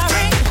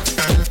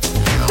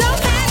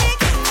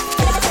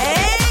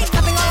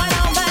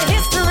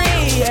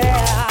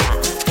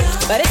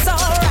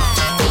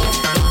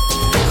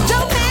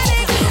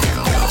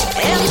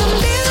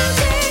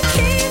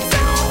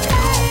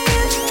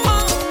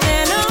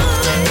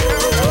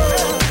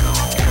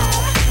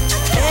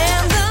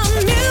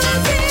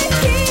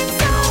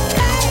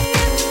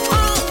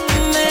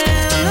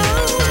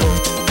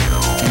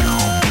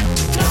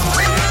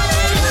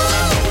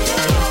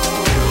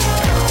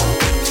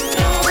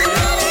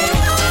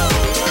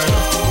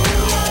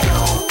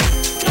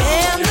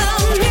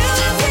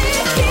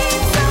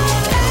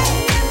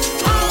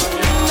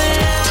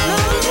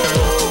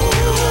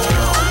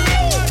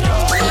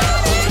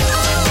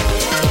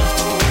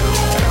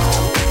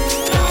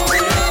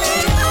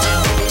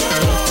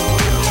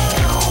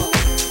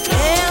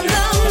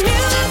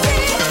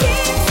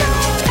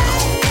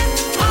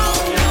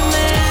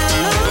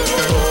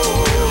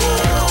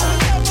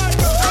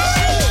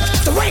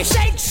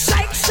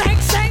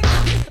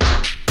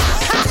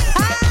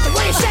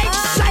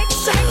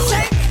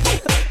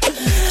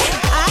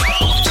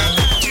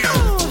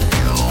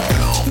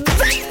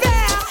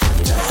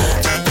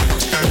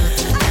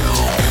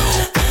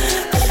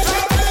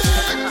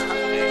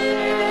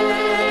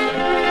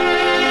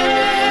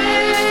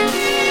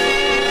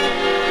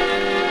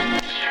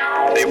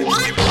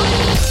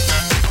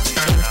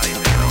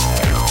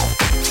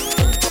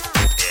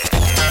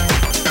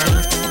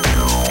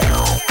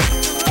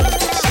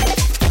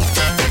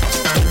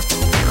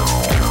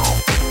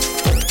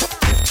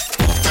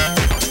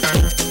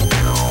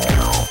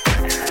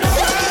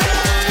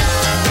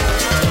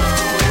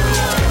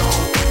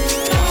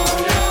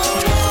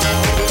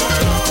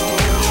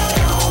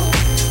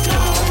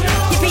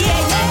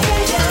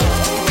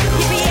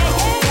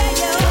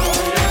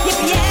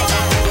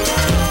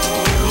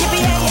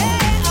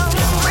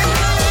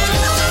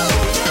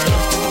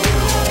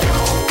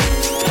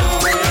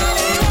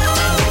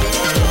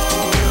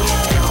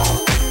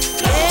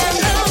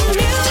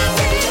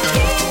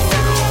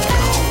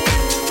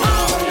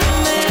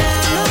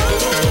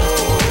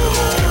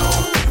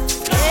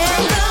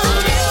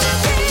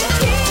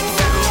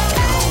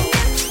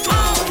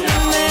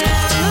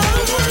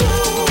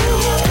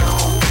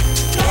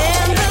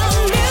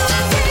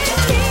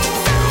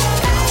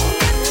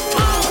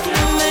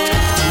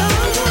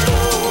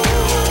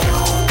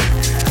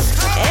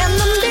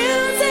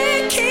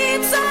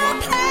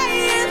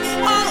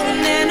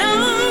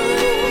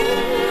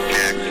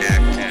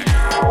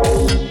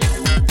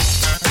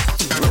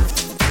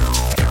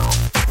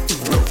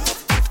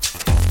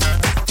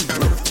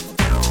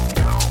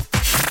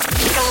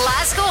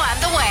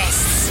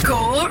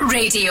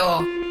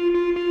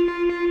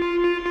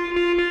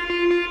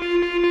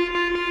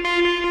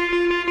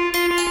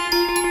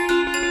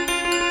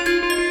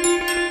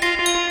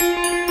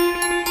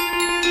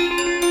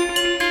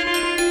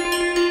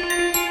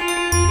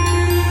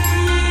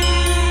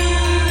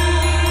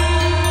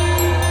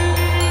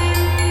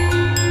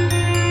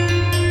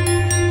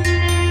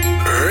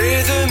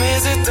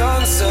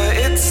dancer,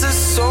 it's a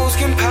soul's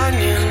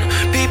companion.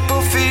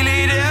 People feel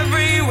it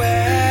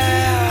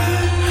everywhere.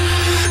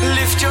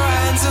 Lift your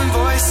hands and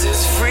voices,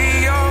 free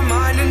your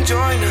mind and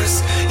join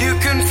us. You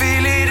can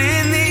feel it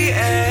in the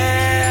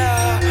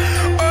air.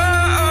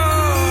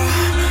 Oh,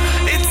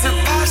 it's a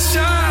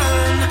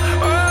passion.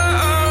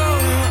 Oh,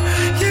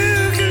 you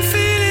can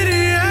feel it in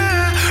the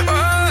air.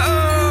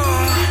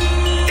 Oh,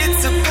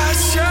 it's a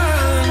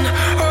passion.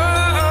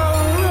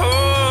 Oh,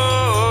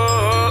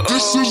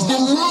 this is the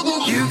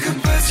rhythm. You can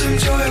put some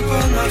joy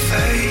upon my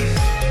face.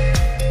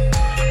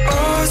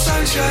 Oh,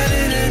 sunshine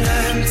in an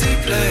empty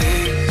place.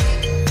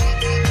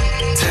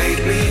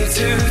 Take me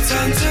to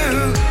turn two,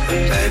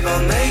 and babe,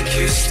 I'll make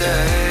you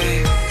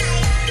stay.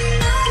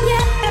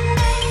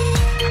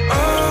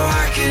 Oh,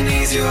 I can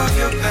ease you of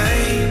your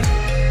pain.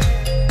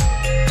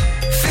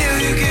 Feel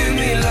you give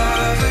me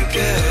love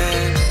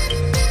again.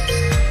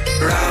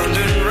 Round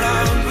and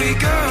round we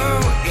go,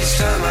 each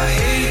time I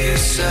hear you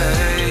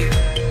say,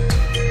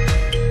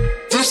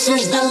 this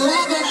is the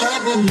rhythm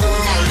of the night.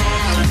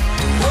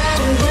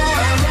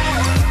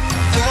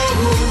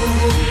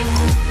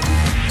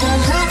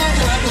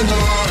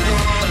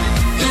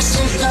 This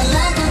is the rhythm of the night.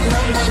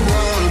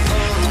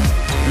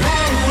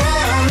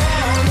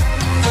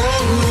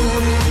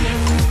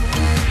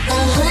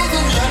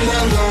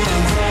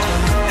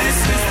 This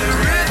is the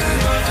rhythm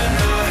of the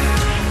night.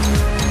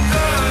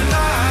 The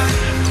night.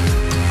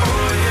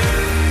 Oh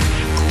yeah.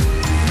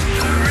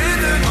 The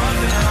rhythm of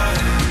the night.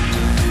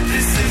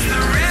 This is the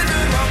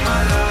rhythm of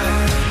my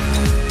life.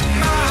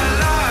 My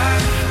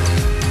life.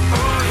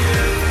 Oh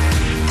yeah.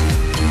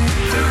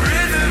 The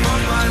rhythm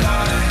of my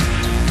life.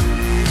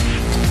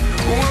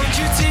 Won't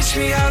you teach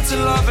me how to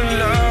love and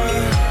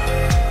learn?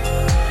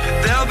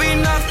 There'll be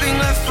nothing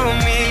left for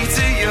me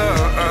to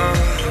yearn.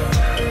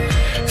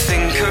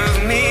 Think of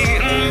me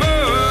and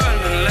burn,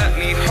 and let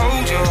me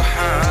hold your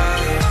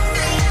hand.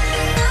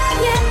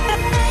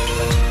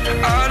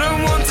 I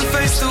don't want to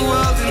face the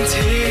world in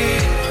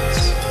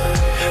tears.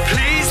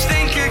 Please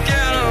think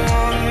again, I'm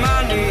on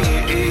my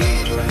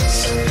knees.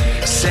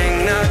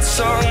 Sing that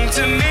song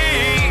to me,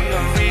 no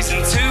reason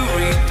to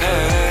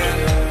repent.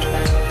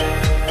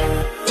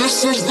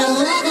 This is the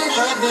rhythm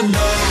of the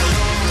night.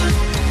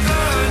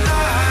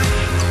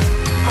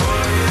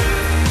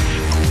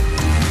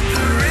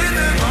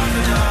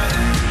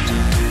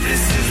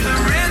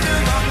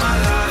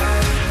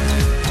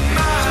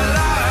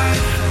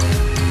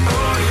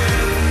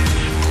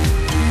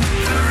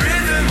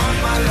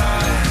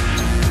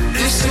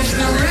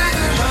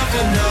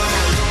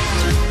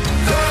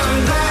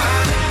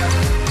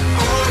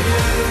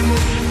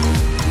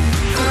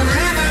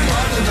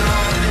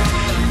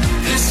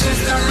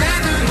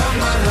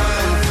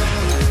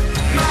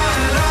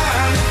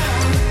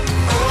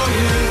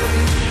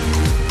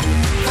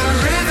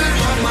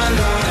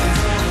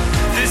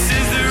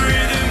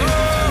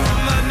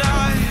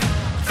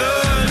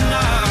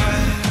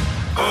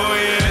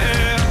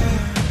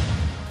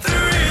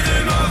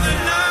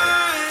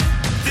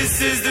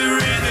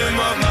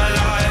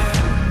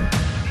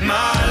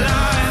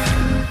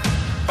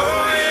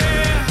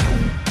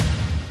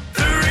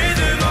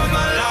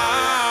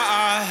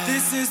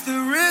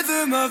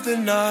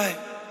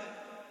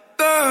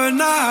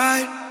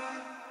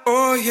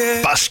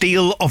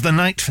 Bastille of the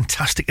Night.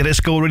 Fantastic it is.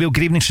 Go Radio.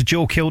 Good evening to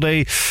Joe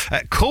Kilday.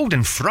 Cold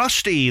and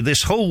frosty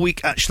this whole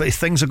week. Actually,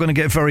 things are going to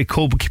get very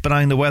cold. We'll keep an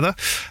eye on the weather.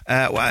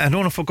 I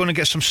don't know if we're going to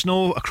get some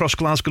snow across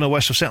Glasgow and the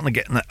west. We're certainly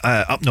getting it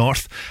up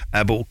north,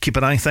 but we'll keep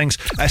an eye on things.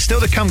 Still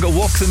to come, got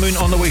Walk the Moon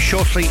on the way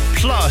shortly.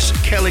 Plus,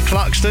 Kelly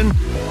Clarkson,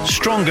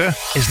 Stronger,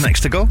 is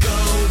next to go.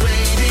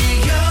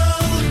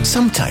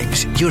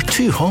 Sometimes you're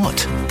too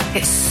hot.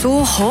 It's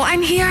so hot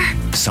in here.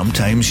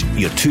 Sometimes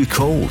you're too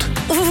cold.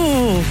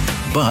 Ooh.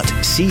 But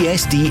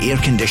CSD Air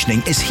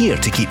Conditioning is here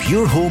to keep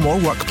your home or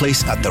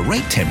workplace at the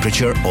right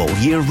temperature all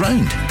year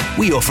round.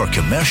 We offer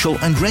commercial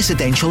and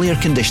residential air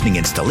conditioning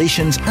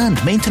installations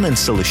and maintenance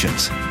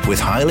solutions. With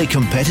highly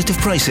competitive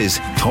prices,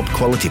 top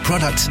quality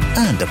products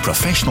and a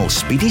professional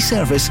speedy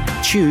service,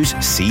 choose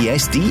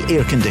CSD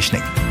Air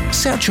Conditioning.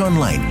 Search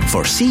online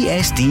for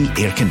CSD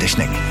Air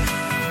Conditioning.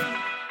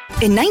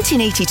 In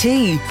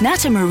 1982,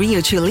 Nata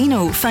Maria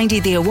Cellino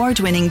founded the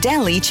award-winning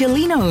deli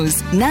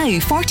Cellino's. Now,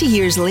 40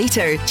 years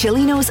later,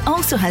 Cellino's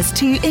also has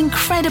two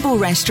incredible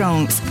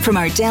restaurants. From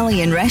our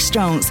deli and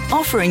restaurants,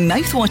 offering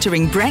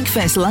mouth-watering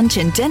breakfast, lunch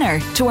and dinner,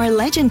 to our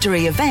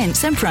legendary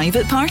events and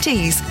private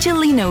parties,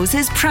 Cellino's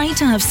is proud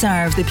to have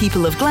served the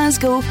people of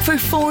Glasgow for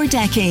 4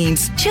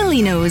 decades.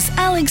 Cellino's,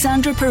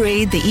 Alexandra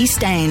Parade, the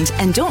East End.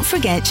 And don't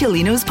forget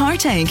Cellino's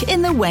Partick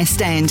in the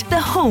West End, the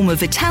home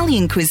of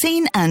Italian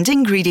cuisine and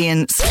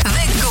ingredients.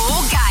 The Go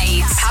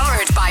Guide,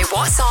 powered by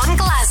What's On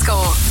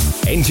Glasgow.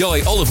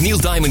 Enjoy all of Neil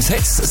Diamond's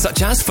hits,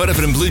 such as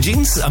Forever in Blue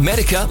Jeans,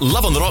 America,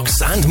 Love on the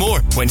Rocks, and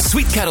more, when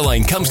Sweet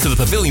Caroline comes to the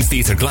Pavilion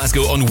Theatre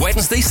Glasgow on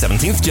Wednesday,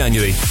 17th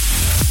January.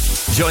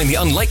 Join the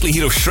unlikely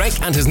hero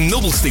Shrek and his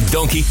noble steed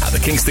Donkey at the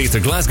King's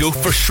Theatre Glasgow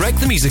for Shrek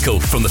the Musical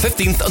from the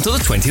 15th until the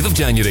 20th of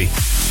January.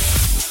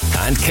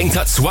 And King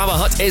Tut's Wawa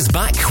Hut is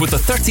back with the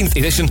 13th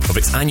edition of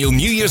its annual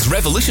New Year's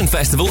Revolution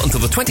Festival until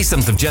the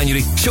 27th of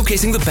January,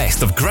 showcasing the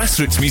best of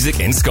grassroots music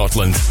in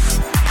Scotland.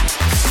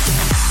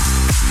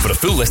 For a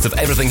full list of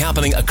everything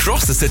happening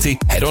across the city,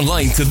 head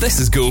online to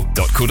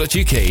thisisgo.co.uk.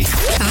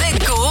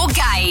 The Go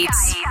Guide.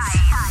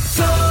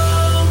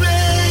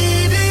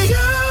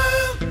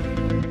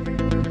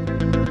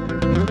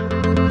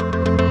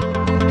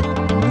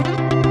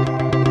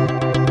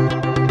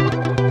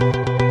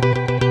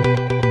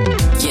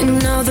 You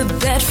know the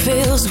bed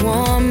feels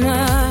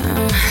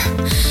warmer,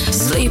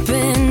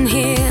 sleeping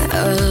here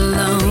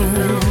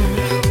alone.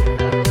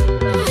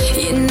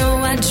 You know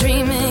I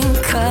dream in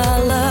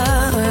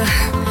color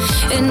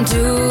and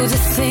do the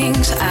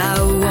things I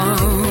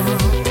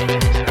want.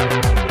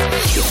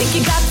 You think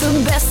you got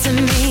the best of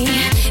me,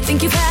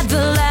 think you've had the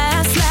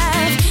last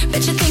laugh,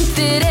 bet you think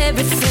that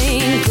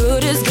everything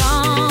good is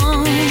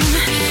gone.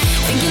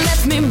 Think you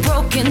left me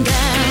broken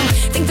down,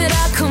 think that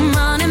I'll come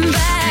running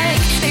back.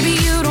 Maybe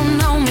you don't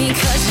know me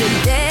 'cause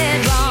you're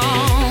dead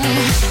wrong.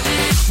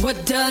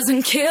 What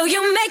doesn't kill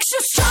you makes you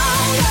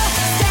stronger.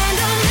 Stand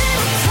a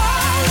little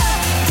taller.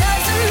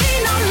 Doesn't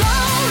mean I'm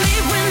lonely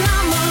when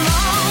I'm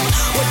alone.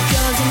 What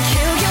doesn't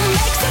kill you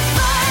makes a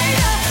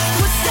fighter.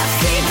 Footsteps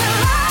even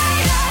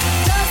lighter.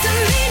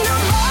 Doesn't mean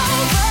I'm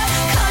over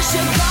 'cause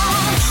you're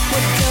gone.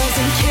 What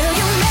doesn't kill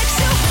you makes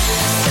you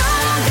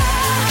stronger,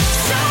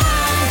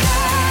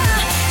 stronger.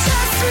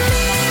 Just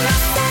me,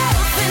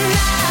 myself, and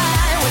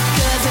I. What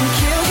doesn't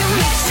kill you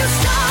makes you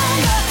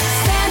stronger.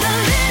 Stand a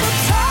little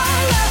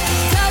taller.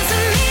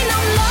 Doesn't mean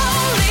I'm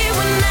lonely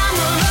when I'm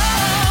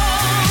alone.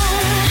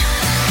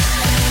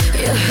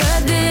 You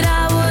heard that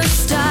I was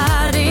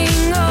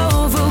starting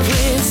over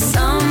with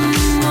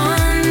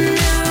someone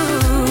new.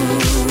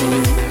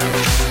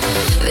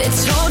 They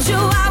told you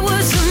I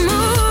was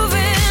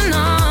moving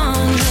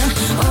on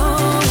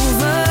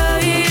over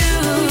you.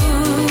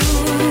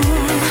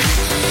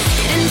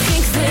 You didn't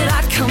think that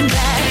I'd come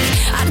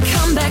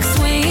back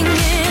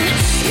swinging.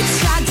 You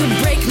tried to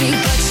break me,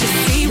 but you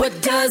see what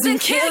doesn't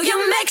kill you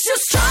makes you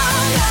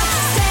stronger.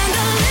 Stand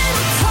a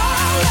little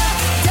taller.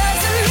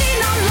 Doesn't mean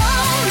I'm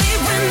lonely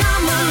when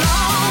I'm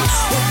alone.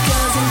 What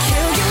doesn't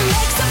kill you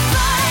makes a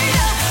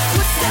fighter.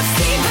 Footsteps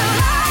even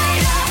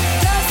lighter.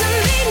 Doesn't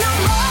mean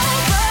I'm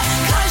over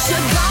 'cause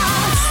you're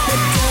gone.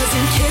 What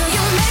doesn't kill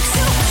you makes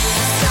you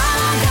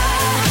stronger,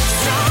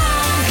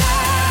 stronger.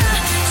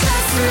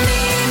 Just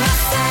me,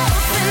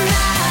 myself, and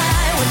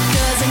I. What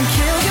doesn't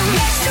kill you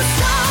makes you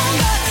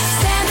stronger.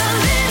 Stand a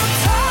little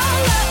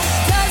taller.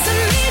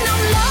 Doesn't mean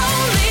I'm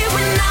lonely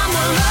when I'm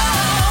alone.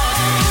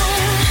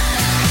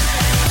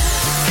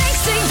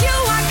 Thanks to you,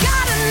 I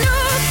got a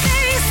new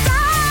thing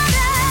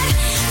started.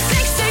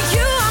 Thanks to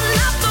you, I'm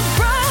not the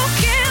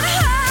broken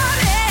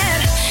hearted.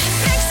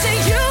 Thanks to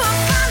you, I'm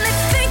finally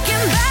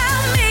thinking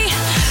about me.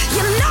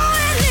 You know,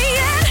 in the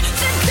end,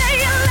 the day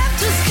you left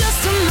was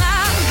just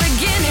my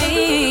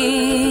beginning.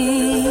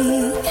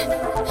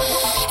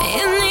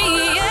 In the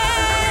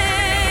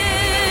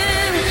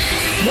end,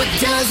 what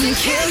doesn't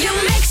kill you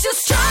makes you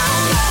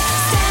stronger.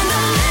 Stand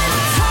a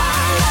little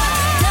taller.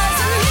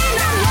 Doesn't mean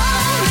I'm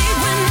lonely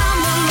when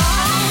I'm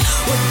alone.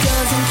 What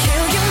doesn't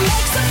kill you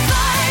makes a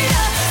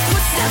fighter.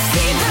 Footsteps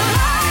even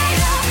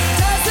lighter.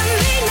 Doesn't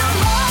mean I'm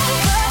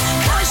over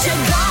 'cause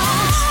you're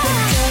gone. What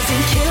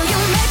doesn't kill you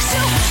makes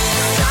you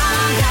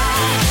stronger,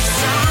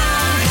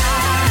 stronger.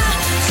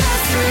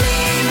 Just me,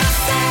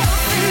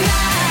 myself, and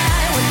I.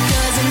 What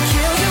doesn't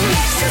kill you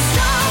makes you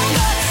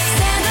stronger.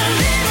 Stand a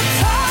little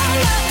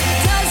taller.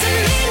 Doesn't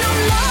mean I'm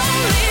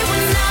lonely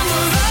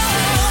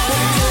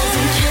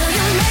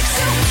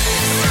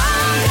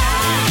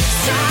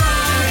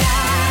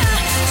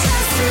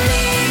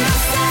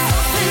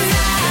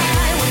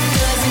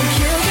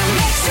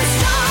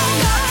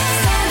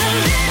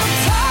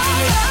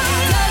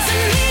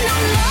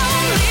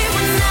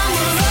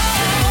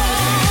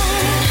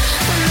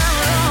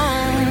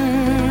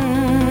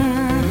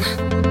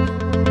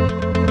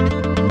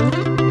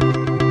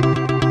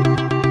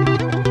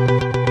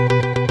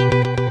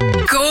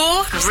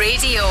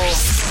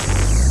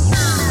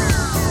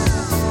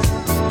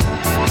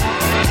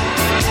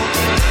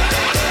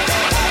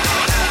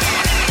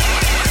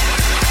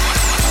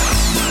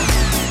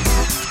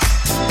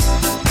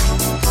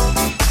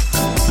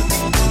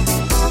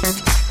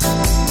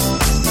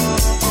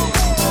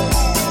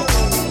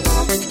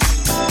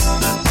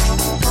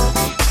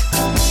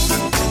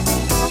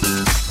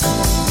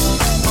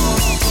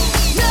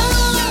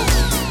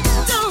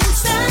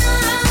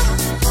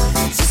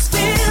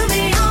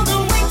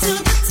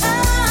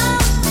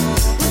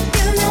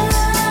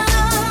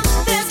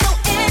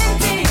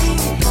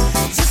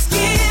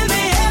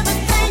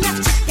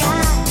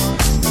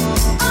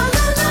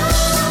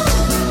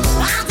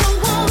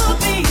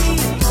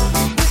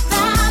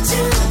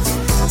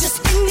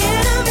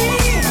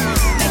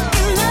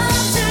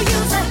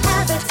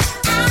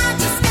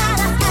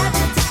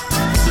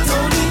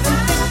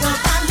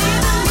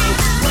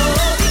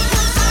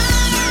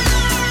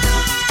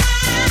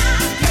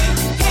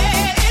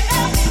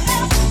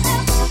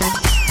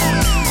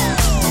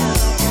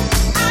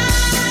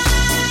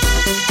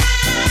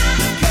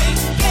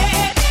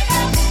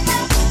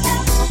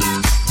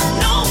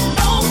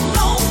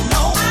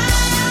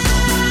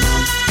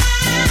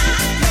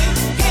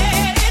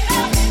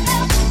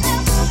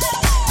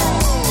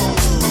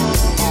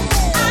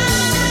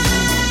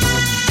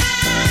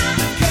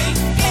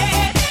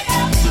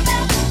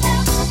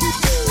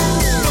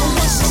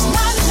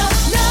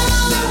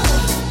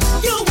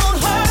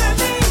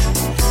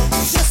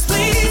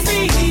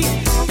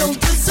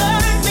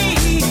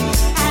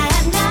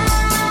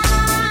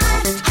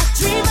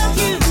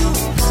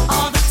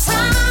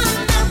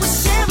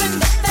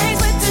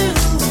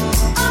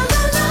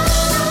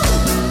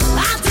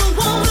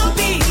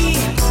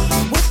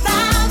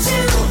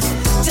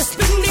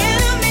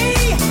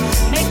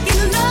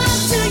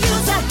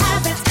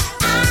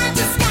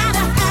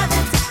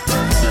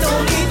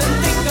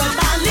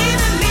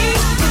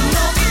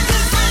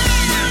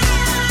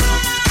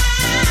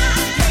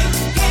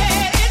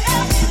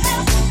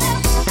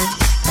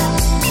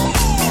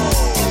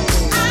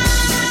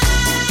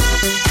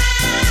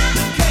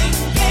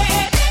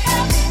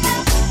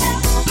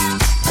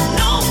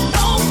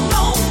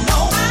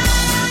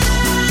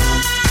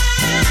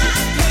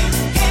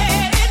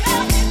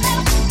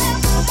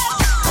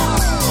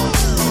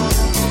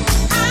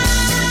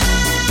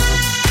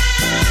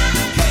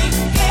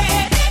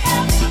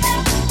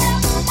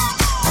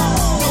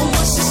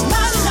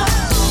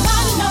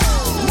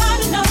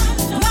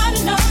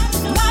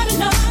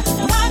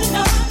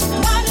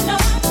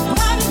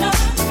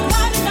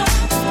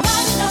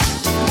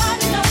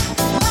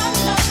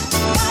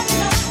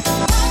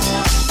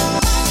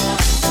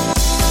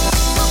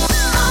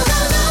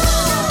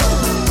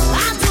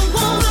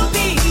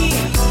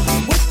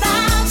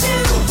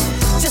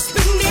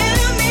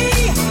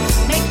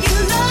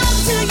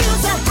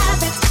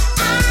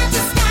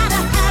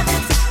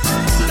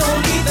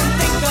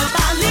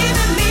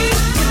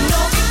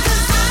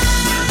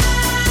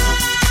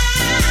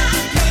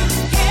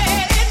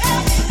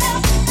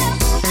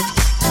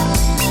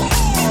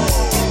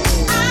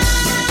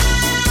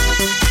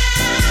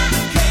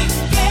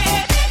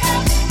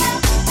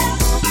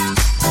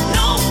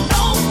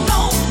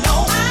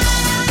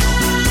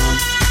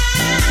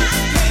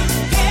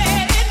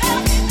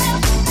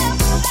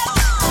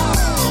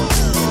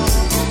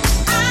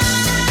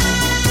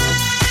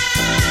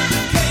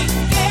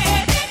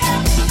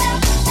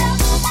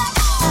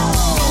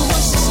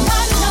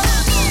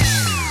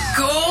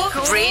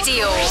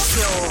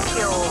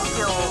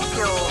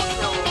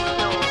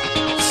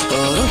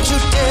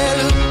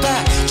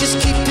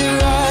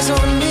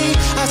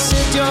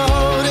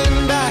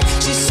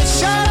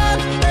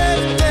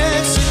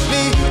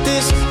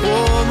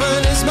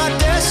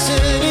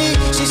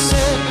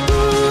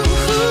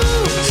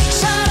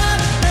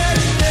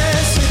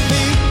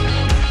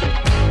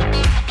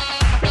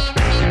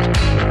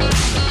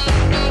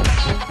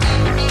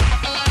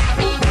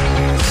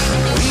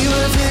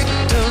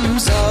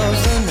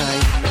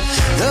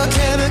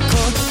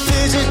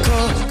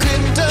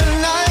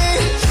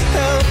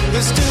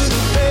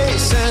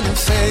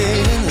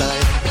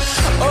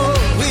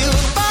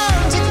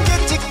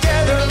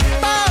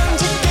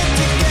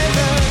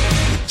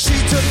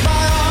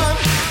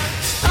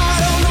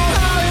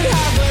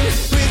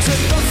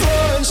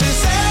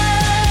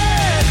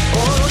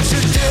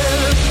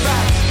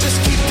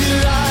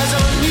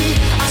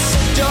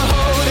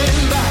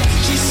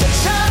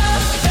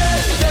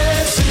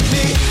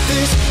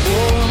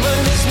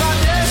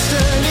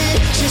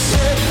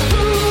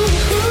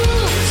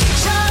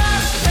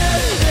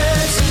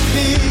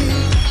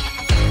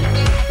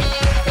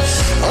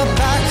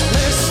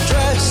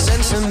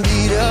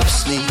beat up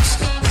sneaks.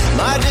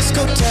 My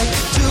discotheque,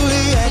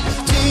 Juliet,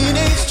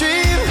 teenage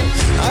dream.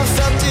 I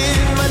felt it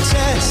in my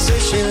chest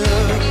as she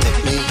looked at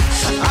me.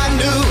 I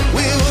knew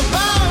we were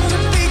bound to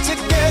be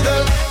together,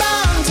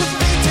 bound to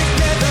be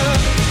together.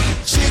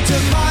 She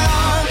took my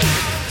arm,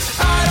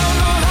 I don't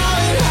know how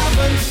it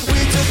happened.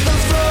 We took the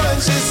floor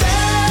and she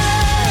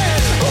said,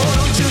 oh,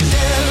 don't you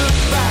dare look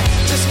back,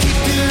 just keep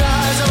your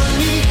eyes on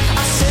me.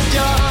 I said,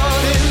 you're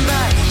holding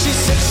back. She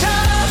said,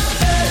 shut up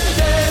and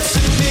dance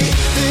with me.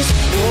 This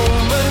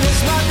woman is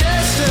my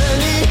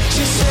destiny.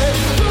 She said,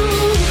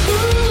 ooh,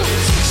 ooh,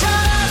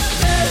 shut up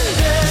and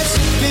dance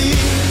with me.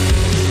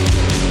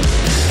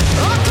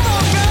 Oh, come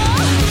on, girl.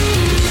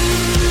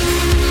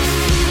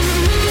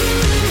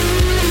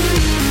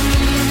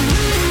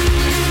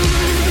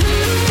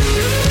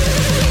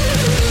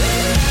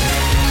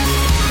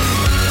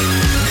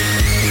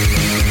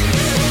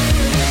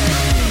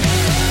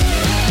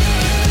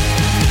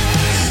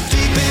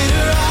 Deep in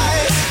her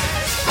eyes,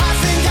 I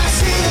think I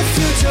see the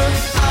future.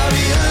 I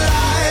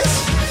realize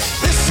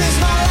this is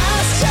my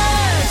last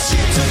chance. She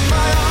took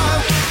my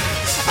arm,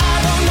 I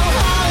don't know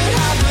how it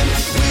happened.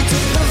 We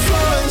took the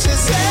floor and she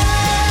said,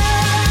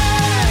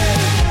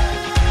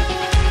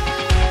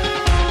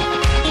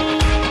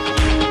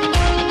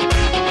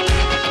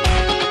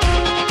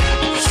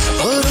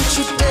 oh, don't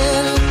you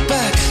dare look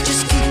back,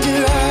 just keep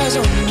your eyes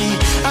on me.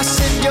 I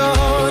said, you're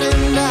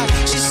holding back.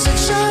 She said,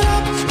 shut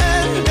up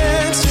and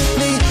dance with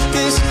me.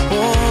 This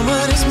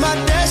woman is my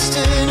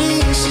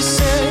destiny. She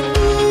said,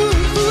 ooh,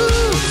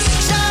 ooh,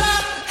 shut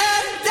up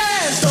and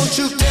dance. Don't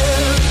you dare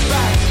look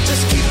back,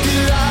 just keep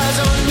your eyes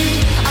on me.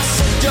 I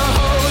said, you're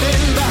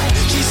holding back.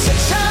 She said,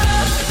 shut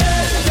up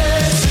and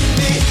dance with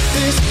me.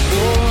 This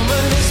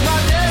woman is my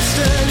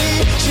destiny.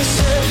 She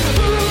said,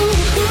 ooh,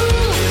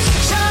 ooh,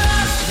 shut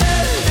up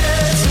and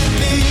dance with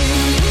me.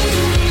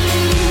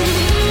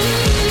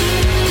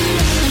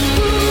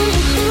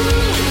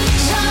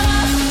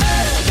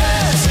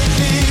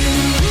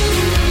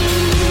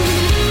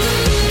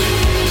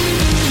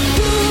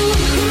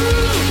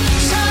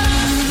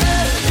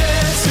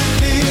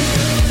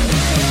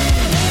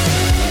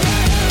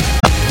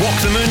 Walk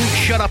the Moon,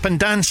 Shut Up and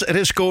Dance. It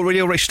is Go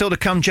Radio. Right, still to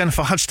come,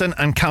 Jennifer Hudson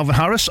and Calvin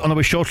Harris on the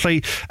way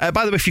shortly.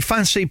 By the way, if you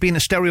fancy being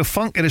a Stereo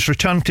Funk, it is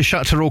returning to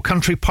Chateau Row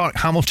Country Park,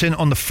 Hamilton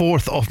on the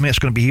 4th of May. It's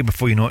going to be here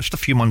before you know it. Just a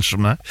few months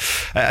from now.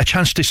 A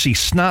chance to see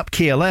Snap,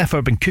 KLF,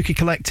 Urban Cookie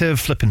Collective,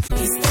 Flippin'. Is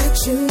that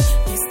you?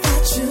 Is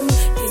that you?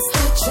 Is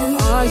that you?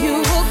 Are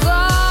you a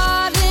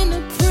guard in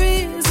a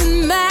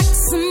prison,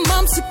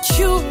 maximum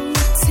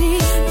security?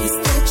 Is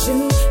that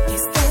you?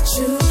 Is that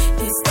you?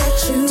 Is that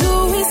you? Do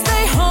we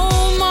stay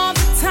home all the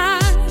time?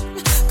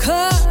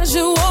 'Cause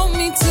you want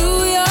me to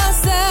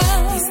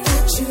yourself. Is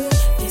that you?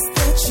 Is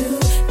that you?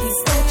 Is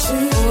that you?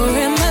 Or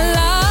am I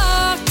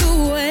locked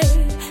away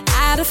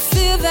out of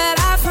fear that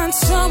I find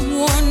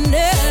someone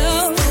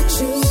else? Is that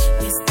you?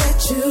 Is that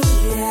you?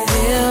 Yeah.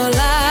 Well,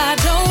 I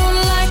don't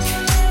like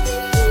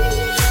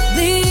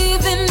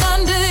leaving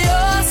under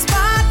your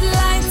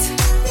spotlight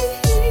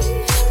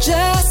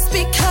just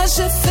because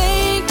you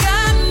think I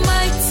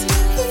might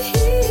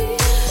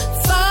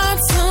find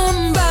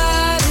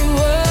somebody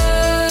worthy.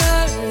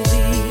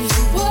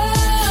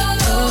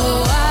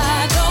 Oh,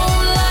 I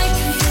don't like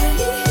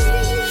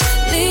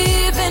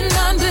leaving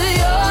under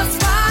your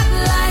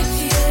spotlight.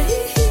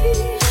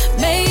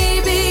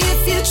 Maybe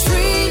if you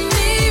treat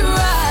me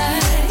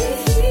right,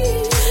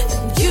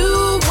 then you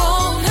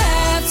won't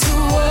have to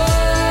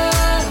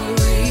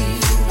worry.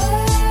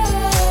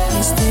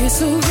 Is this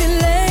a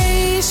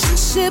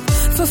relationship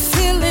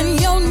fulfilling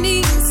your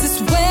needs as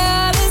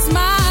well as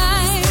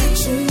mine?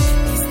 Is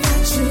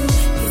that you?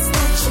 Is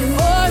that you?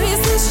 Or is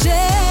this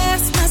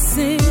just my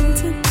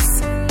sentence?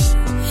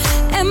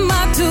 Am I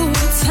doing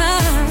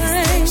time?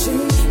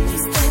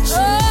 Oh,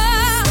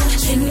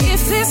 and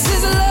if this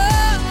is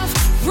love,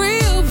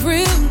 real,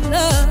 real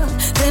love,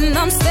 then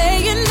I'm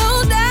staying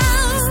no doubt.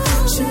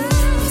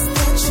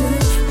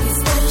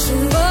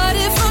 But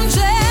if I'm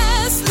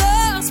just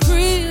love's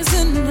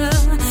prisoner,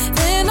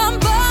 then I'm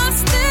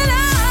busted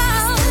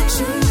out.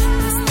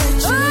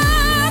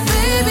 Oh,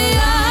 baby,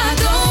 I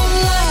don't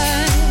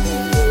like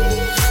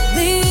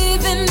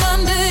leaving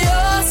under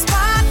your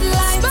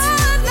spotlight.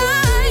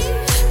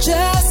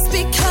 Just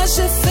because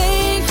you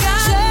think I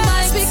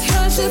might. Just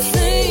because you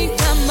think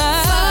I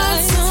might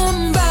find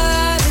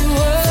somebody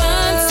worthy.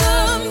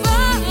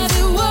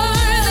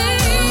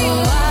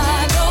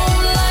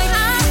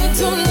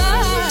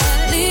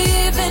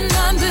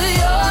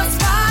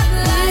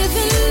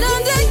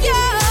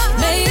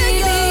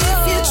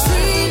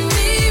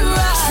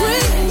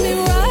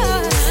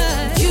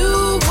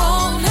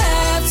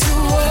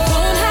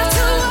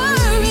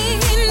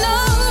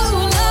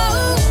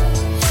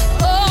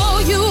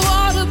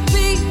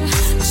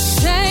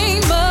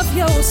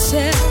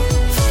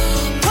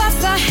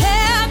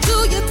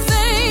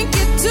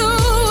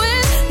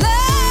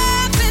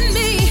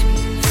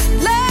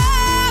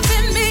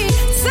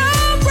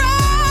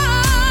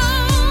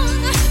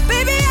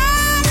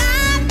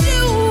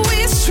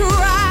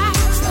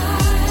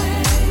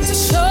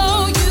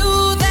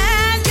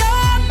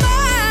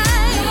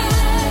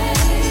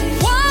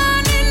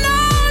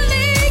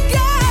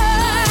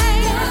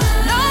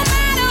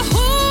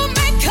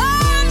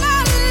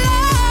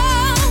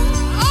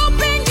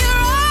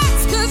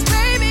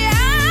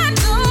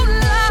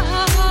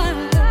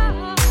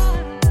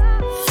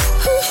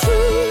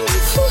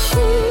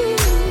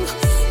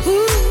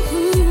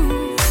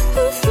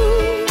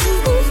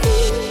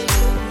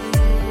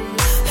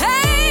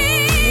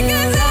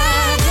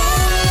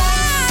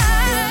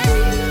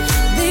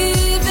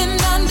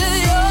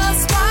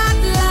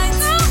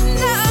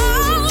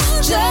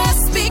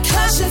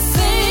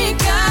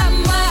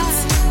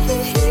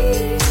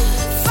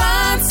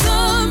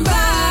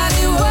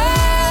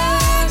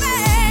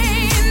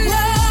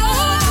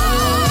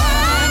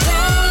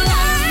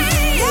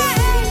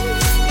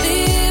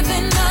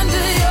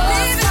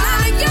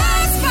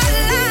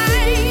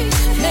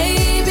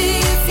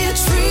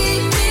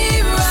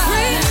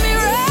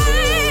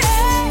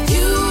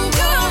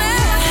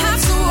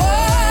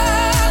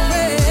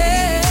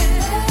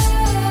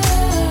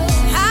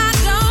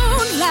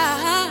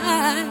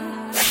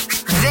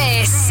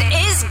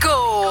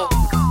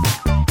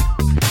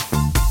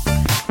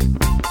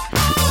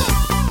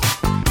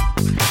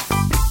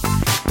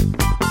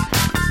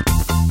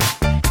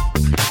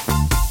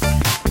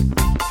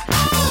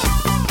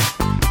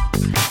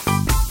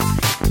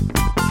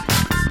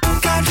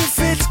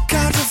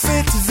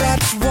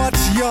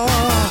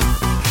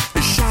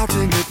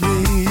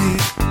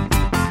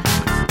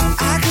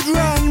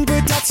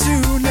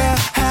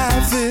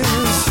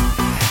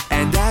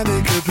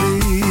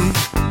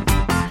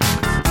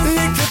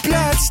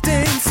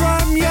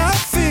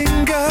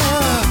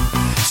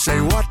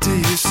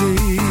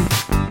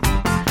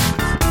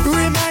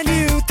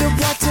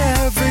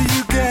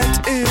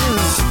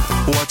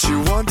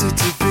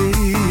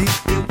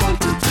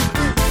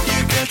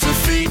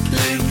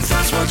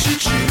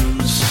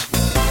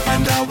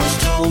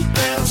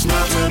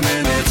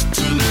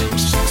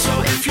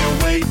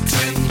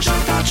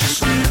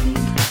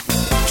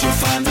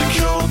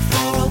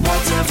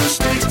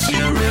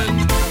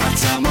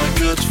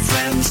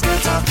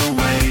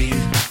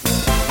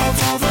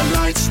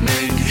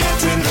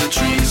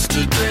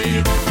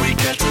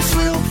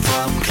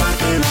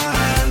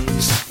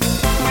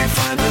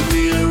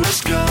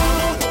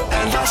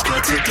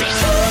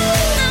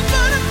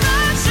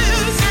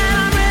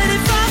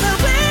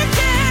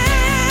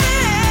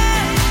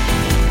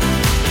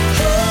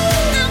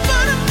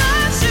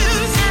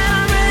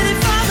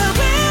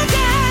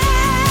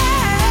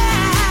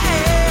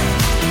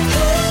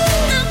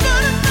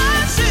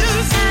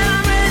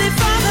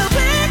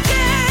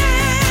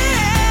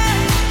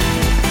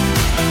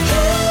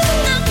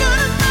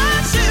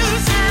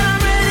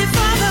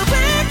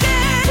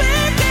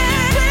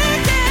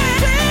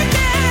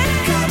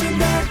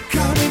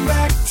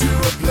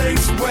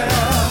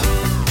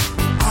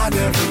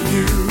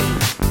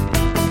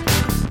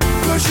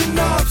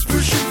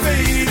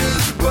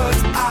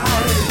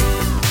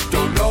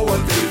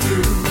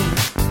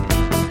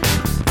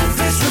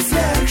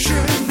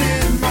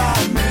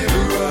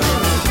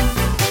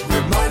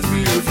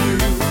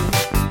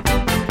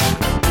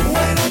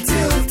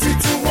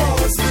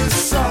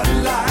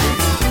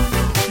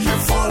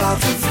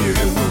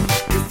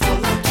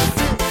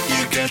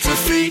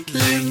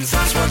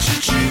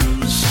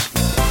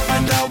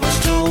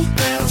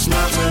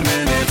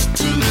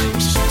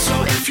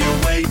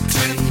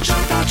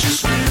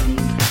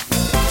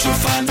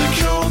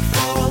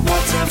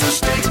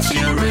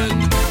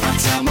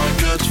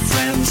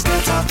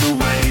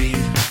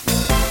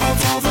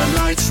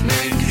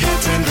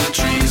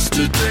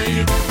 Today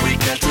we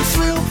get the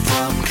thrill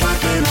from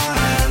clapping our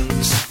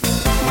hands.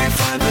 We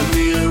find the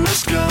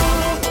nearest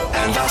girl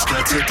and ask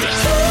her to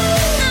dance.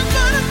 I'm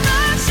gonna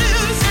my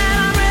shoes and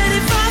I'm ready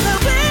for the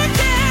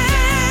weekend.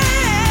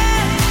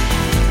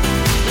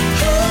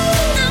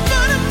 I'm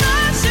gonna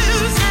my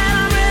shoes and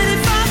I'm ready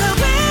for the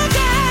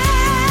weekend.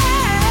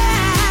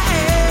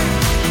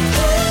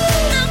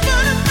 I'm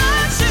gonna my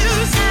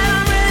shoes and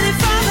I'm ready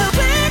for the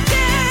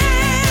weekend.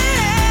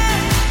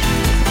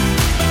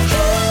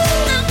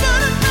 I'm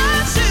gonna my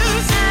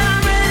shoes and I'm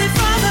ready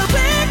for the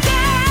weekend.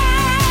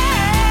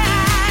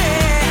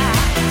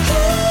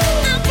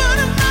 I'm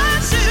gonna my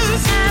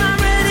shoes and I'm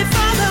ready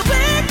for the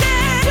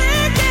weekend.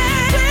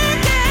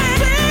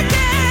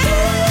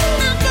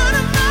 I'm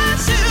gonna my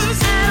shoes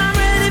and I'm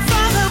ready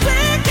for the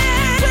weekend.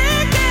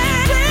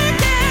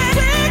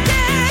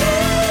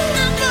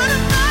 I'm gonna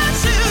my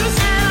shoes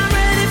and I'm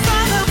ready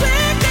for the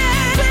weekend.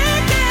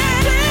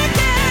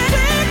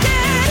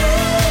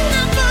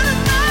 I'm gonna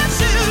my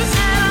shoes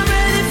and I'm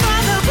ready for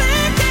the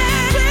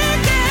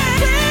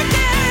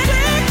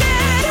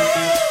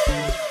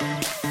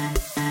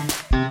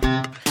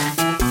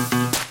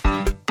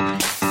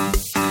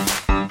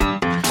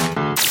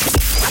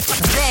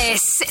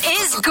This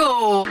is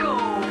Go.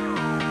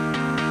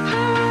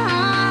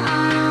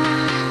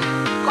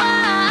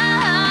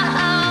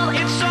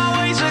 It's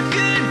always a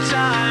good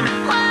time.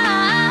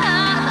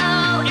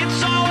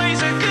 It's always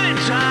a good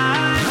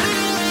time.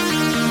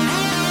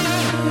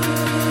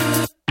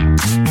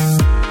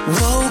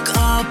 Woke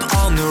up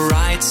on the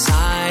right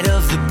side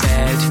of the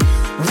bed.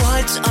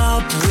 What's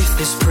up with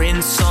this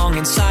Prince song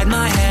inside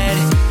my head?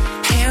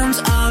 Hands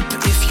up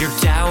if you're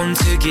down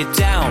to get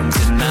down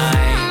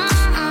tonight.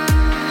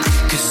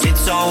 'Cause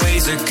it's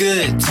always a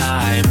good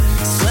time.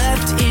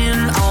 Slept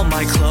in all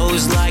my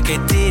clothes like I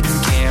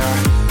didn't care.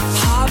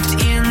 Hopped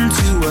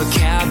into a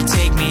cab,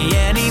 take me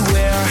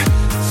anywhere.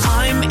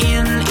 I'm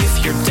in if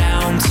you're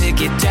down to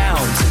get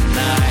down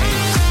tonight.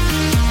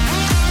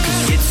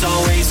 'Cause it's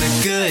always a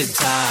good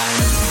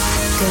time.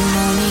 Good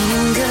morning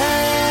and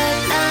good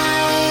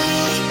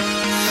night.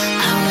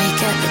 I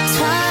wake up at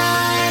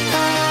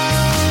twilight.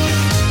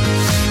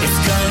 It's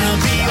gonna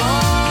be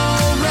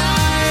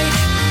alright.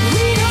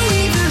 We don't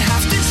even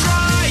have to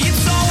try.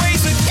 It's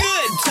always a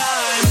good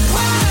time.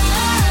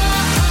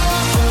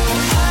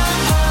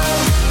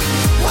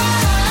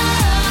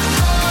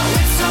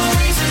 It's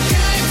always a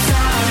good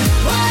time.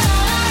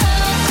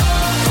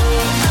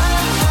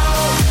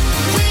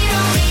 We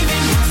don't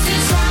even have to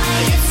try.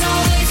 It's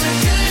always a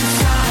good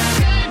time.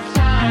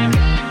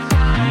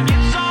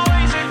 It's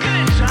always a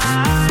good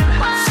time.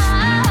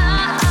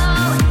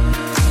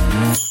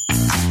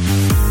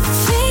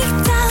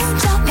 Freaked out,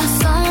 dropped my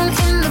phone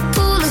in the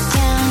pool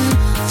again.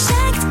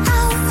 Checked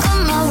out of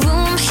my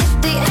room, hit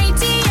the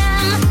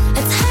ATM.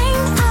 Let's hang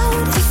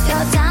out if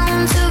you're down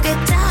to get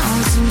down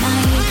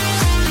tonight.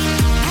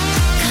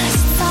 'Cause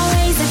it's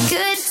always a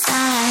good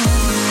time.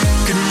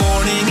 Good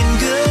morning and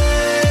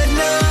good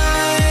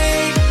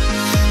night.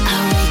 I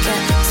wake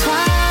up at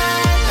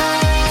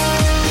twilight.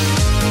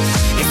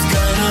 It's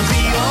gonna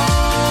be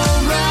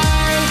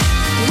alright.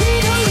 We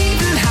don't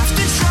even have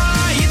to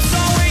try. It's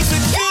always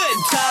a good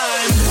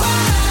time.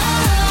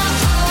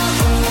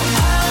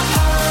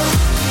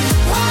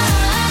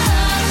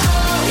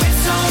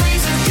 It's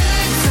always a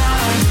good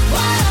time.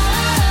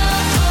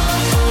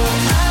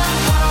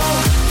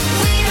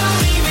 We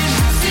don't even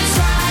have to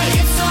try.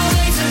 It's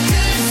always a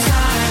good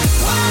time.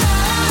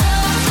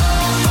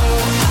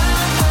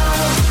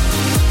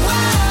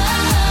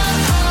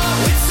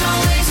 It's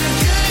always a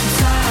good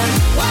time.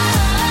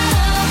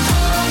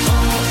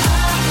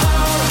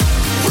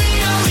 We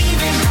don't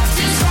even have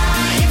to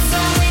try. It's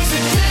always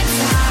a good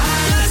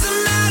time. Doesn't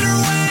matter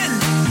when.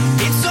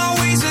 It's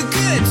always a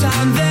good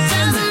time then.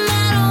 Doesn't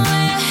matter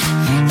when,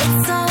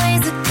 it's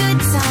always a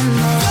good time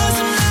then.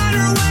 Doesn't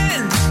matter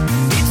when.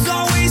 It's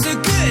always a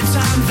good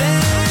time then.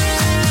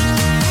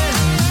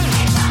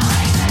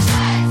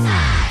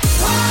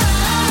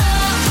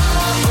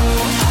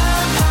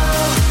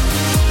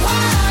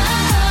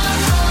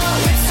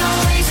 It's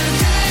always a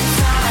good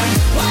time.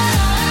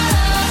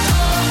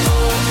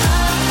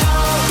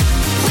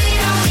 We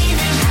don't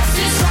even have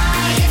to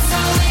try. It's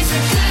always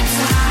a good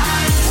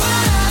time.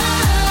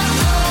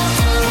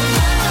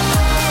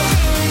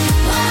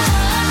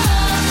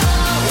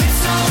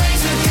 It's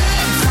always a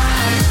good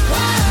time.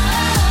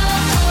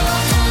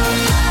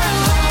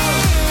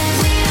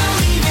 We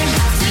don't even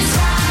have to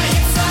try.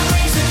 It's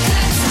always a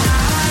good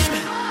time.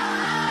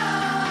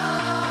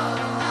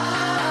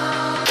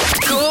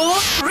 Go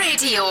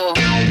Radio.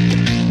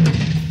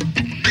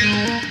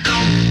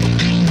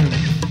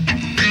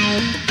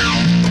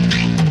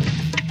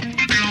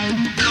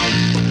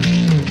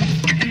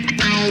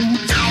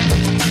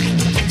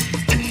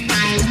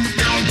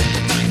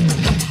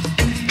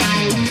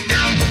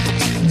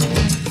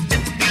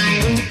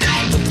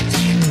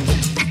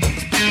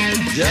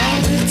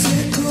 Down and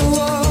take a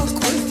walk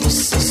with your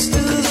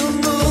sister the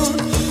moon.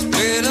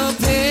 Get up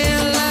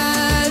here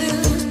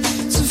lighting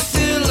to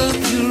fill up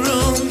your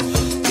room.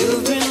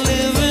 You've been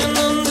living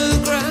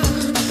underground.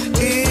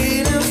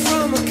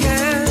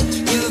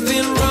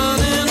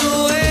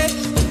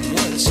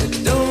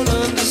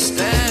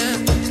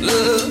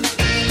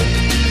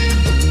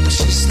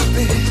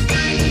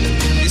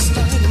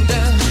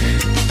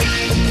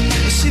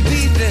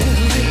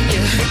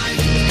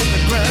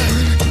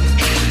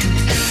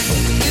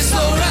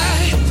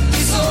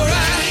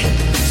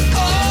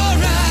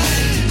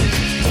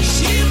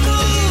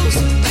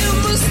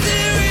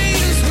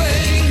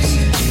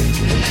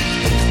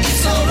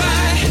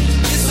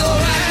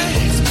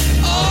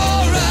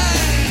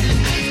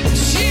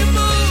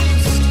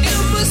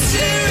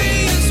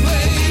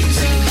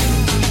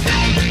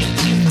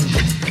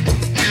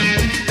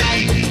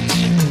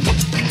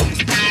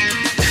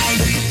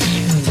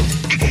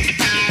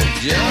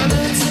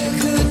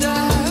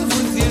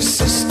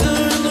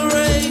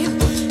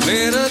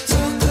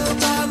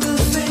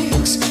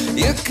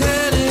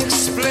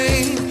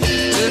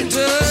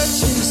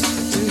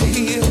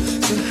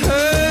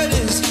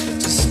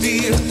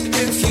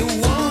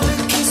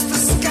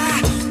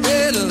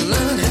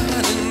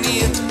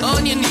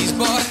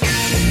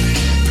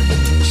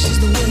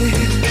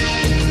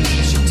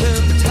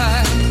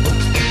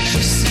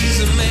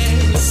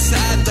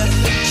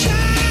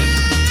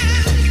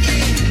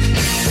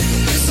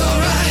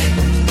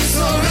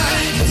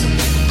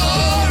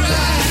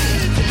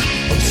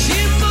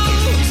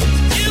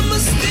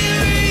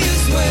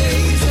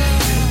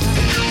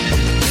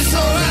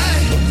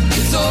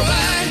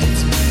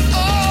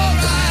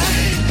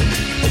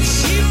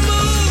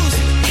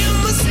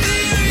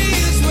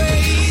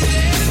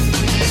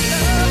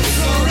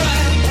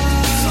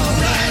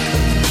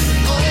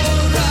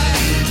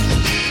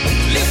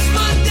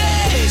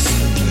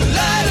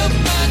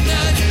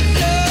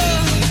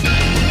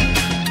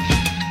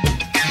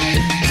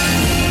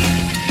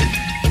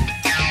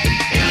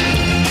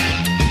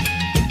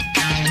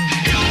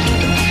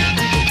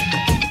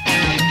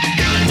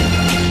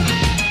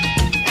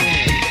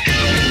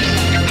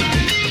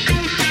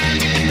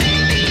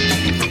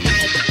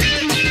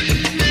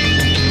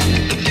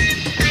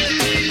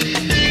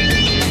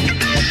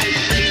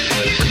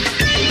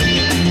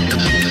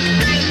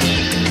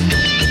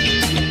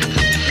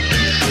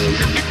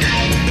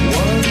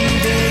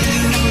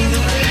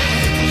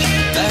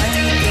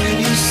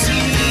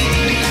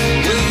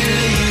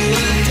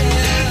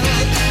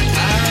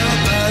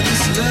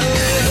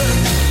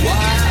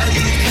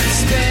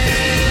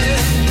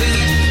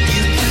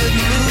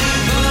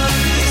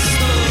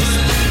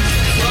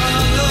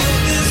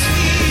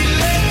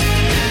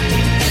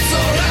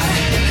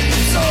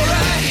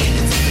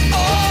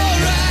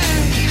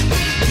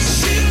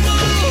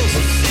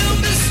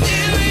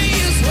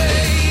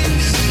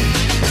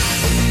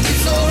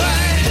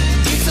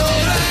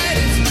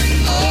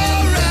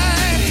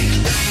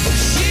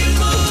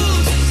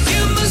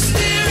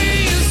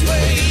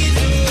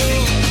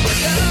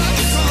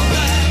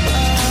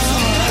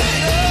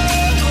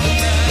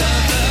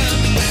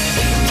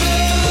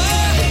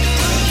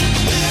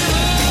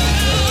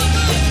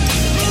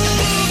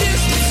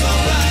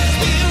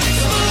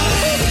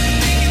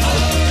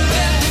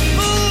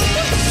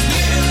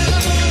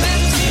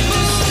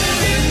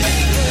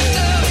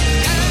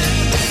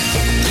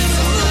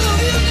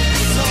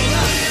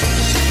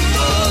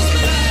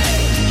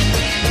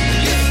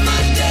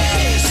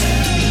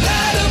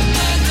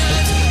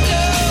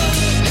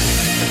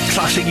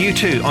 classic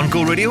U2 on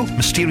Go Radio,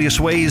 Mysterious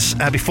Ways.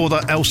 Before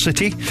that, El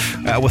City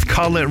with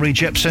Carla Rae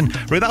Jepsen.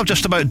 Right, that'll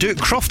just about do it.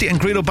 Crofty and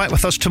Grado back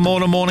with us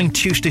tomorrow morning,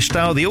 Tuesday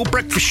style. The old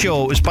breakfast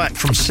show is back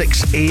from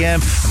 6 a.m.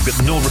 I've got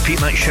the no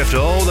repeat night shift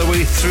all the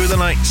way through the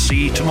night.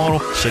 See you tomorrow,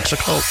 6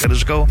 o'clock. Let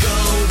us go.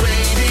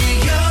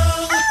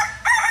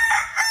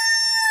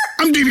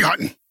 I'm Davey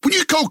Hutton. When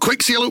you call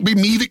Quick Sale, it'll be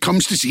me that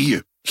comes to see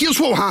you. Here's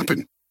what'll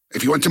happen.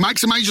 If you want to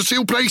maximise your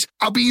sale price,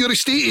 I'll be your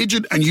estate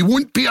agent and you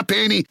won't pay a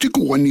penny to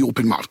go on the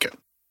open market.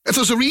 If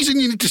there's a reason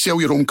you need to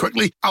sell your home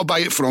quickly, I'll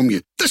buy it from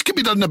you. This could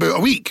be done in about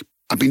a week.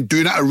 I've been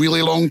doing it a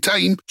really long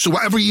time, so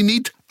whatever you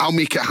need, I'll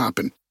make it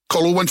happen.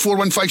 Call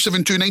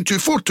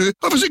 01415729242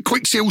 or visit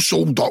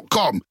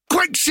quicksalesold.com.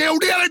 Quick Sale,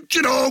 the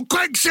original!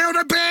 Quick Sale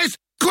the best!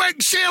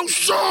 Quick Sale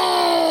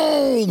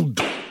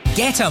Sold!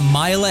 Get a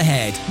mile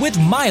ahead with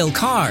Mile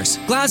Cars,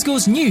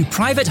 Glasgow's new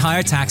private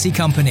hire taxi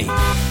company.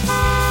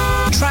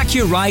 Track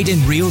your ride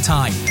in real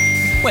time,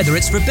 whether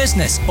it's for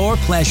business or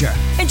pleasure.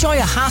 Enjoy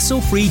a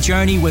hassle-free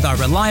journey with our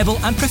reliable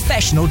and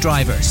professional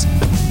drivers.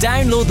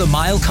 Download the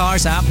Mile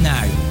Cars app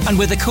now, and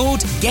with the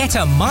code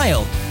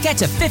GETAMILE,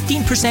 get a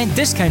 15%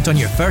 discount on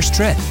your first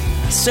trip.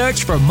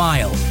 Search for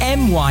Mile,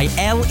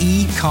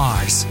 M-Y-L-E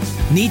Cars.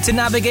 Need to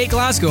navigate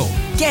Glasgow?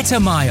 Get a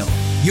Mile.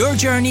 Your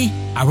journey,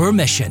 our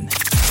mission.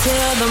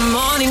 Till the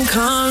morning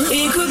comes,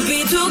 we could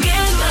be together.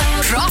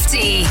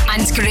 Crofty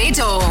and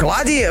Grado.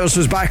 Gladiators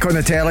was back on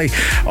the telly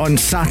on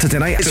Saturday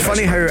night. It's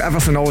funny how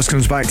everything always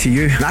comes back to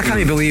you. And I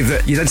can't believe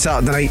that you did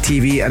Saturday night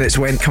TV and it's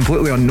went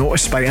completely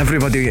unnoticed by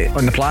everybody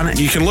on the planet.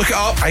 You can look it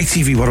up,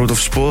 ITV World of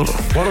Sport.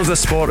 World of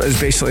Sport is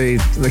basically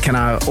the kind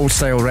of old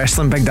style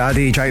wrestling, Big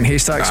Daddy, Giant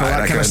Haystacks, all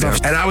that kind of stuff.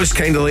 And I was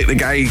kind of like the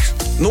guy,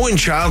 not in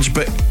charge,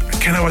 but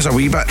kind of was a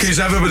wee bit. Because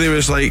everybody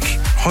was like,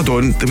 hold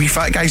on, the wee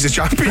fat guy's the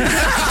champion.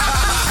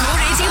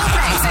 Radio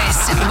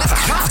Breakfast with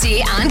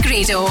Crofty and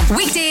Grado.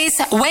 Weekdays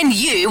when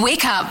you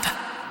wake up.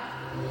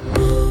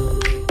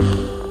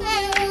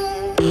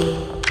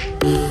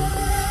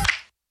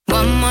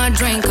 One more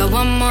drink or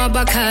one more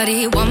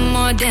Bacardi, one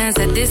more dance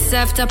at this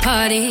after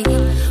party.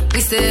 We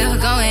still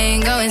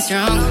going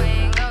strong.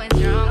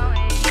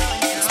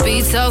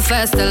 Speed so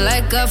faster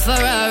like a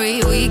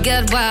Ferrari. We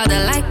get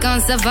wilder like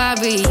on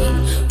safari.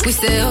 We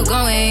still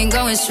going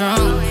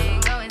strong.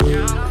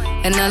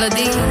 And all of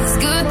these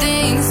good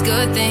things,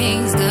 good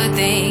things, good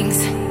things.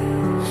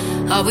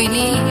 All we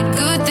need,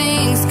 good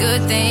things,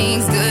 good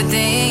things, good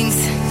things.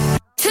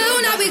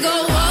 Tonight we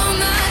go all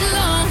night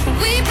long.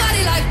 We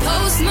party like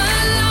Post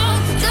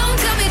Malone. Don't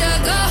tell me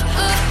to go.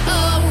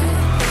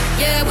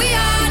 Yeah, we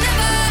are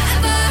never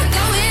ever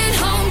going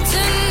home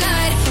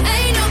tonight.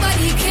 Ain't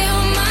nobody kill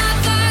my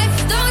vibe.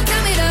 Don't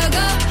tell me to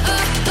go.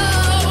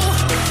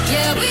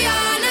 Yeah, we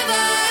are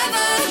never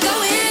ever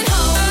going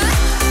home.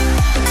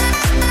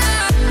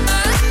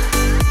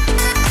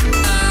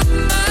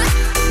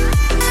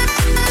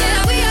 Yeah,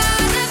 we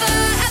are never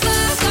ever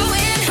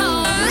going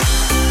home.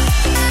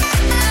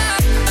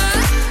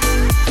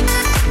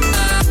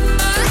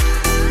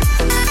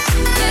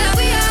 Yeah,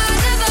 we are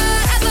never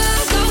ever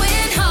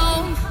going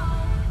home.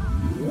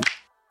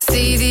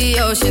 See the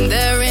ocean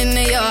there in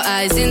your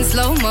eyes in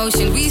slow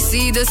motion. We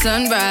see the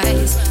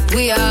sunrise.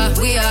 We are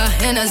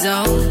in a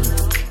zone.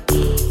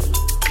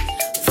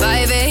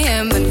 5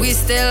 a.m. and we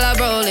still are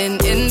rolling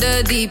in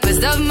the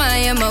deepest of my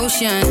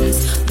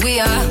emotions. We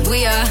are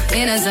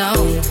in a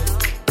zone.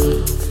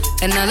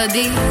 And all of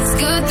these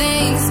good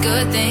things,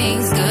 good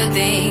things, good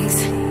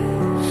things.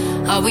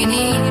 All we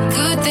need,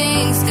 good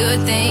things,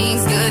 good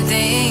things, good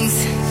things.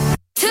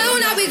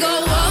 Tonight we go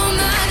all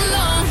night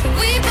long.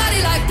 We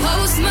party like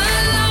Post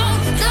Malone.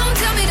 Don't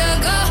tell me to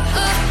go.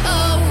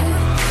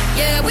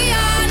 Yeah, we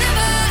are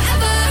never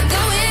ever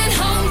going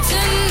home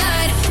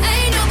tonight.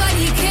 Ain't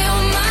nobody kill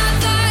my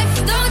vibe.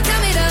 Don't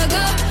tell me to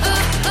go.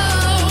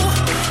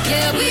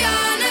 Yeah, we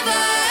are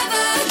never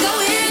ever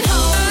going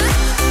home.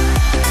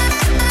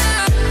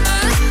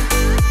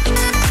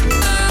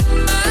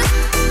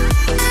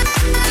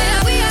 Yeah,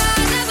 we are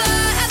never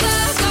ever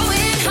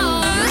going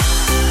home.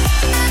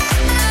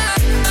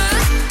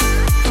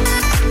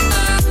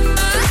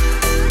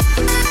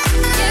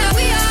 Yeah,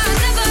 we are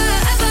never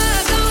ever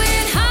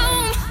going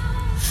home.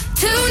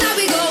 Tonight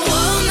we go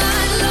all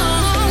night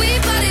long. We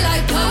party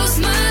like Post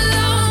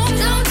Malone.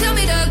 Don't tell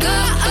me to go.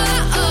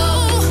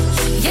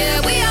 Yeah,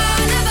 we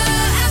are never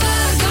ever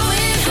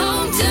going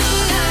home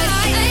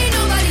tonight. Ain't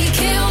nobody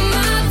kill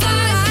my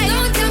vibe.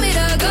 Don't tell me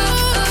to go.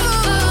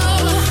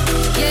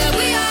 Yeah,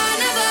 we are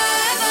never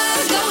ever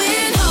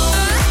going home.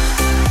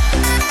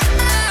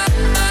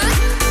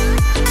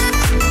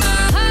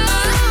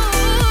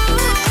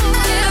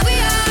 Yeah, we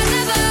are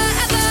never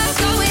ever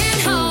going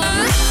home.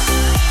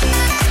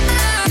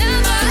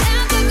 Never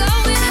ever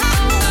going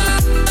home.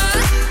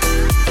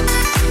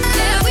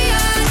 Yeah, we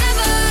are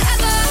never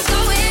ever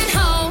going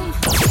home.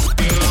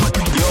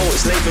 Yo,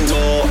 it's Nathan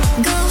Gore.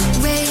 Go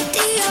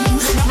radio.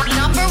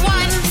 Number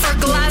one for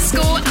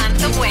Glasgow and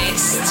the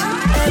West.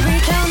 Every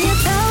time you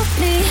tell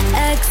me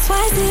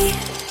XYZ,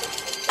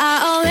 I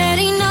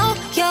already know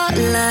you're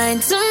lying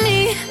to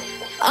me.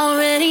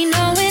 Already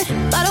know it.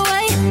 By the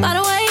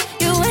way,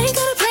 you ain't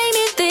gonna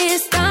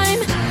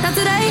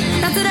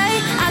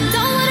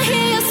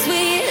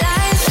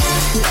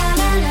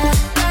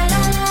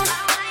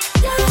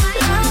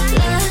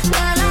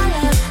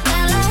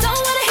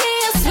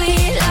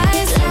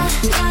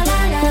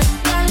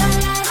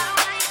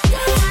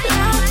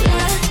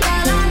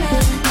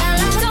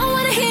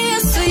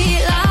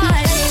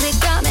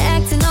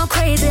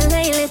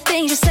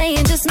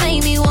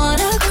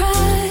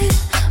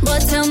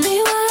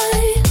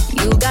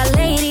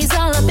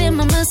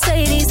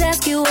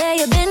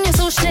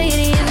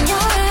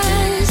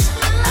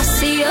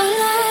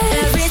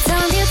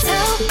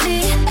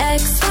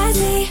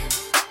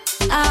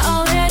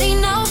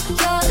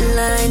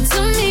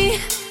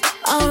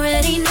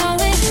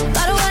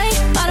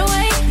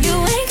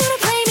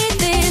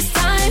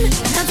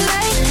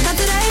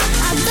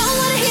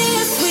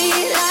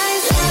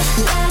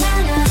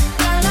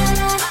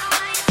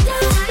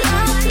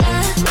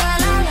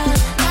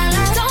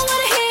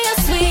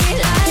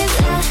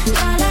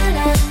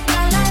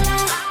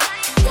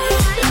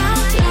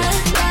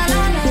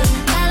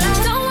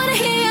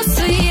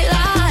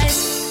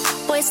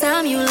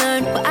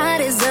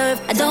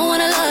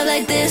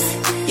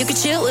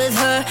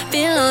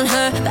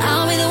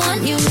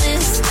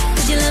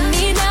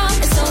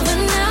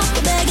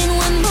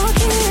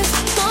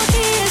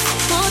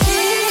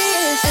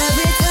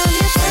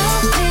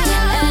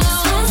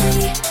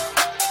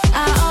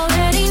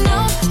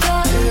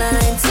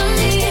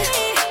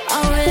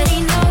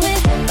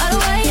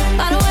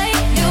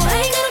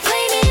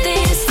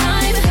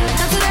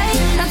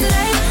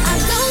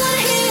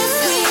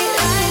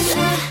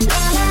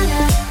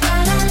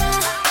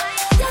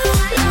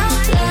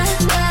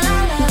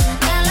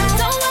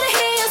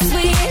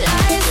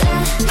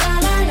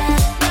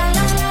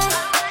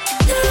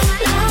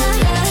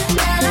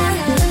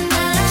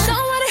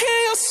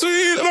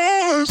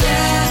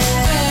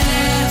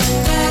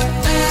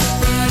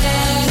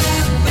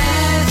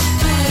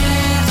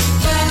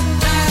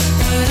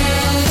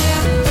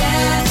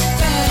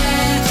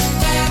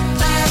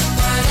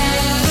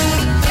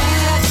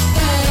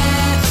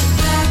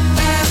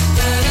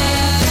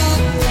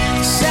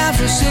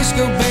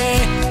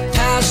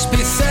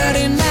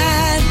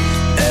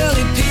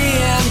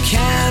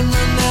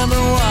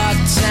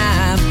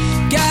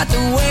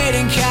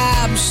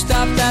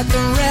stopped at the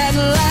red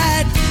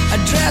light. A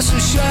dress I'm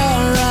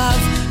sure of,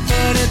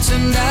 but it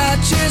turned out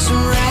just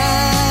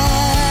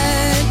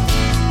right.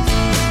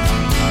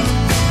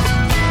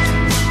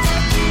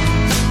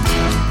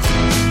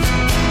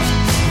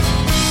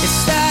 It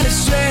started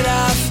straight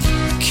off,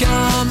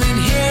 coming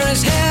here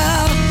as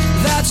hell.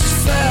 That's his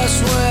first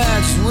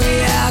words. We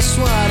asked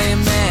what he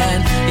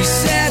meant. He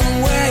said,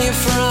 where you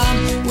from?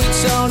 We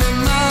told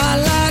him our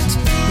lot.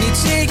 We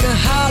take a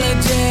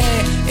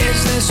holiday. Is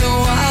this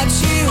what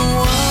you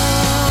want?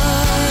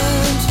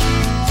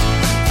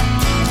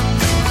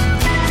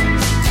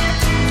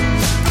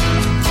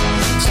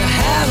 So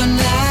have a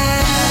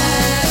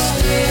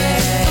nice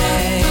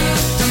day.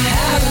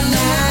 Have a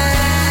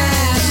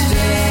nice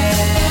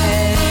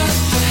day.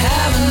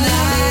 Have a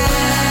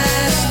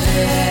nice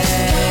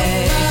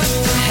day.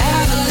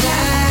 Have a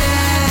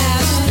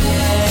nice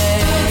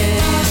day.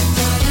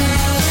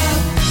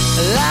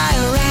 Lie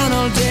around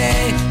all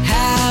day,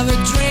 have a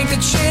drink or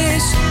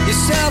chase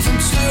yourself and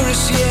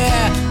tourists,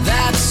 yeah,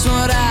 that's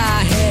what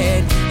I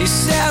hate. He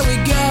said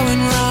we're going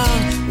wrong,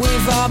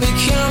 we've all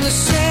become the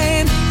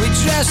same. We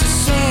dress the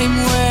same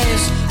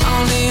ways,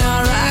 only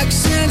our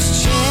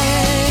accents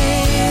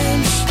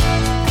change.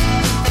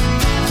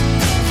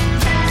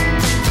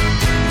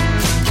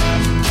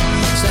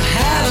 So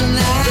have a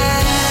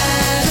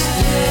nice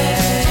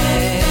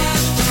day.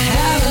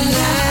 Have a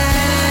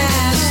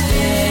nice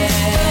day.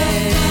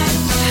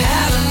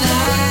 Have a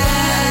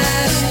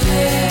nice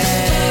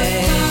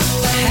day.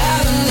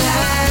 Have a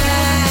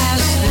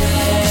nice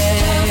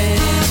day.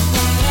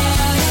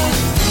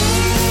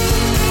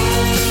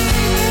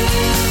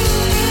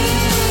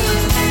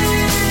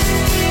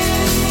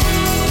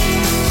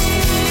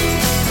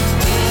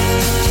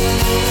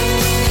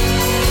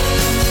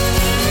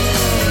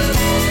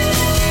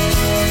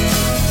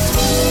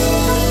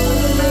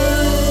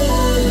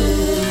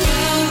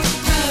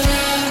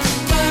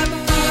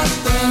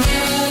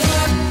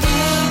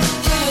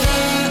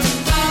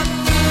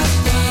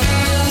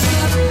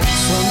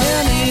 Swim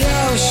in the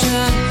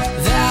ocean,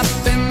 that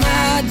be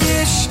my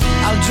dish.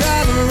 I'll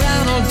drive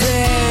around all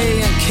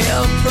day and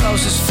kill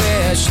processed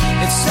fish.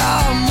 It's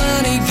all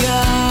money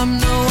gum,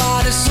 no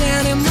artists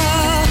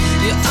anymore.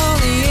 You're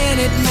only in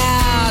it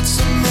now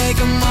to make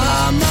them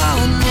more,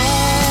 more, more.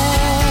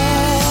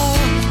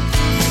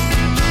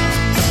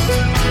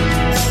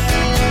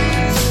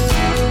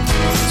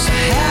 So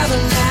have a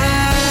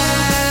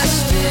nice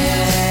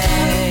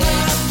day.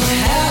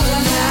 Have a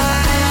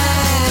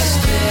nice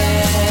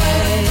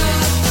day.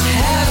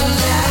 Have a nice day.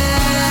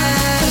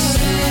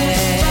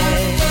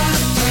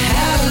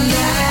 Have a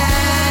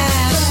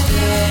nice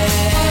day.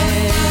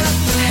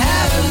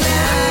 Have a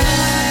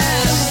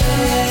nice day.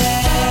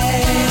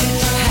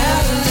 Have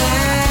a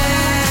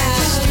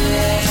nice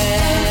day.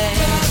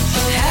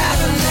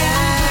 Have a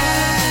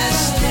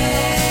nice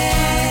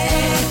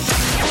day.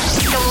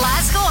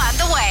 Glasgow and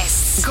the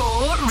West. Go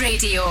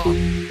Radio.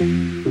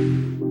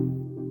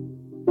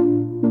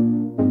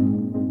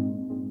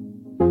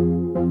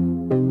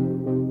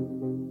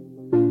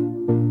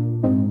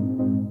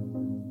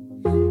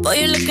 Boy,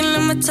 you're looking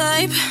like my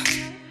type.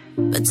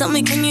 But tell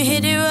me, can you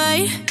hit it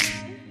right?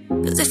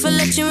 Cause if I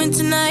let you in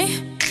tonight,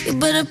 you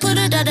better put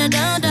it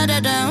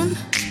down.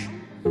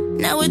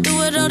 Now we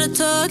do it all the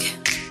talk.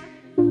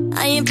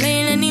 I ain't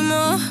playing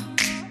anymore.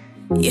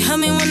 You heard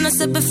me when I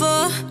said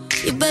before.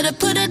 You better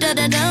put it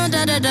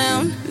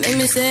down. Make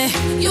me say,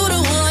 you the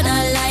one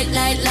I like.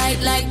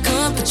 Come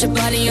on, put your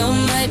body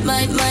on, might.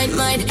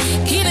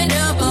 Keep it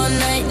up all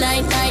night.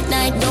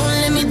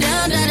 Don't let me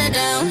down.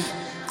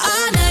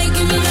 All night,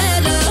 give me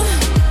mad love.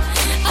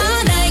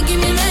 All night, give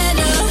me mad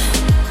love.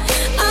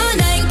 All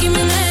night, give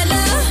me mad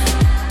love.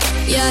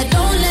 Yeah,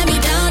 don't let me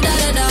down.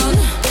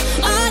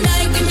 All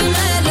night, give me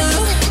mad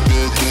love.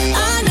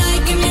 All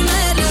night, give me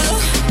mad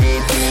love.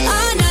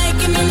 All night,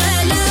 give me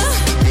mad love.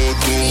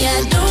 Yeah,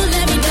 don't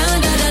let me down.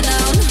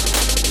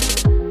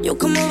 You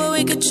come over,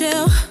 we could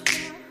chill.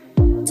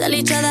 Tell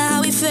each other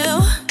how we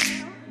feel.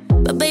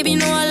 But baby,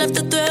 know I love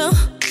the thrill.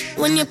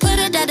 When you put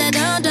it down.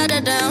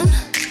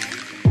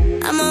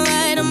 I'm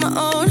alright on my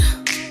own,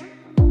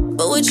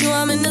 but with you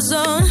I'm in the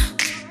zone.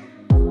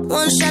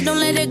 One shot, don't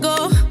let it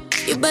go.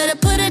 You better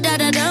put it down.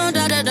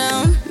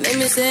 Make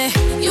me say,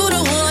 you the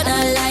one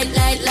I like.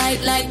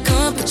 Come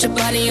on, put your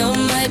body on,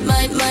 might.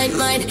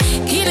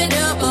 Keep it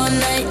up all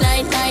night.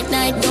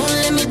 Don't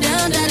let me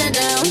down.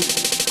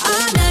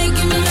 All night,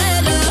 give me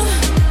mad love.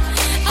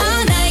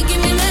 All night,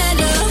 give me mad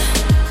love.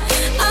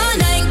 All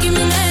night, give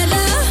me mad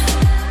love.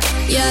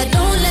 Yeah,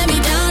 don't let me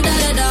down.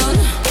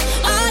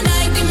 All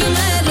night, give me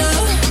mad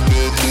love.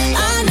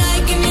 All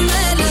night, give me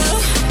mad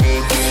love.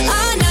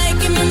 All night,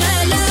 give me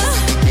mad love.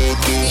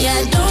 Yeah,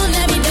 don't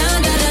let me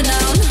down.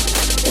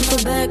 If I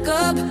back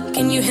up,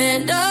 can you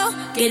handle?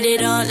 Get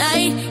it all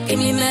night, give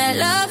me mad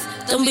love.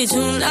 Don't be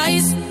too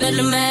nice,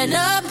 better man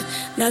up.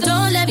 Now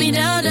don't let me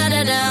down.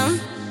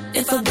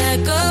 If I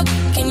back up,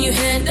 can you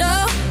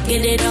handle?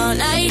 Get it all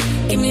night,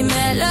 give me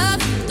mad love.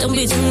 Don't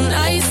be too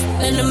nice,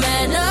 better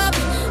man up.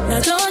 Now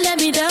don't let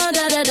me down. All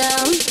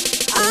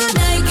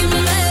night, give me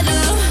mad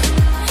love.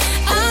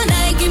 All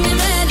night,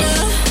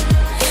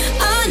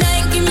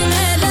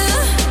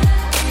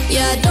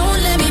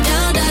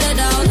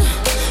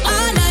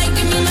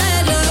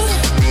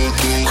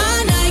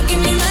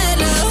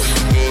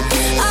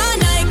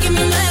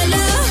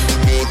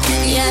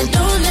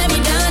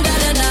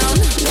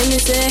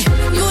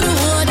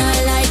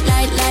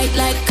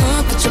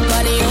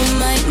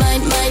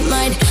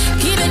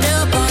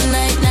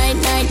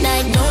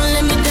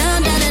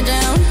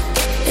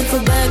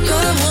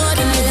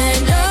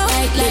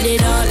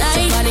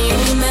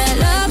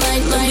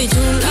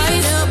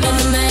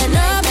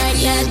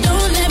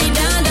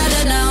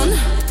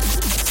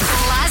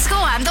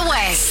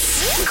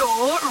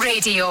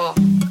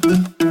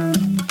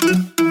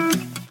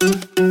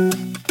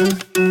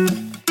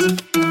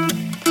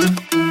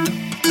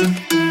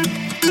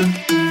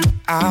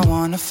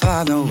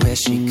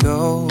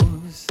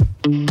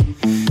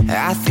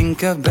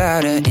 think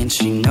about her and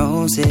she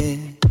knows it.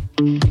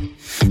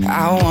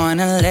 I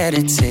wanna let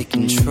it take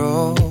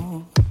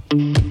control.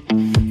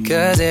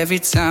 Cause every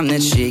time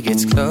that she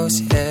gets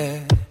close, yeah,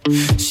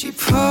 she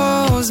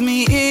pulls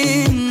me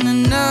in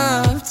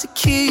enough to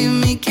keep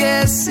me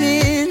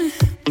guessing.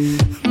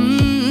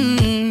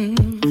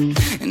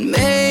 And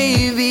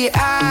maybe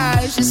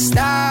I should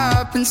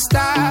stop and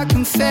start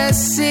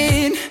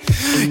confessing.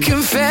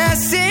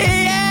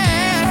 Confessing,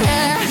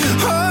 yeah.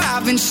 Oh,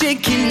 I've been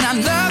shaking. I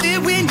love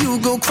it when you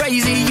go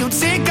crazy. You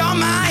take all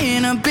my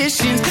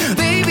inhibitions.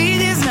 Baby,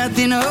 there's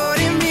nothing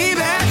holding me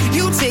back.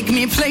 You take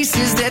me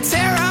places that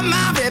tear up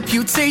my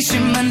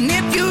reputation.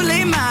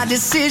 Manipulate my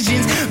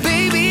decisions.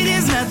 Baby,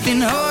 there's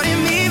nothing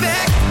holding me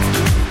back.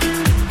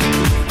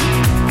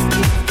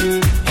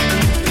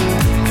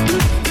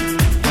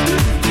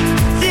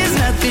 There's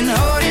nothing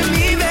holding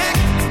me back.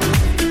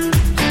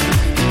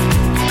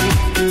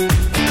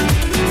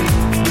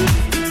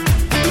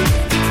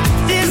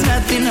 There's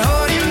nothing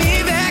holding me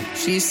back.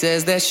 She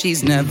says that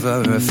she's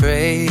never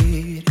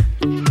afraid.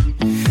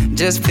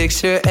 Just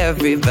picture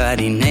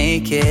everybody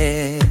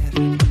naked.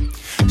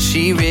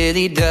 She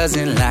really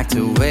doesn't like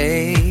to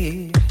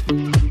wait.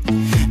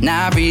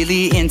 Not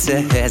really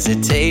into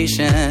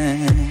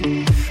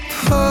hesitation.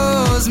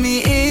 Pulls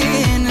me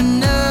in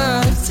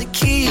enough to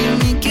keep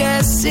me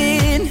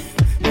guessing.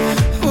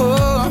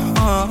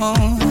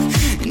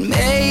 And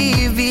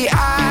maybe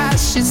I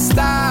should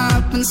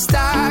stop and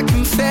start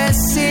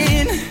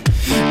confessing.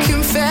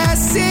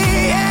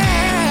 Confessing,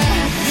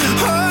 yeah.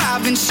 Oh,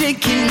 I've been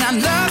shaking. I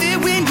love it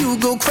when you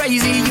go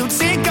crazy. You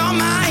take all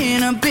my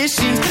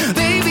inhibitions.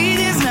 Baby,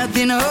 there's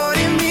nothing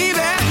holding me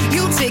back.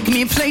 You take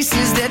me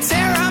places that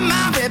tear up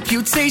my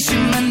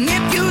reputation.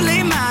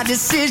 Manipulate my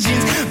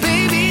decisions.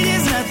 Baby,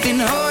 there's nothing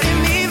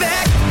holding me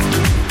back.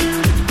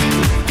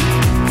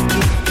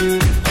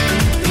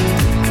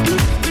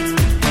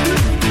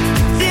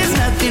 There's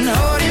nothing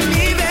holding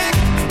me back.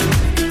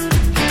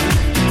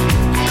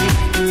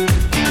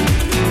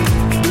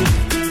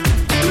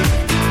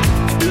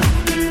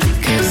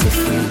 Cause if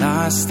we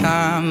lost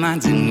our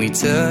minds and we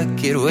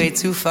took it way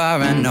too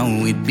far, I know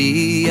we'd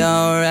be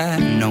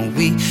alright. I know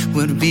we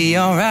would be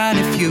alright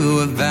if you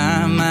were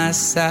by my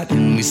side.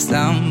 And we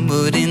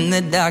stumbled in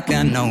the dark,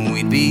 I know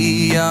we'd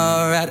be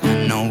alright.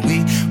 I know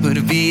we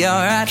would be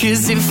alright.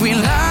 Cause if we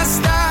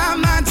lost our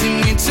minds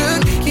and we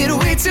took it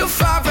way too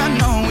far, I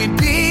know we'd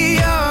be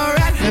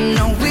alright. I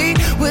know we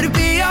would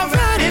be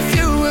alright if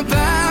you were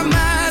by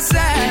my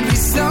side. We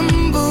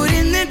stumbled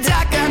in the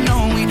dark, I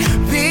know we'd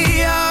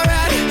be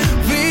alright.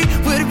 We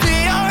would be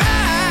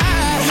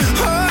alright.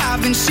 Oh,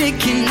 I've been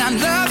shaking. I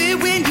love it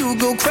when you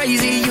go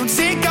crazy. You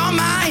take all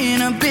my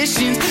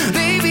inhibitions.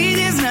 Baby,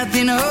 there's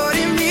nothing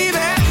holding me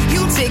back.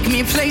 You take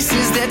me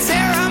places that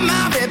tear up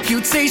my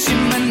reputation.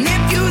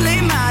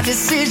 Manipulate my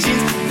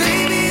decisions.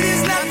 Baby,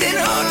 there's nothing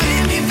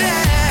holding me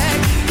back.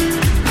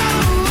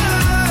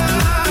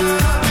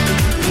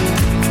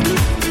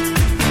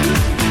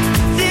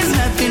 There's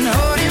nothing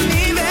holding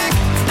me back.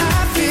 I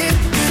feel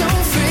so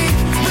free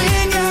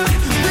when you're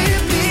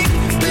with me,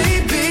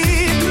 baby.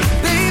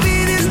 Baby,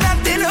 there's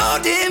nothing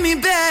holding me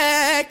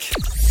back.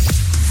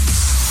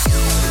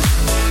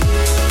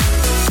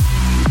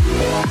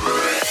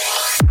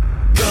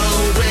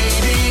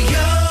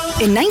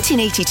 In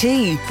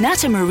 1982,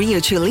 Nata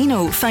Maria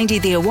Ciullino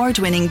founded the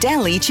award-winning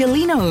deli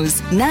Ciullino's.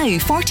 Now,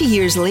 40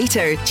 years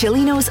later,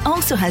 Ciullino's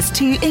also has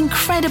two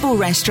incredible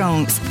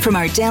restaurants. From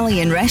our deli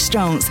and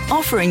restaurants,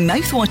 offering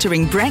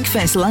mouth-watering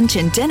breakfast, lunch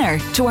and dinner,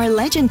 to our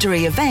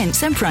legendary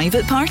events and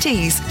private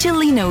parties,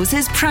 Ciullino's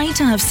is proud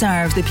to have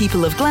served the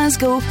people of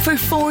Glasgow for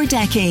 4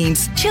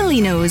 decades.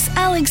 Ciullino's,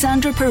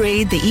 Alexandra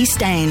Parade, the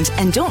East End.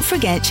 And don't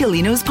forget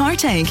Ciullino's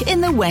Partick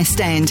in the West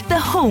End, the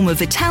home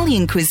of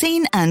Italian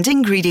cuisine and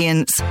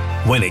ingredients.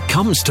 When it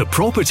comes to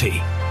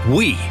property,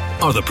 we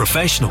are the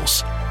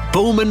professionals.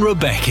 Bowman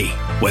Rebecki.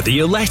 Whether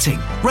you're letting,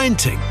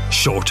 renting,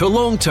 short or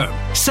long term,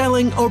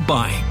 selling or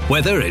buying,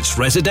 whether it's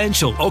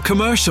residential or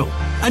commercial,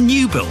 a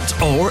new build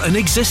or an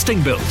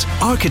existing build,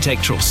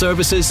 architectural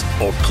services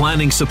or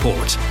planning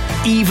support,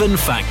 even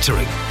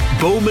factoring.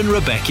 Bowman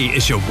Rebecki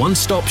is your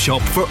one-stop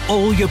shop for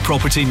all your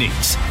property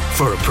needs.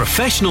 For a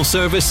professional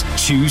service,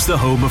 choose the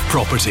home of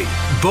property.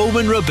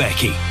 Bowman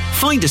Rebecki.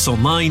 Find us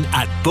online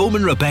at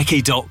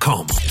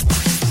bowmanrebecki.com.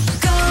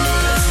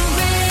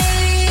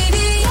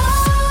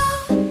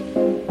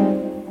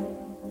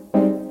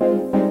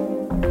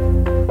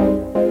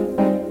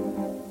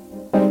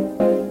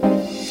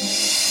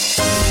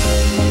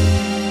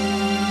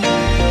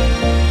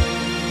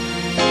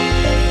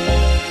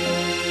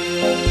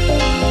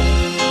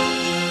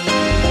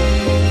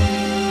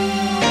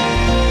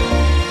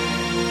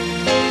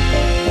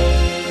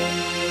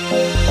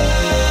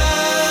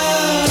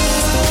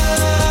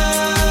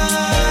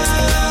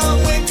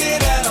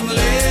 Wicked and I'm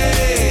lit.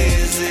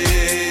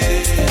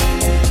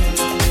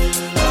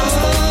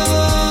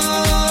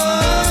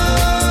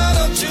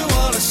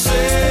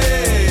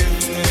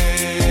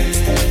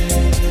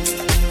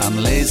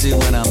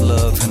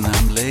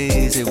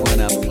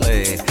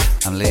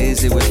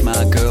 lazy with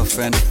my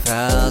girlfriend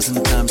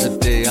 1,000 times a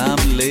day.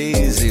 I'm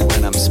lazy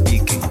when I'm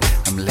speaking,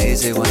 I'm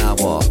lazy when I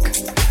walk,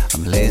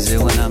 I'm lazy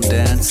when I'm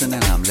dancing,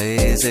 and I'm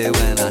lazy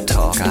when I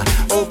talk. I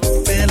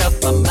open up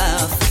my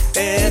mouth,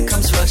 air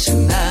comes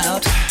rushing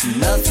out.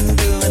 Nothing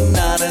doing,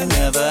 nada,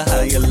 never.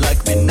 How you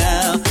like me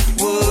now?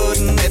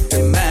 Wouldn't it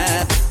be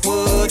mad?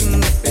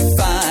 Wouldn't it be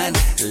fine?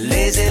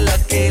 Lazy,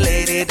 lucky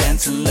lady,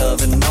 dancing,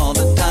 loving all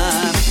the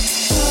time.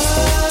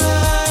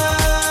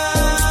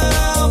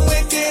 I'm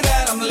wicked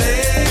and I'm lazy.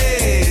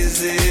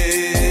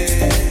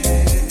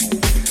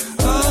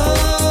 Oh,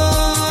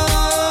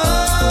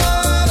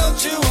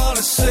 don't you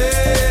wanna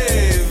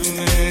save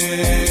me?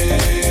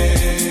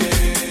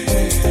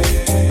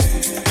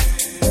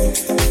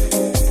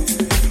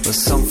 But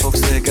some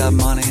folks, they got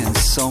money, and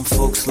some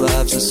folks'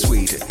 lives are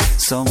sweet.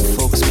 Some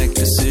folks make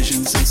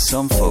decisions, and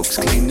some folks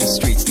clean the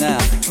streets. Now,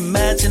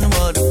 imagine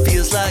what it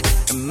feels like,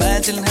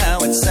 imagine how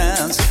it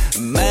sounds.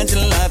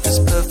 Imagine life is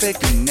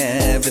perfect and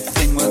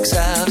everything works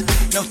out.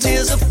 No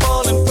tears are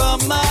falling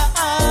from my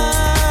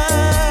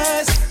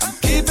eyes. I'm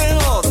keeping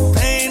all the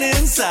pain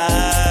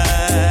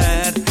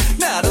inside.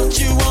 Now, don't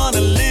you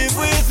wanna live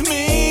with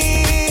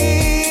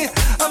me?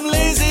 I'm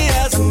lazy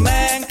as a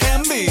man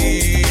can be.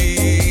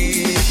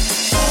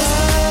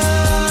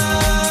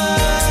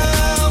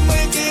 I'm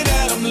wicked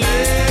and I'm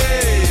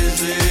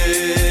lazy.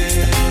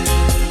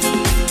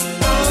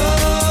 Oh,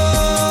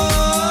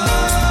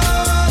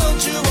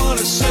 don't you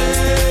wanna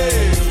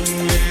save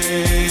me?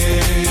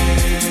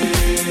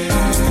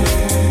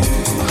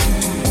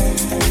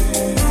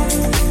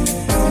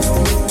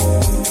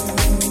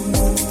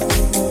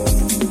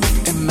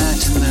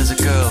 Imagine there's a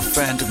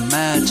girlfriend,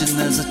 imagine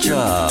there's a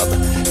job,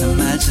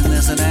 imagine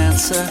there's an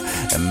answer,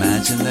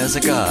 imagine there's a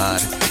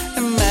God.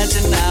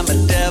 Imagine I'm a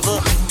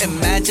devil,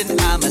 imagine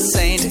I'm a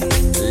saint.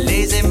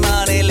 Lazy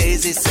money,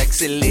 lazy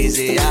sexy,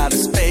 lazy out of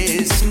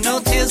space. No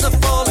tears are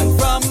falling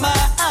from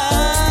my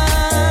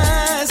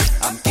eyes.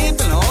 I'm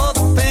keeping all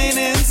the pain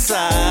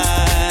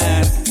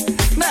inside.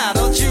 Now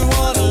don't you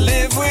wanna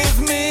live with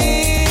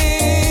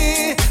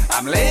me?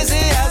 I'm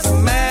lazy as a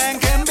man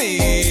can be.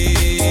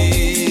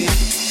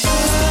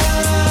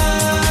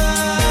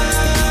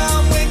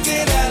 I'm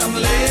wicked and I'm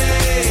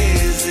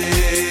lazy.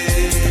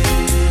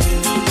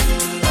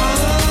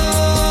 Oh,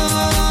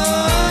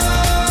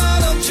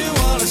 don't you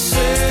wanna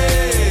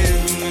save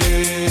me?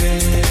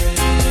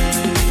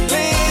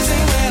 Lazy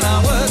when I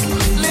work,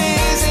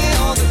 lazy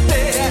all the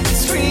day,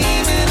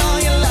 screaming all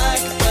you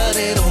like, but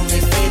it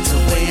only fades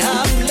away.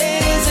 I'm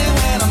lazy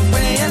when I'm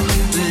praying,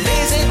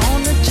 lazy on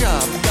the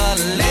job, got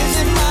a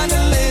lazy mind,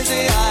 a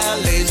lazy eye, a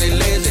lazy,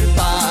 lazy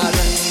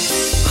body.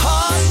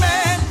 Hard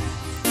man,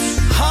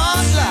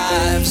 hard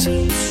lives,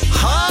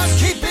 hard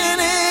keeping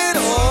it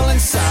all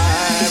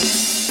inside.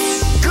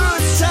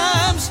 Good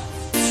times,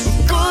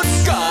 good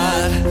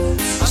God,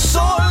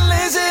 so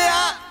lazy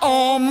I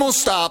almost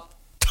stopped.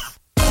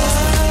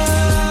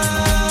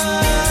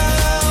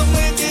 I'm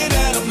wicked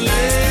and I'm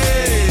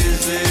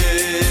lazy.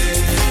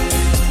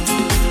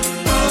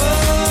 Oh,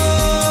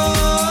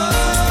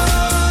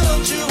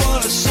 don't you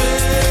wanna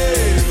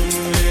save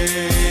me?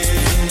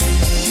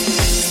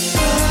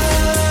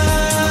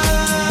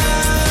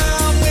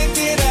 I'm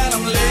wicked and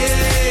I'm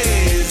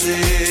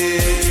lazy.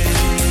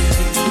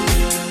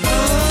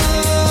 Oh,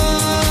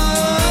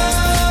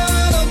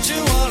 don't you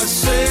wanna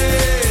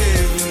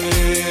save me?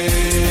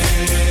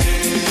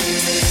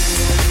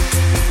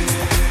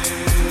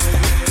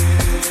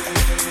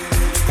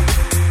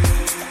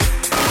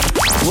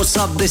 What's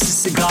up? This is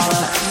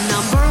Sigala.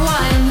 Number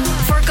 1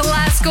 for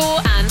Glasgow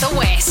and the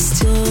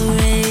West.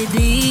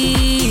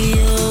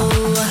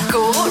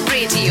 Go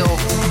Radio.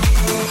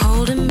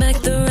 Holding back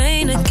the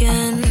rain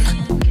again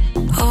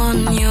on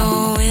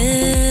your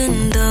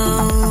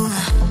window.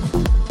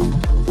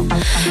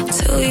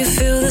 Till you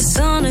feel the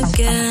sun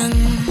again,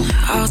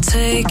 I'll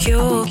take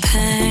your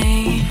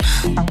pain.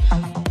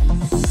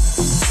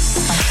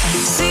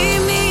 See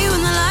me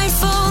when the light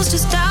falls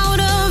just out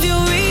of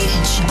your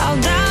reach. I'll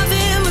dive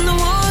in when the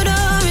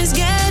water is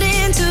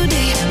getting too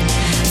deep.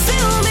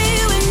 Feel me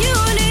when you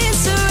need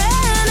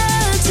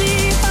serenity.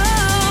 Oh,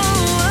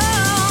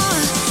 oh.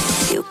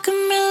 You can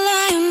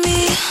rely on me.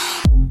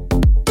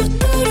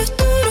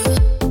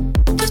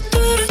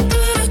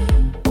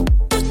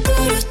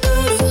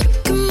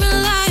 Can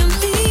rely on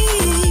me.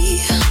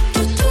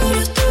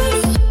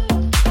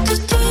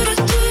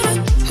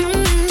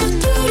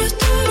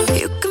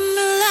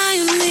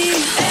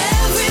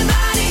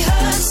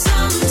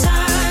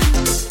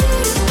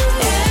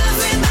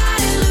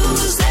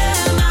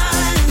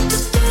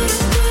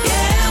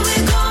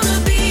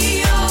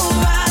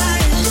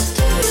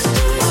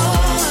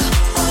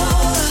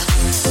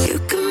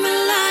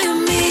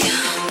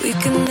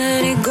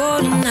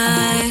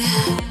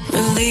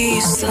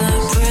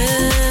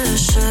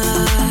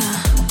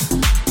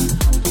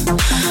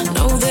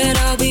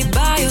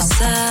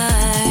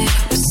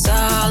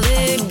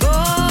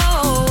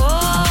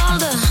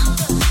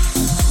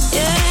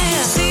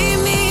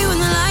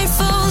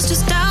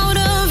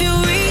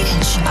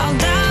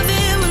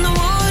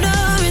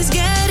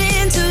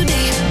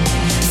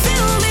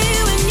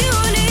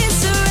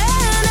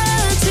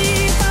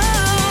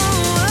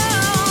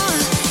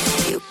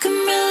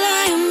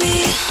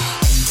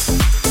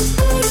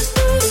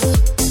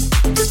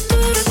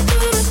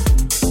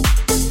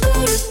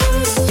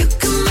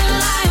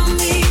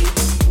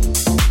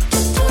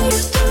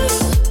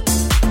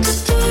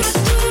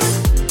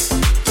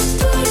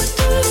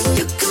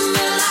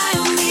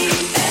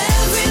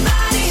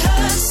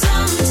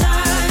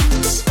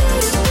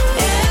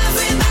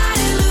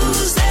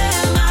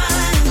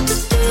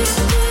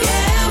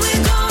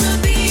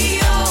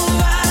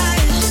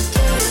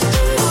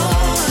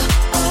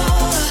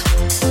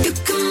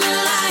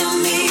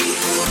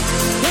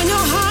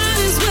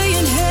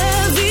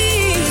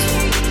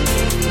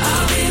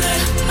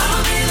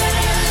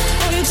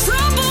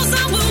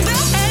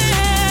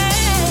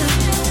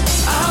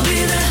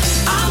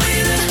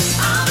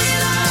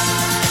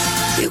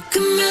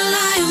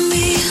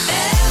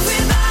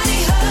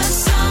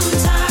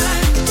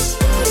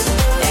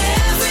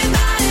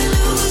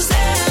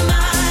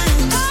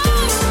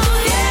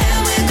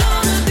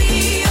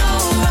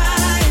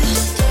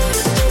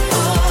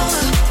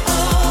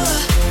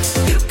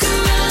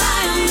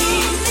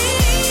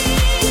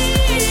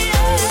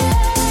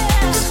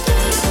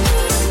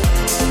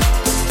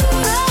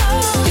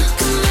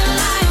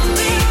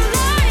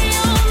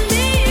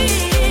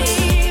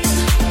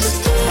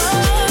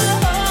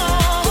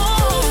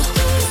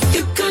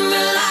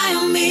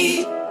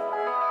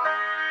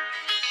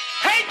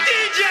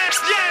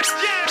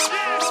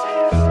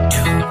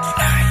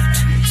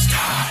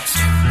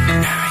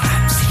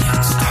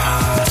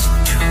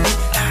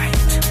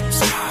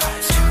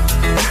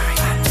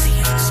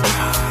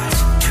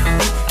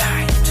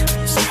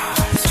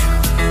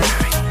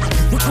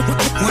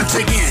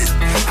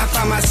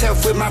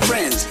 with my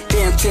friends.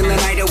 Dance till the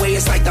night away,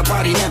 it's like the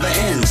party never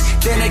ends.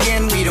 Then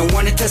again, we don't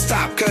want it to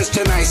stop, cause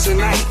tonight's the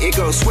night. It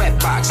goes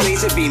sweatbox,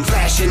 laser beam,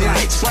 flashing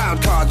lights.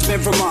 Wild cards, men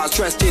from Mars,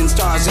 dressed in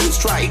stars and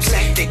stripes.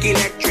 Eclectic,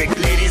 electric,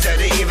 ladies of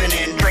the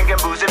evening. Drinking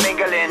booze and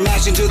mingling.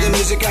 Mashing to the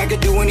music, I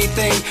could do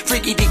anything.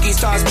 Freaky deaky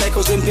stars,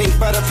 speckles and pink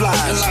butterflies.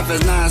 And life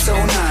is nice, so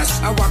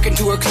nice. I walk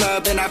into a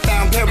club and I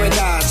found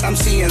paradise. I'm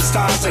seeing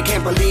stars, I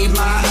can't believe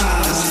my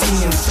eyes. I'm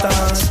seeing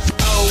stars.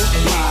 Oh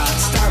my,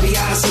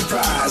 starry-eyed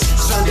surprise.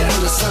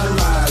 Sundown to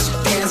sunrise,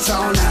 dance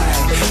all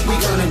night. We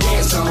gonna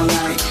dance all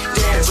night,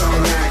 dance all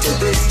night to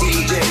this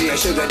DJ. I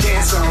sugar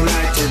dance all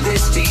night to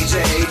this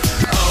DJ.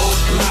 Oh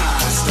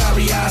my,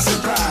 starry-eyed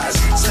surprise.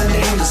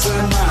 Sundown to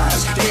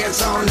sunrise,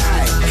 dance all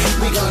night.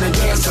 We gonna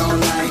dance all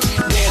night,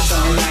 dance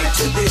all night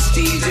to this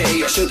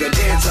DJ. I sugar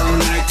dance all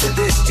night to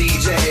this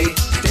DJ.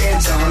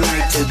 Dance all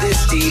night to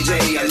this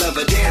DJ. I love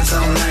a dance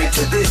all night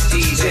to this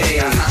DJ.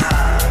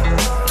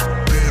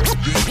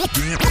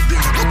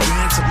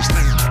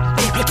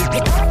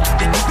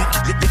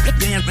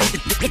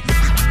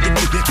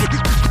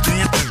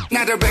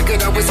 Now the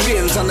record always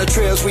spins on the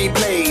trails we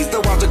blaze. The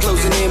walls are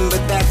closing in,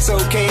 but that's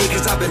okay,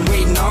 cause I've been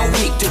waiting all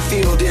week to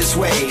feel this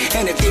way.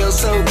 And it feels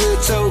so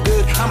good, so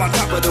good. I'm on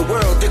top of the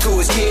world, the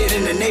coolest kid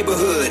in the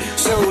neighborhood.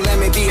 So let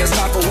me be a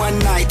star for one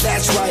night,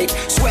 that's right.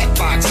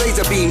 Sweatbox,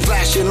 laser beam,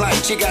 flashing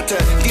lights. You got to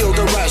feel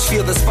the rush,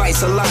 feel the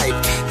spice of life.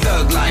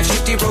 Thug life,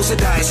 50 rows of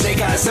dice,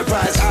 snake eyes,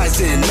 surprise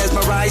eyes in,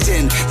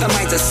 mesmerizing. The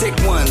minds are sick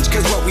ones,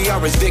 cause what we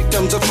are is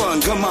victims of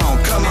fun. Come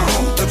on, come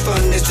on, the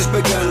fun has just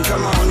begun.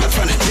 Come on, the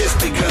fun has just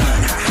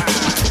begun.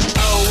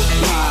 Oh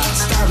my,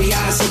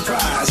 starry-eyed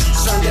surprise.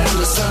 Sundown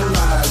to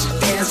sunrise,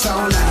 dance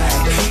all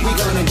night. We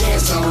gonna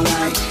dance all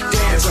night,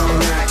 dance all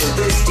night to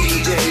this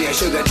DJ.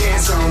 Sugar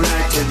dance all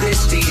night to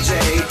this DJ.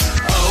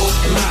 Oh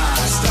my,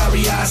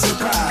 starry-eyed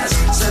surprise.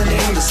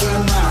 Sundown to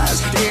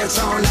sunrise, dance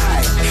all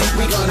night.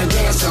 We gonna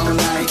dance all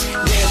night,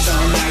 dance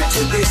all night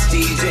to this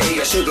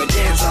DJ. Sugar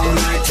dance all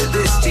night to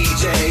this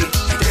DJ.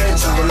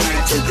 Dance all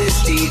night to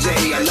this DJ.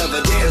 I love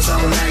a dance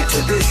all night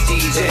to this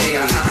DJ.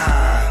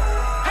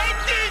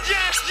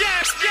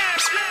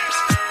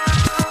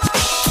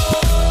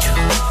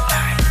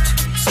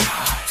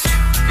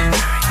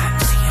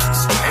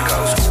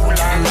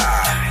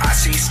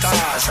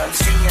 I'm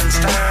seeing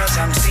stars,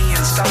 I'm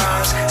seeing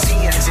stars,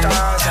 seeing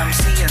stars, I'm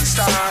seeing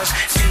stars,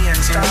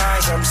 seeing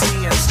stars, I'm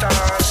seeing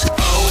stars.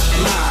 Oh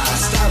my,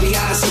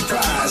 starry-eyed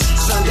surprise,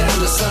 sundown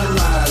to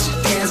sunrise,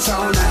 dance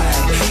all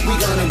night. We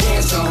gonna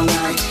dance all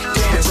night,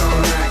 dance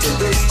all night to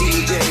this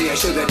DJ.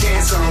 Sugar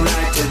dance all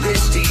night to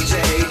this DJ.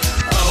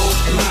 Oh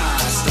my,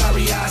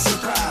 starry-eyed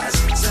surprise,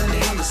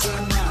 sundown to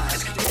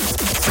sunrise.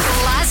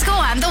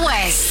 Glasgow and the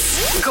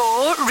West.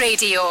 Go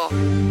Radio.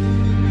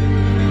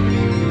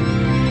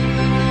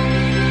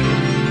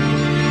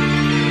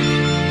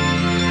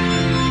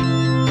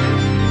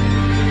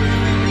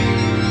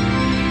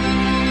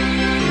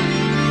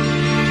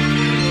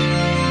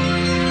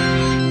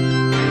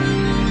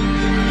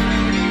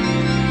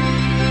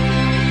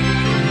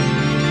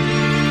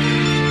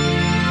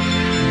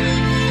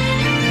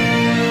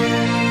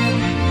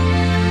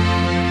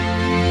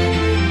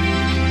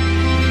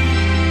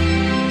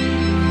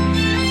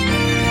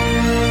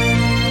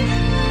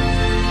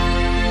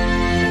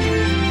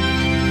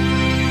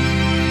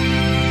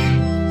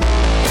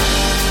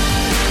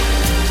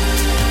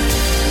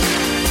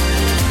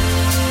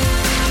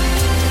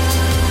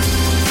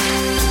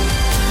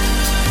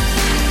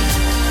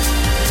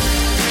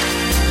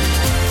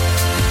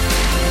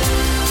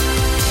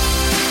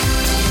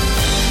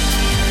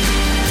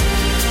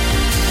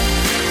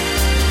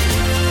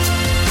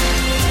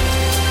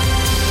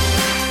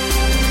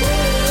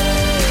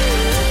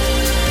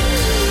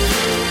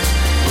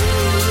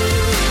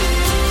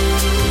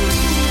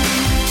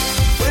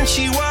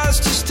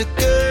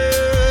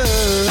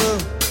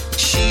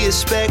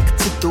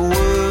 expected the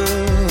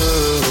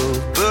world,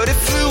 but it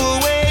flew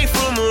away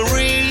from her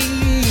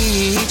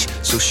reach.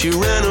 So she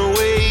ran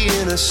away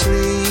in her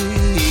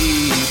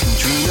sleep and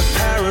dreamed of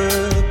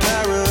paradise,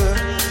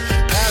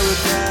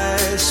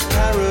 paradise,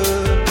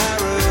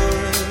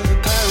 paradise.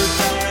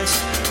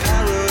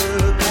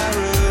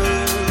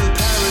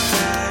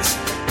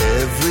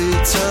 Every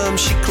time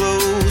she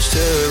closed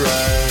her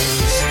eyes.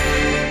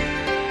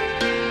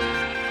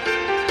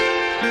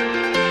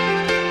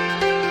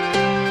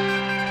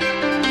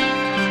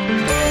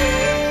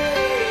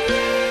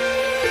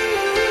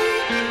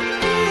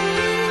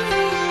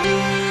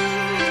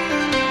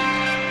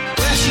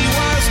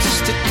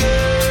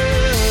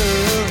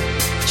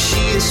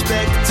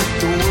 Expected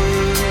the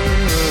world,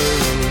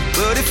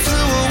 but it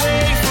flew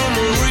away from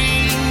her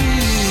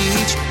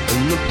reach,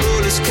 and the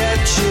bullets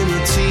catching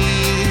her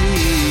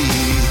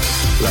teeth.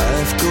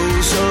 Life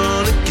goes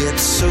on, it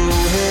gets so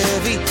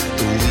heavy,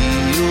 the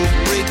wheel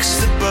breaks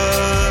the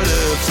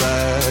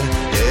butterfly.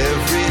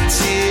 Every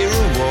tear a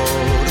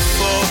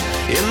waterfall.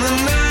 In the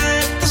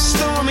night, the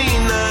stormy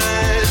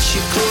night, she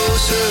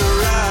closed her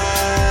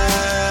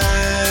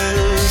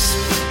eyes.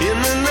 In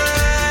the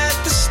night,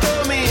 the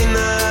stormy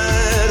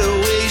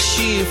night,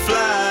 she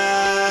flies.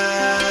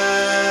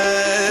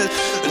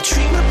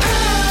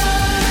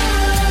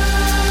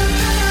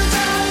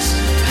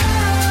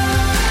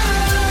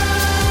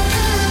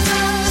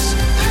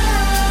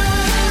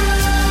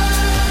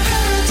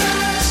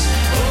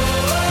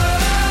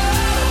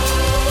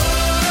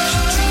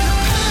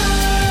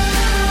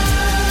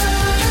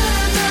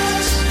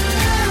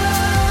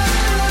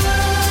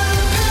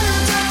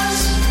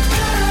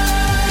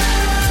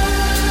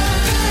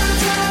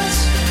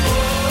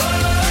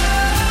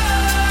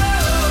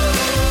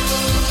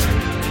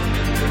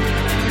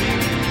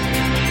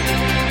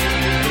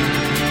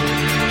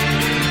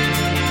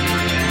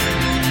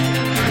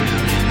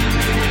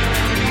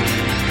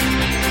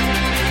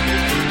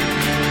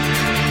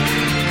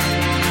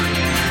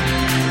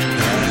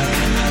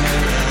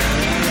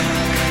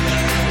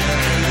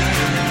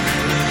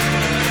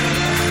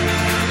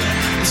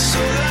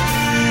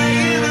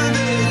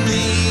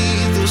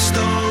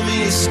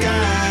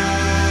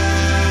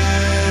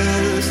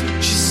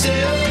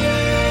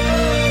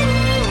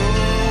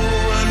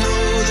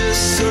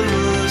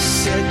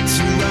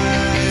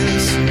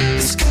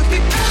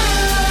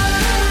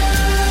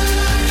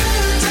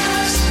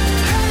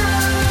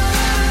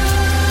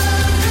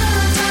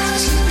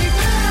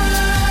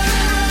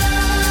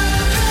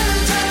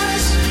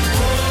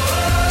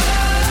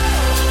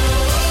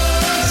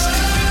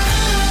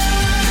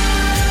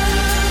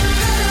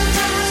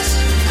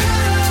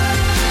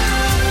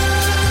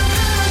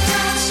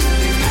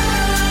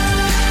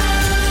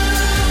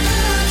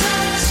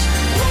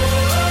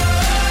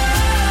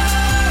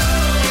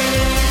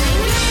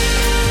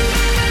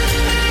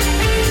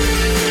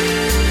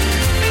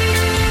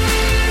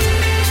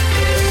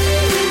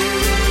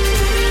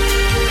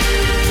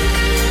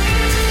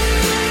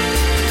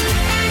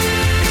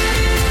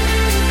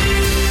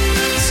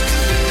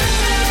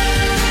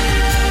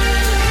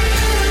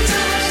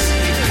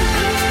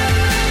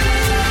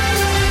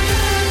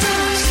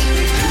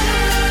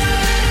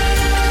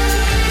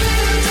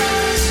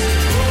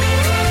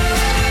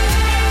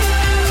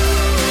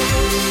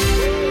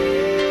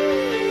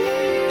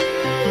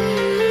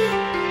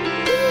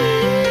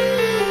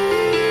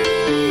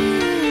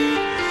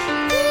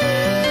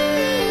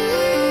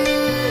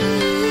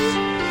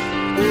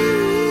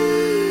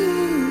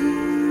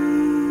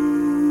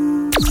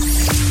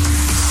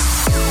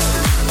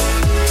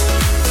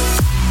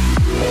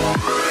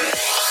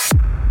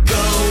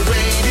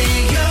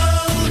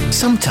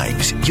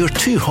 you're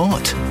too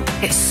hot.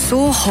 It's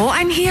so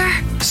hot in here.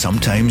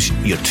 Sometimes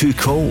you're too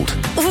cold.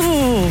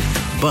 Ooh.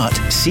 But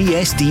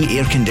CSD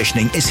Air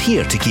Conditioning is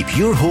here to keep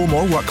your home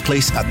or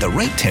workplace at the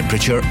right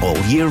temperature all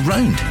year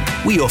round.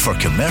 We offer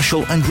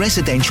commercial and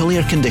residential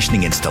air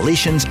conditioning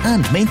installations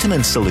and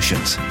maintenance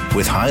solutions.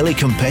 With highly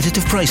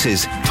competitive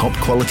prices, top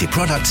quality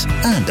products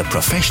and a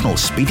professional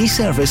speedy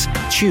service,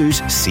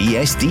 choose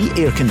CSD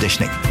Air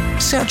Conditioning.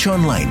 Search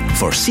online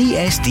for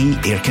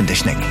CSD Air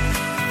Conditioning.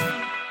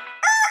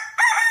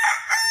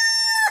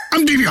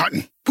 I'm Davey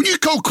Hutton. When you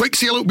call Quick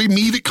Sale, it'll be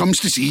me that comes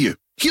to see you.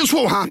 Here's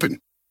what'll happen.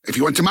 If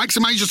you want to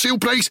maximise your sale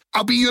price,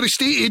 I'll be your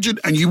estate agent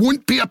and you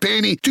won't pay a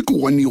penny to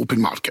go on the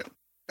open market.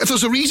 If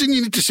there's a reason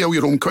you need to sell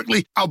your home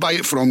quickly, I'll buy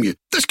it from you.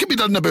 This can be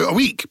done in about a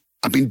week.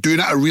 I've been doing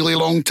it a really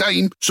long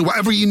time, so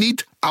whatever you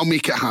need, I'll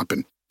make it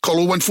happen. Call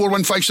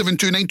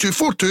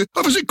 01415729242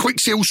 or visit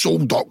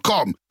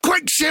quicksalesold.com.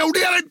 Quick Sale,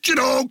 the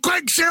original!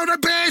 Quick Sale the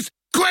best!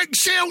 Quick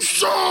Sale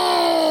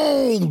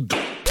Sold!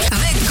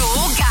 The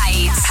Go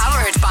Guides,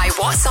 powered by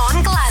What's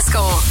On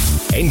Glasgow.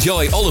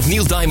 Enjoy all of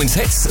Neil Diamond's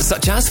hits,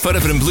 such as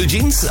Forever in Blue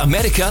Jeans,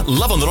 America,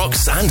 Love on the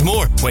Rocks, and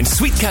more, when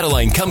Sweet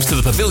Caroline comes to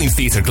the Pavilion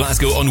Theatre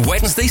Glasgow on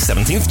Wednesday,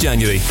 17th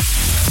January.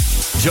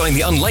 Join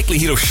the unlikely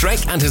hero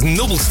Shrek and his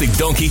noble steed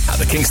Donkey at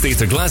the King's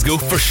Theatre Glasgow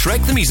for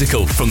Shrek the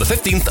Musical from the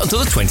 15th until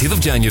the 20th of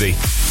January.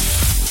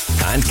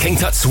 And King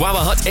Tut's Wawa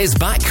Hut is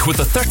back with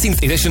the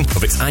 13th edition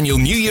of its annual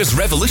New Year's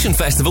Revolution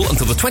Festival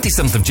until the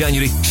 27th of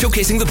January,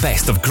 showcasing the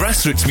best of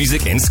grassroots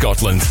music in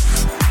Scotland.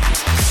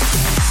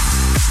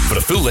 For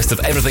a full list of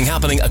everything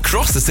happening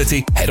across the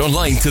city, head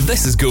online to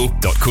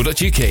thisisgo.co.uk.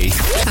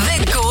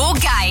 The Go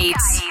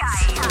Guides.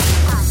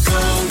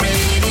 Go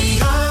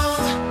Radio.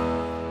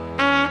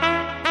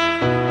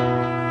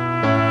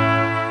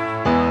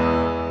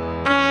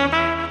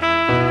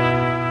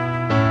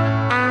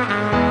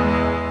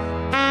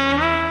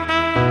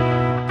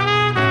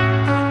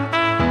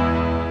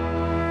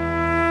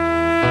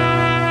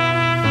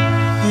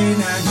 When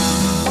I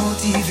need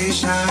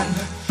motivation,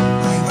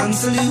 my one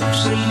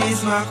solution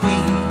is my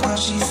queen,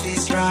 cause she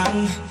stays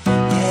strong.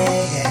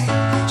 Yeah,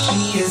 yeah.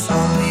 She is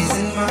always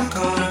in my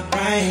corner,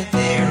 right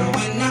there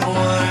when I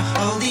wanna.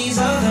 All these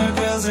other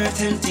girls are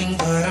tempting,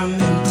 but I'm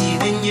empty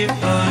when you're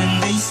gone.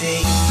 And they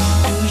say,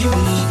 do you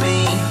need me?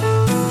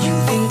 Do you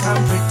think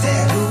I'm pretty?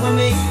 Do I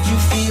make you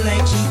feel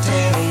like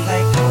cheating? I'm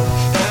like, no,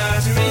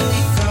 not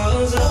really,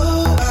 cause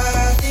oh,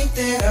 I think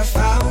that I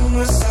found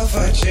myself a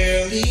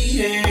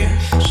cheerleader.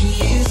 She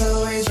is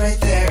always right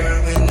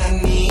there when I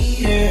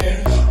need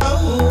her.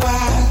 Oh, I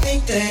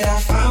think that I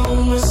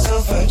found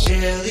myself a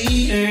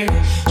cheerleader.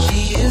 She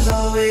is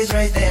always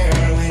right there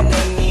when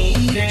I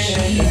need her.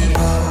 She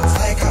walks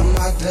like a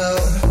model.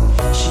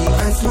 She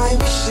grants my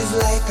wishes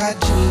like a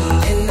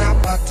genie in a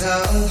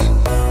bottle.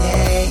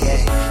 Yeah,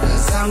 yeah,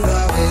 'cause I'm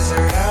the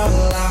wizard of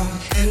love,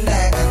 and I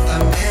got the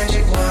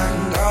magic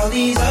wand. All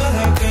these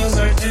other girls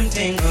are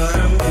tempting, but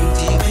I'm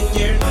empty when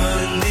you're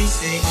gone. And they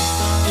say,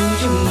 do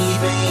you need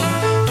me?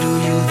 Do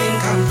you think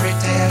I'm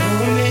pretty? Do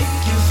I make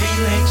you feel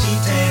like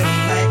cheating?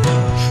 I'm like, no,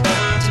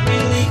 not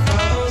really,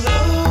 cause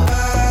oh,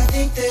 I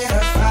think that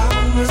I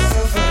found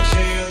myself a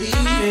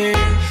cheerleader.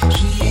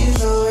 She is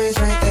always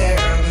right there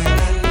when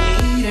I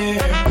need her.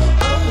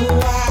 Oh,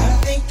 I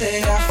think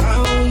that I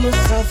found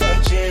myself a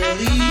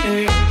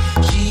cheerleader.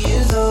 She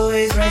is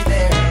always right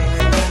there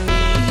when I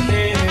need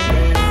her.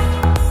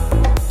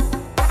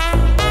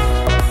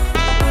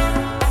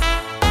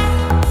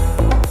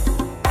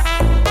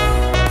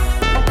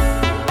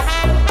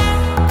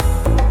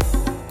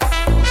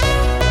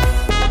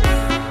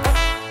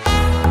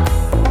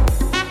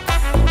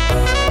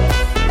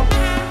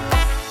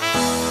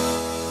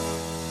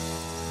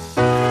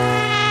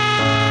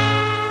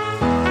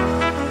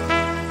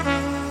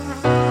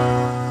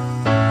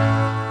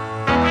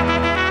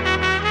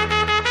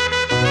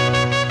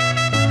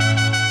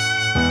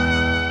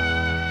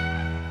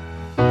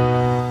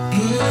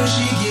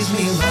 She gives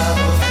me love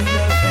and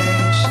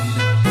affection.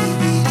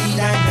 Baby, need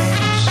I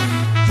mention?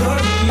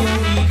 You're the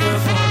only girl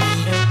for me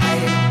to I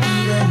don't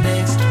need the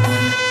next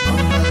one.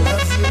 Mama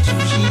loves you too.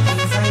 She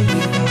thinks I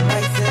need the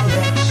right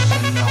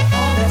selection. Now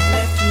all that's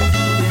left to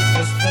do is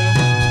just hold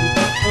me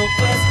to the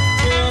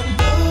question.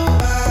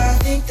 Oh, I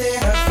think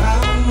that I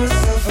found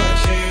myself a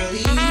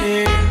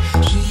cheerleader.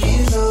 She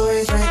is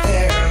always right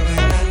there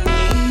when I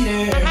need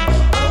her.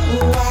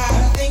 Oh, I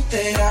think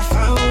that I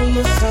found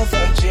myself a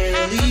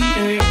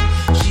cheerleader.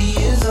 She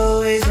is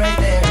always right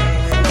there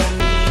when I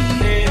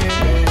need her.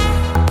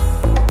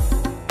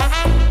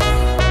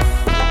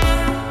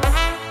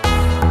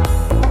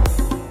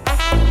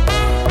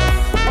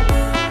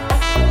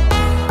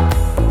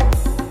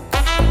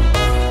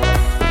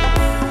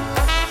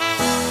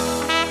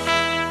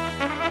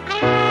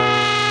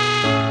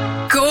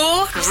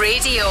 Go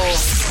Radio.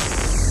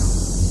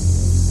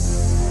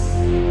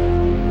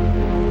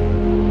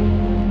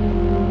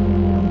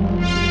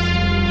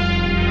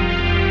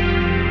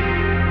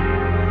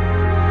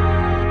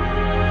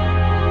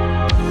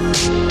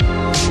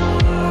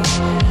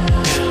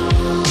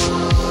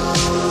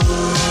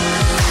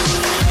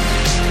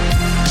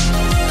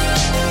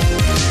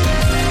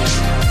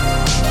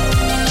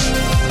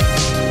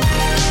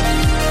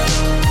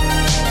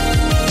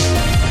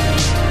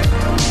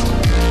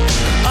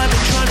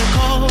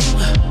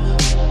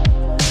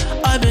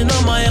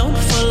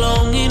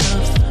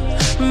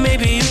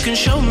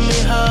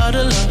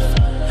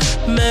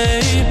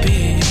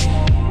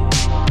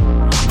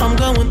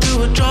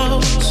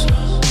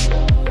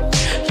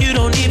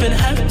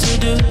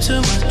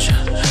 too much.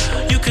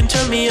 You can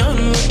turn me on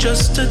with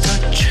just a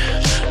touch,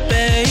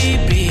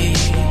 baby.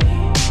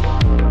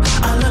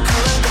 I look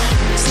around,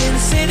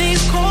 since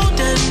city's cold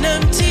and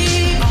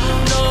empty,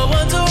 no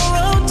one's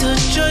around to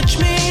judge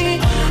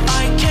me.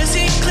 I can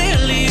see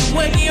clearly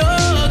when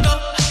you're gone.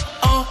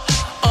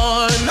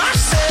 And I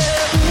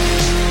said,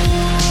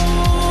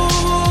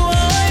 ooh,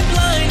 I'm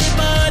blinded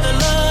by the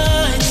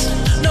lights.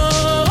 No,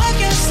 I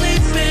can't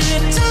sleep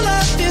until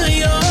I feel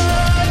your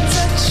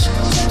touch.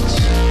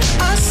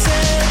 I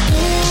said,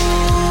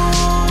 ooh,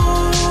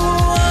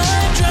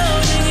 I'm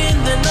drowning in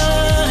the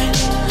night.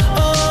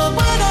 Oh,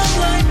 when I'm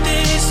like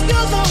this,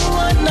 you're the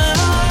one I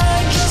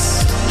just,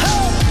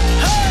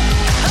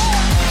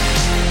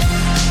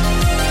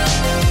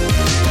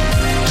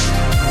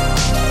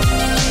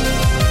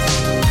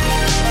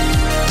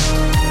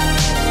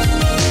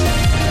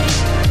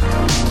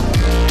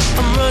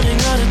 I'm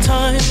running out of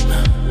time,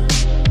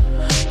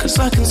 'cause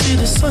I can see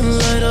the sun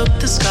light up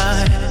the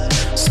sky.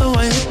 So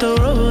I hit the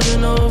road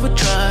in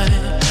overdrive,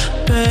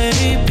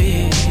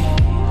 baby.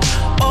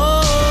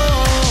 Oh,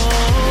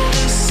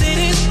 the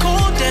city's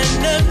cold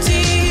and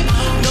empty.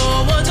 No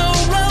one's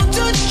around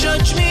to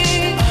judge me.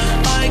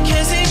 I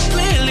can see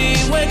clearly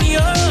when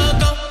you're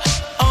gone.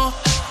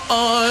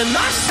 And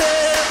I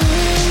said,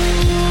 ooh,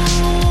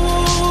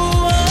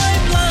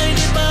 I'm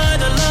blinded by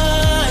the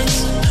lights.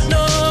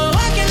 No,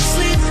 I can't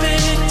sleep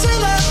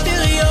until I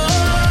feel your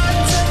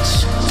touch.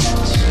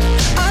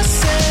 I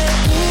said,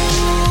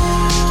 ooh,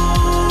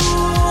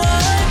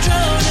 I'm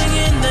drowning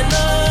in the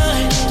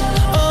night.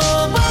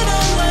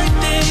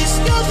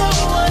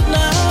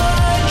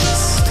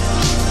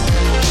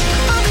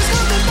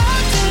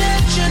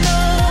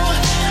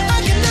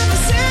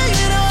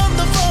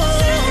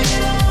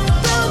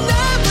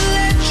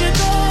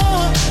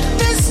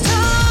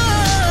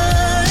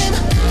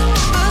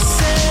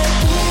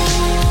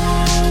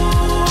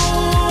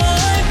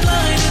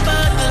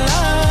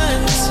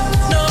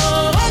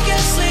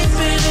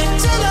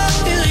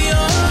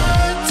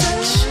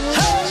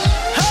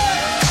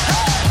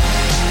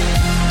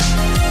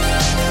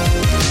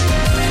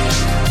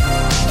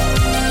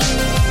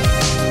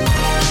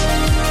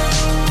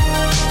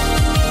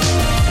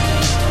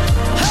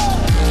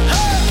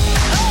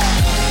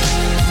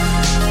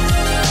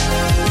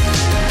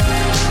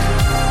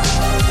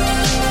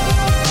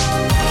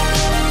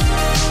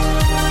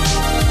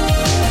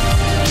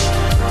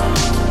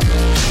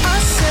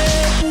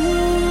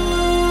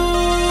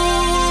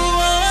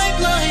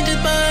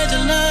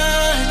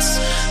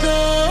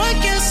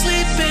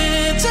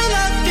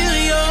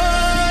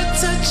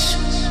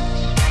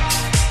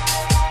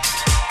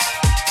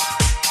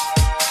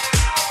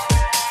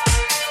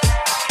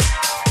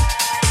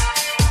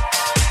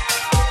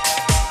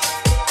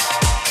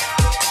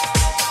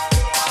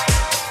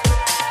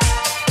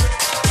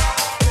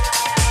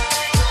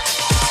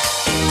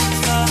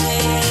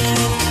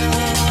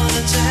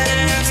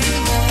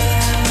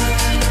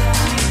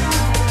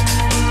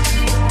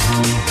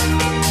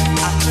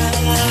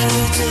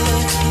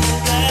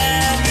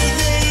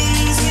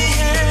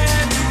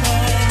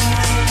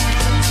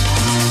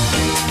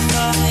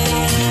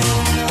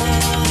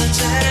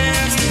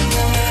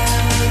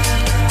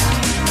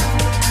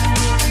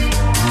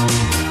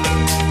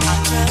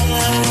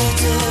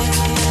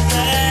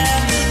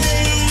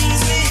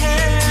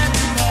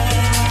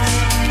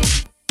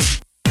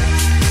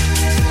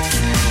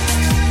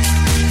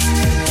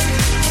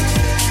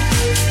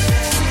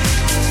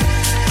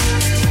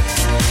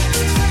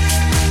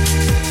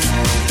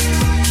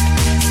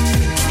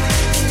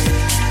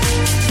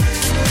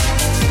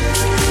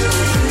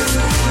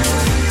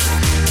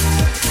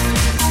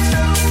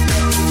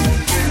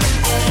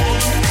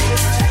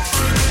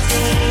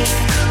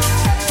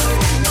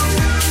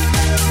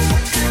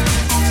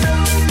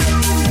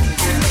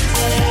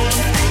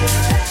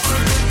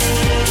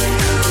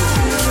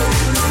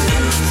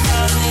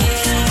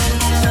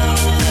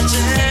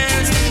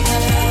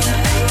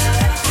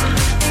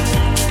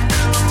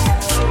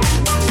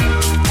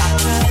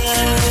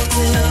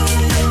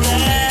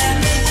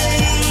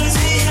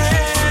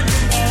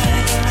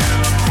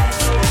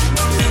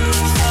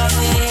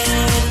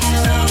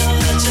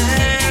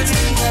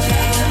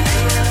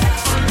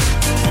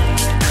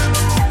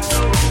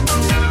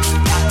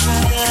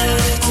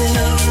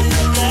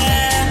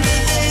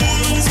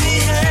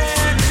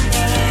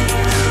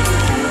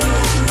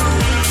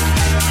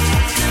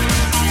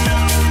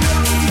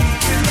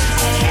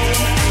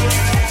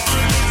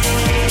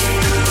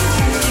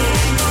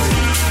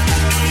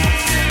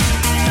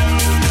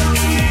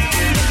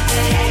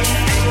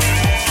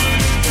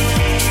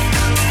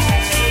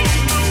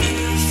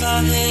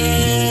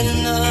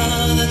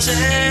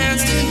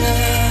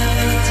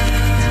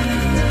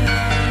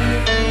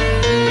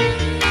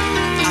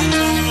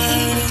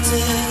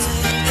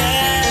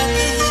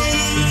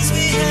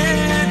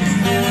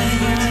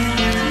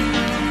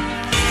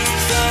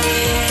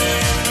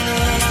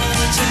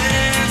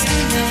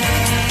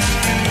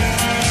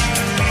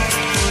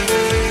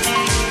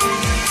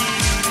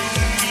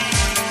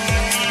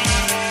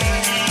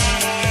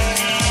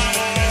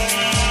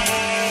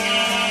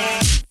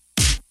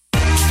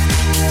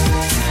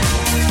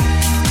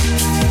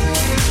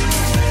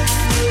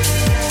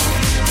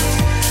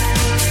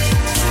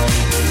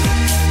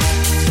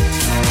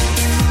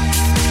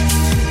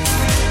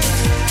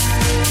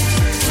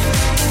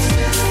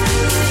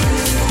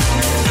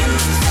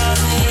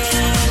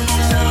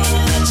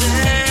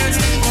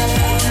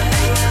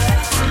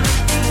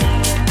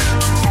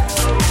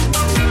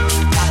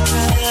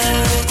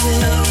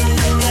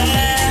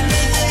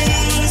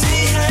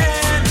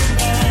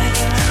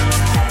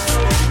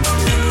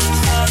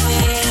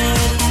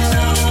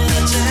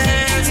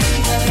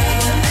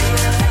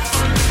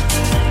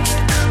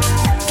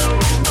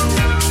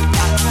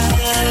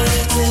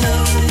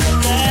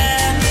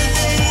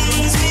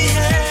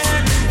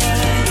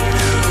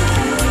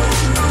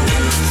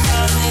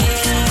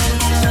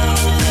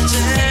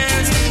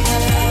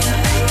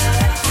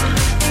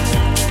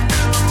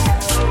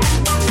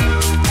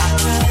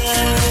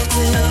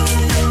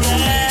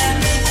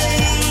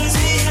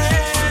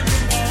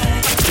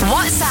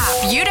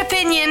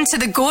 tune in to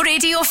the Go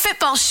Radio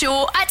Football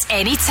Show at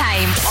any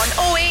time on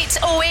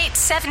 0808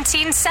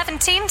 17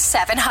 17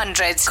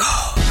 700.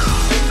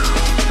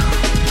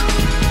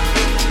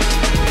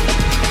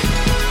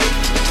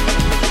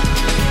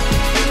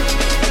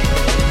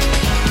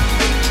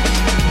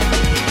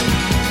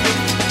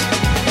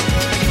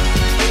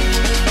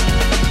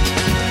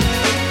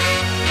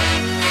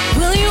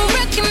 Will you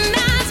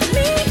recognize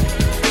me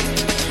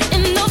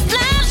in those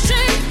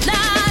flashing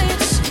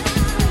lights?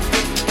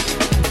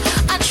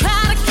 I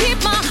try to keep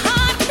my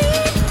heart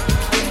beat,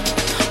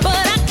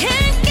 but I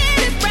can't get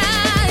it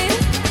right.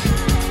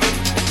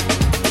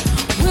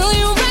 Will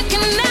you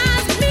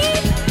recognize me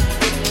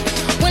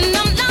when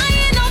I'm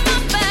lying on my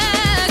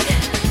back?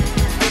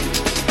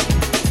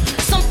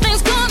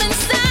 Something's gone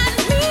inside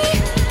me,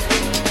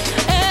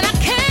 and I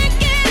can't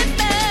get it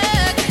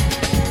back.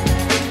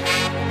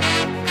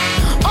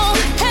 Oh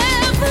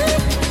heaven,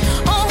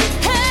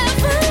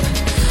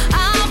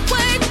 I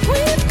wait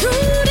with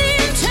good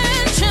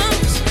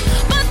intentions,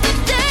 but the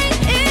day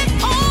it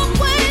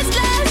always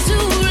lasts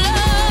too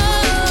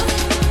long.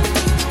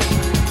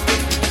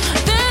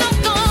 Then I'm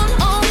gone.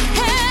 Oh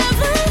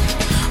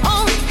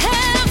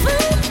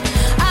heaven,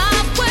 I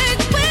wait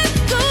with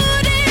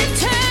good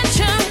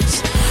intentions,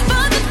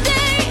 but the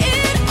day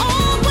it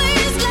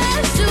always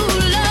lasts too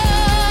long.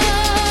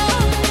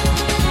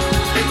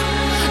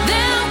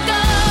 Then I'm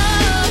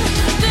gone.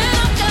 Then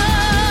I'm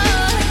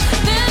gone.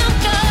 Then I'm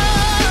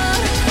gone.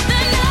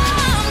 Then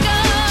I'm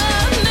gone.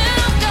 Then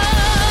I'm gone.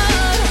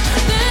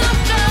 Then I'm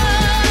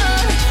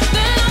gone.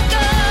 Then I'm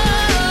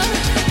gone.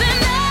 Then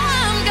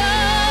I'm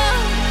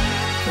gone.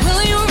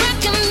 Will you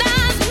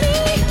recognize me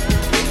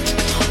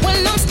when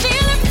I'm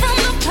stealing from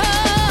the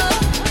pub?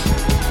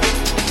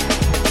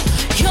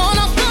 You're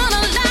not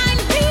gonna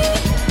like me.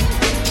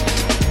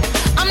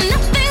 I'm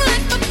nothing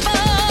like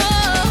before.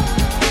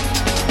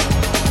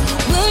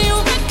 Will you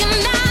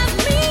recognize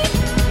me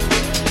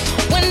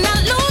when I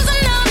lose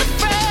another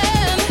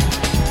friend?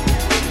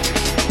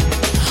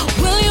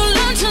 Will you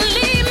learn to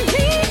leave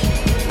me,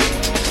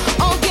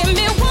 or give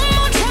me one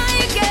more try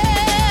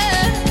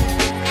again?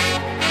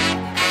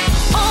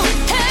 Oh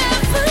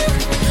heaven,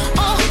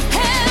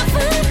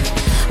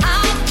 I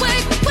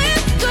wait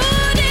with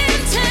good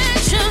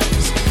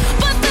intentions,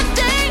 but the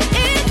day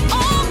it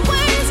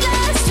always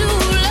lasts too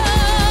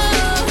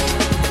long.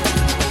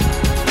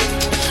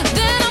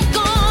 Then I'm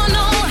gone.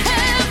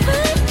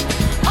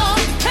 Oh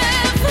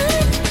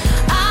heaven,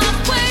 I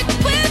wait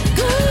with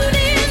good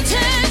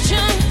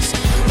intentions,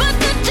 but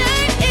the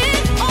day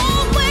it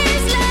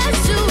always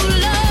lasts too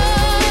long.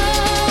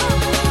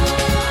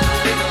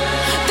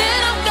 Then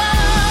I'm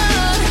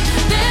gone.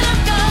 Then I'm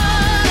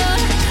gone.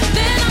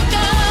 Then I'm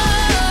gone.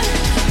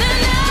 Then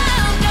I'm gone. Then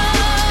I'm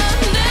gone.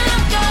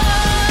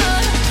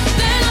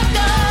 Then I'm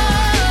gone.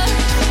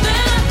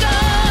 Then I'm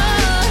gone.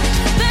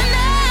 Then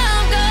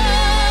I'm gone.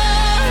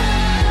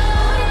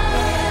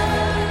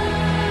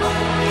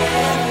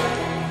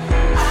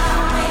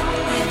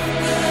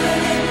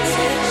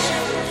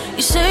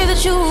 You say that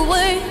you will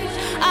wait.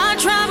 I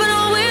try but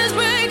always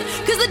break,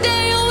 'cause the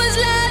day always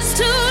lasts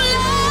too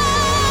long.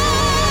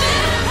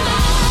 Then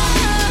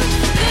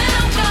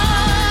I'm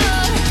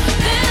gone.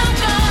 Then I'm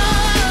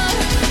gone.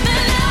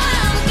 Then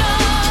I'm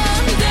gone.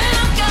 Then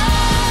I'm gone. Then I'm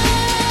gone.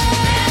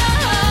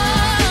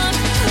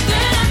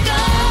 Then I'm gone. Then I'm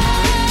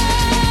gone.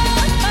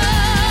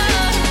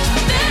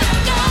 Then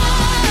I'm gone.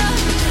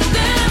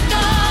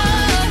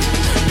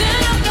 Then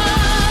I'm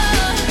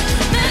gone. Then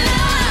I'm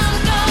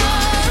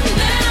gone.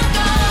 Then I'm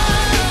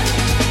gone.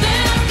 Then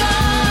I'm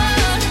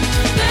gone.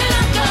 Then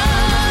I'm gone.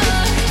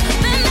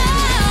 Then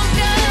I'm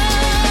gone.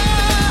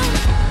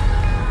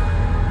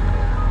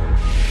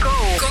 Go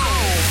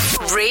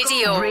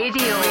Radio.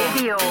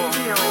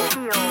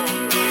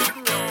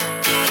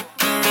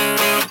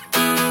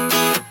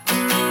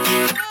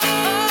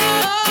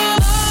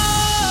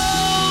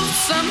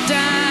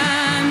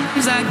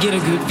 Sometimes I get a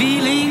good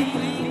feeling,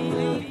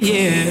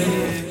 yeah.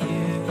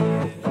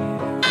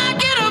 I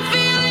get a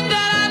feeling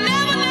that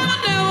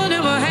I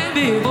never had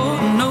before.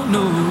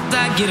 No,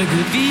 I get a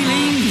good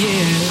feeling,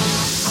 yeah.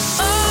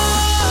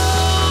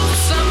 Oh,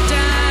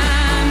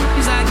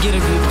 sometimes I get a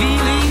good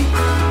feeling,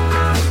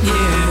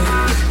 yeah.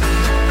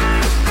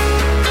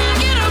 I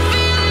get a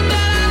feeling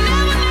that I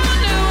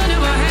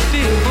never had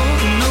before.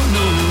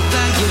 No,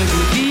 I get a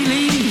good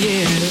feeling,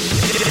 yeah.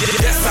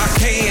 Yes, I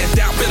can.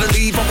 Doubt, better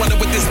leave. I'm running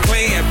with this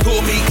plan.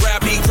 Pull me,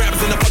 grab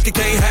crabs in the bucket,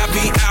 can't have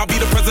me. I'll be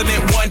the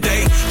president one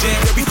day.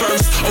 January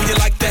 1st. Oh, you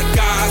like that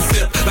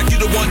gossip? Like you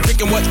the one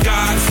drinking what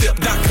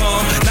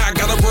gossip.com. Now I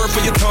got a word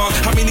for your tongue.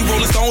 How many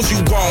Rolling Stones you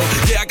want?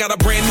 Yeah, I got a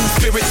brand new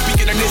spirit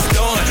speaking and it's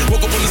done.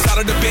 Woke up on the side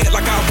of the bed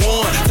like I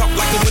won. Talk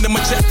like the wind in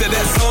my chest to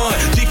that sun.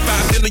 G5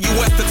 in the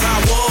US to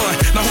Taiwan.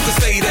 Now who can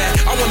say that?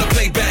 I wanna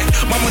play back.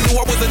 Mama knew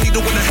I was a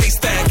needle in a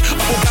haystack.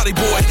 I'm a body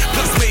boy,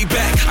 plus way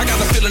back. I got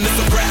a feeling it's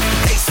a rap.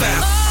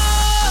 ASAP.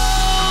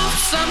 Oh,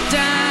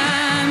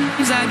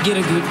 sometimes I get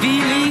a good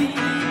feeling,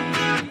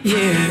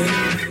 yeah.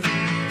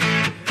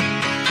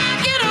 I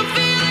get a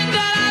feeling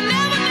that I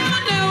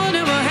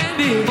never had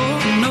before.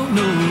 No,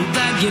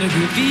 I get a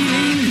good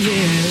feeling,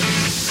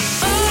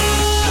 yeah. Oh,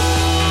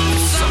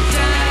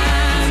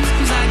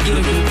 sometimes I get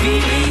a good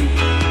feeling,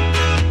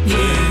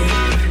 yeah.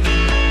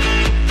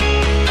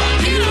 I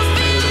get a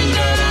feeling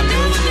that I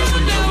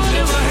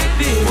never had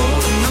before.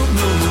 No,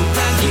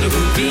 I get a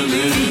good feeling.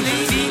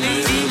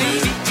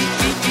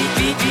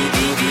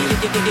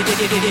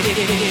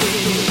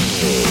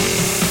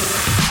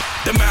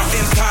 The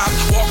mountain top,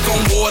 walk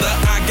on water,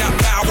 I got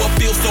power,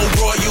 feel so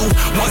royal.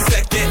 1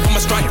 second, I'ma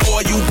strike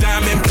for you.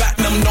 Diamond,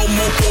 platinum, no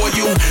more for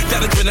you.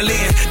 That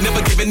adrenaline,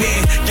 never giving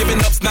in.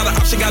 Giving up's not an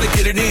option, gotta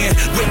get it in.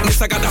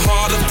 Witness, I got the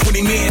heart of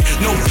 20 men.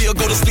 No fear,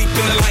 go to sleep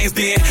in the lion's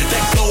den.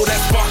 That glow,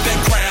 that spark, that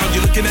crown.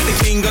 You're looking at the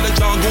king of the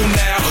jungle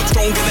now.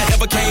 Stronger than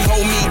ever, can't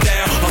hold me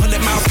down. 100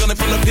 miles gunning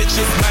from the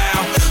pitcher's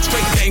mouth.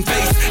 Straight game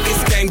face,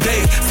 it's game day.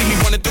 See me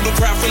running through the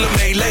crowd full of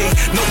melee.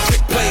 No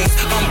trick plays,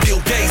 I'm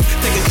Bill Gates.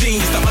 Take a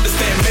genius to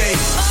understand me.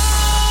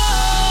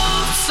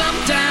 Oh,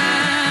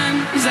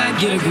 sometimes I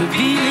get a good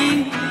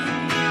feeling,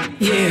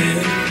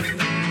 yeah.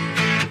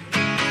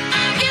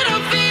 I get a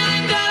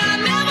feeling that I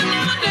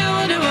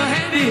never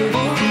had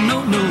before.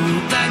 No,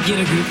 I get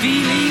a good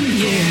feeling,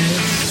 yeah.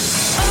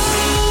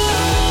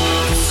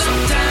 Oh,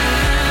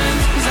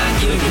 sometimes I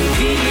get a good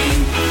feeling,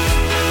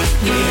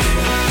 yeah.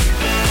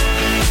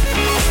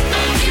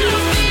 I get a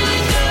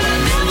feeling that I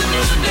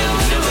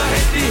never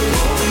had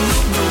before.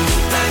 No,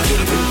 I get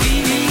a good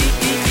feeling.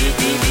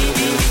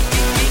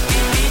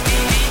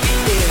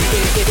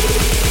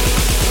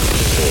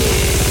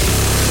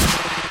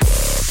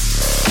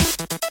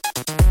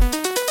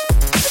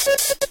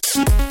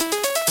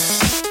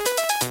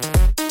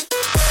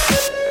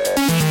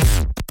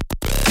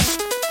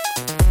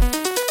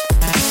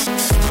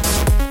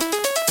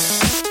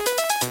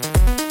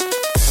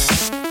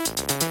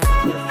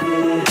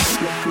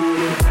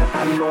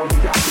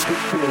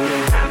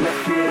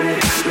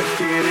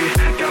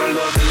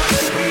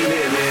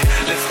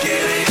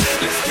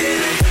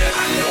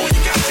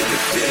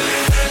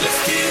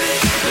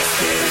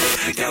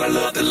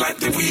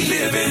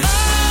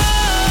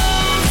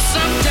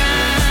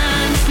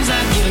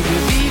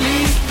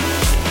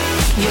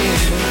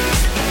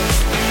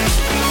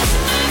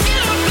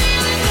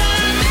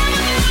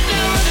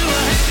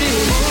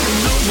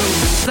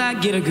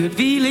 Get a good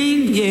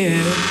feeling,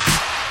 yeah.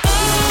 Oh,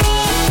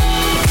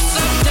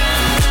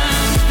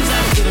 sometimes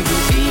I get a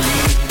good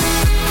feeling,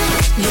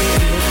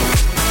 yeah.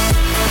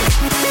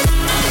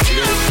 I get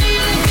a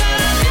feeling that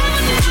I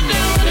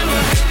never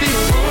had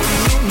before.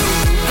 No,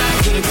 I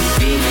get a good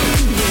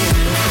feeling, yeah.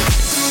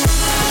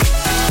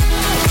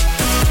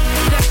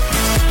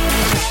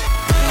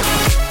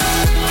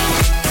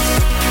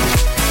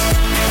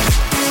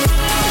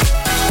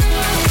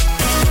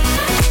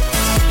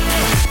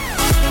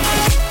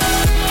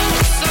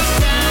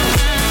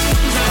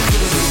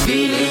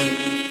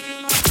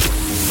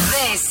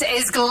 This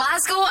is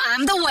Glasgow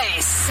and the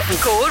West.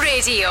 Go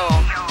Radio.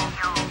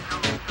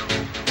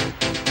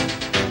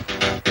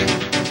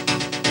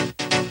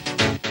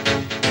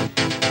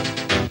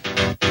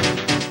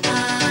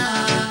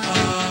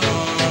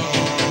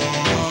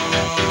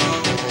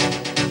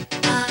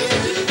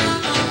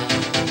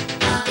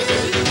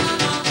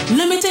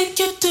 Let me take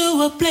you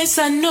to a place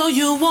I know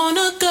you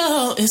wanna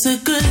go. It's a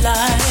good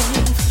life.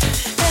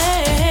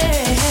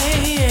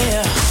 Hey,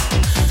 yeah.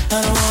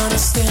 I don't wanna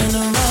stand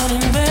around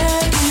and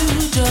beg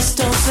you. Just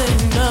don't say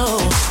no.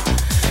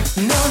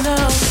 No.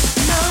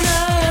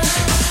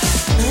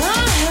 I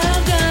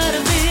have got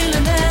a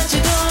feeling that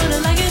you're gonna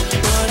like it.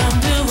 What I'm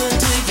doing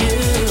to you.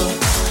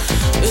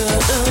 And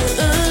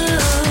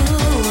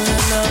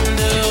I'm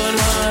doing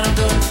what I'm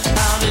doing.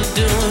 I'll be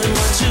doing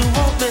what you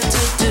want me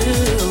to do.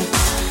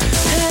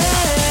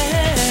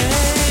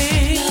 Hey,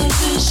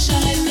 love is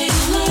shining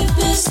like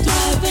this,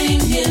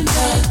 thriving in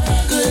the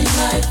good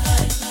life.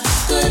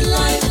 Good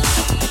life.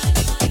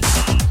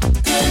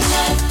 Good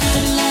life,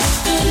 good life,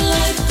 good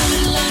life,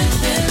 good life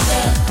in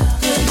the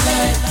good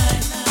life.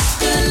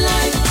 Good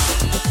life.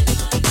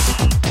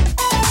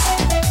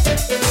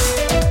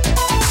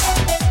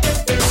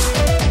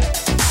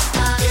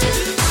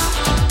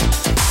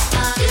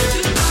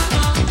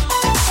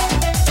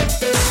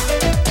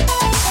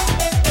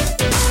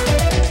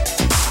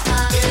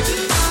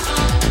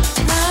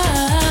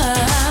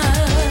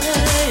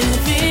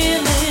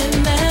 Feeling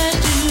that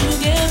you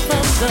get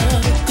from the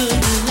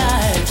good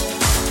life.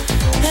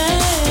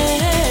 Hey,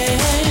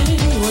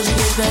 once you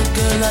get that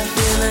good life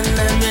feeling,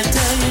 let me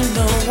tell you,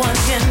 no one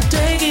can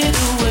take it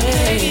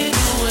away.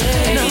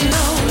 No.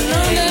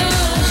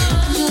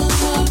 No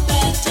more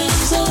bad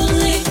times,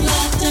 only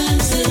glad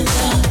times in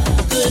the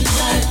good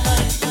life.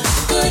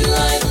 Good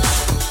life.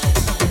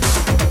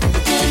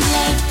 Good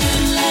life,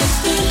 good life,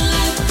 good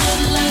life,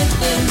 good life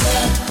in the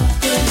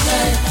good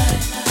life.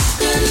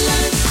 Good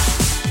life.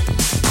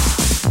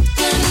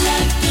 Good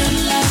life, good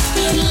life,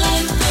 good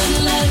life, good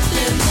life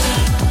in the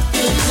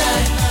good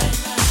life.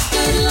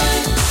 Good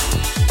life.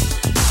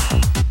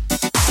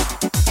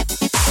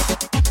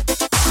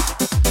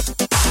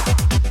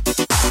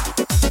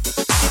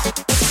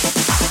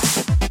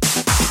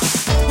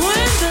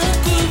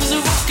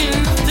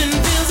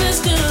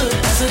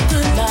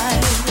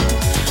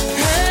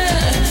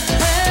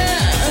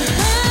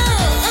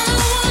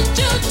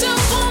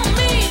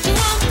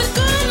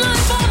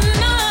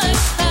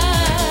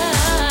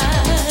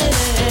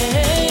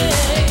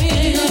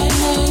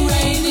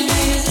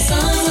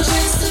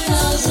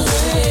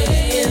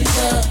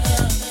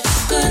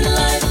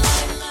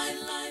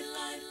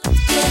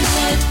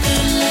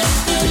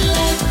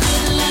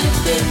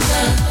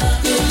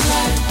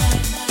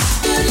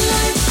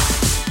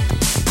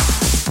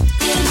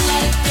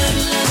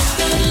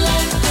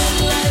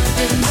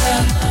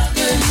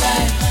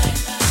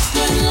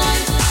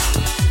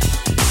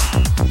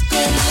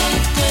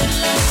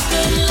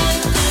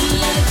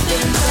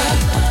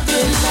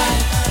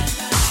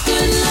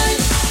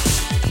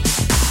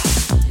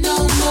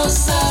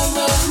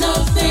 sorrow,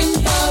 nothing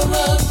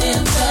borrowed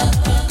in the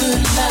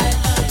good life,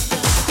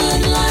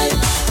 good life.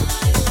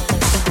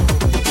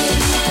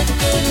 Good life,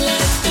 good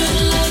life, good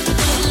life,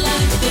 good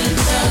life in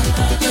the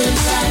good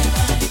life,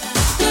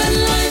 good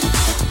life.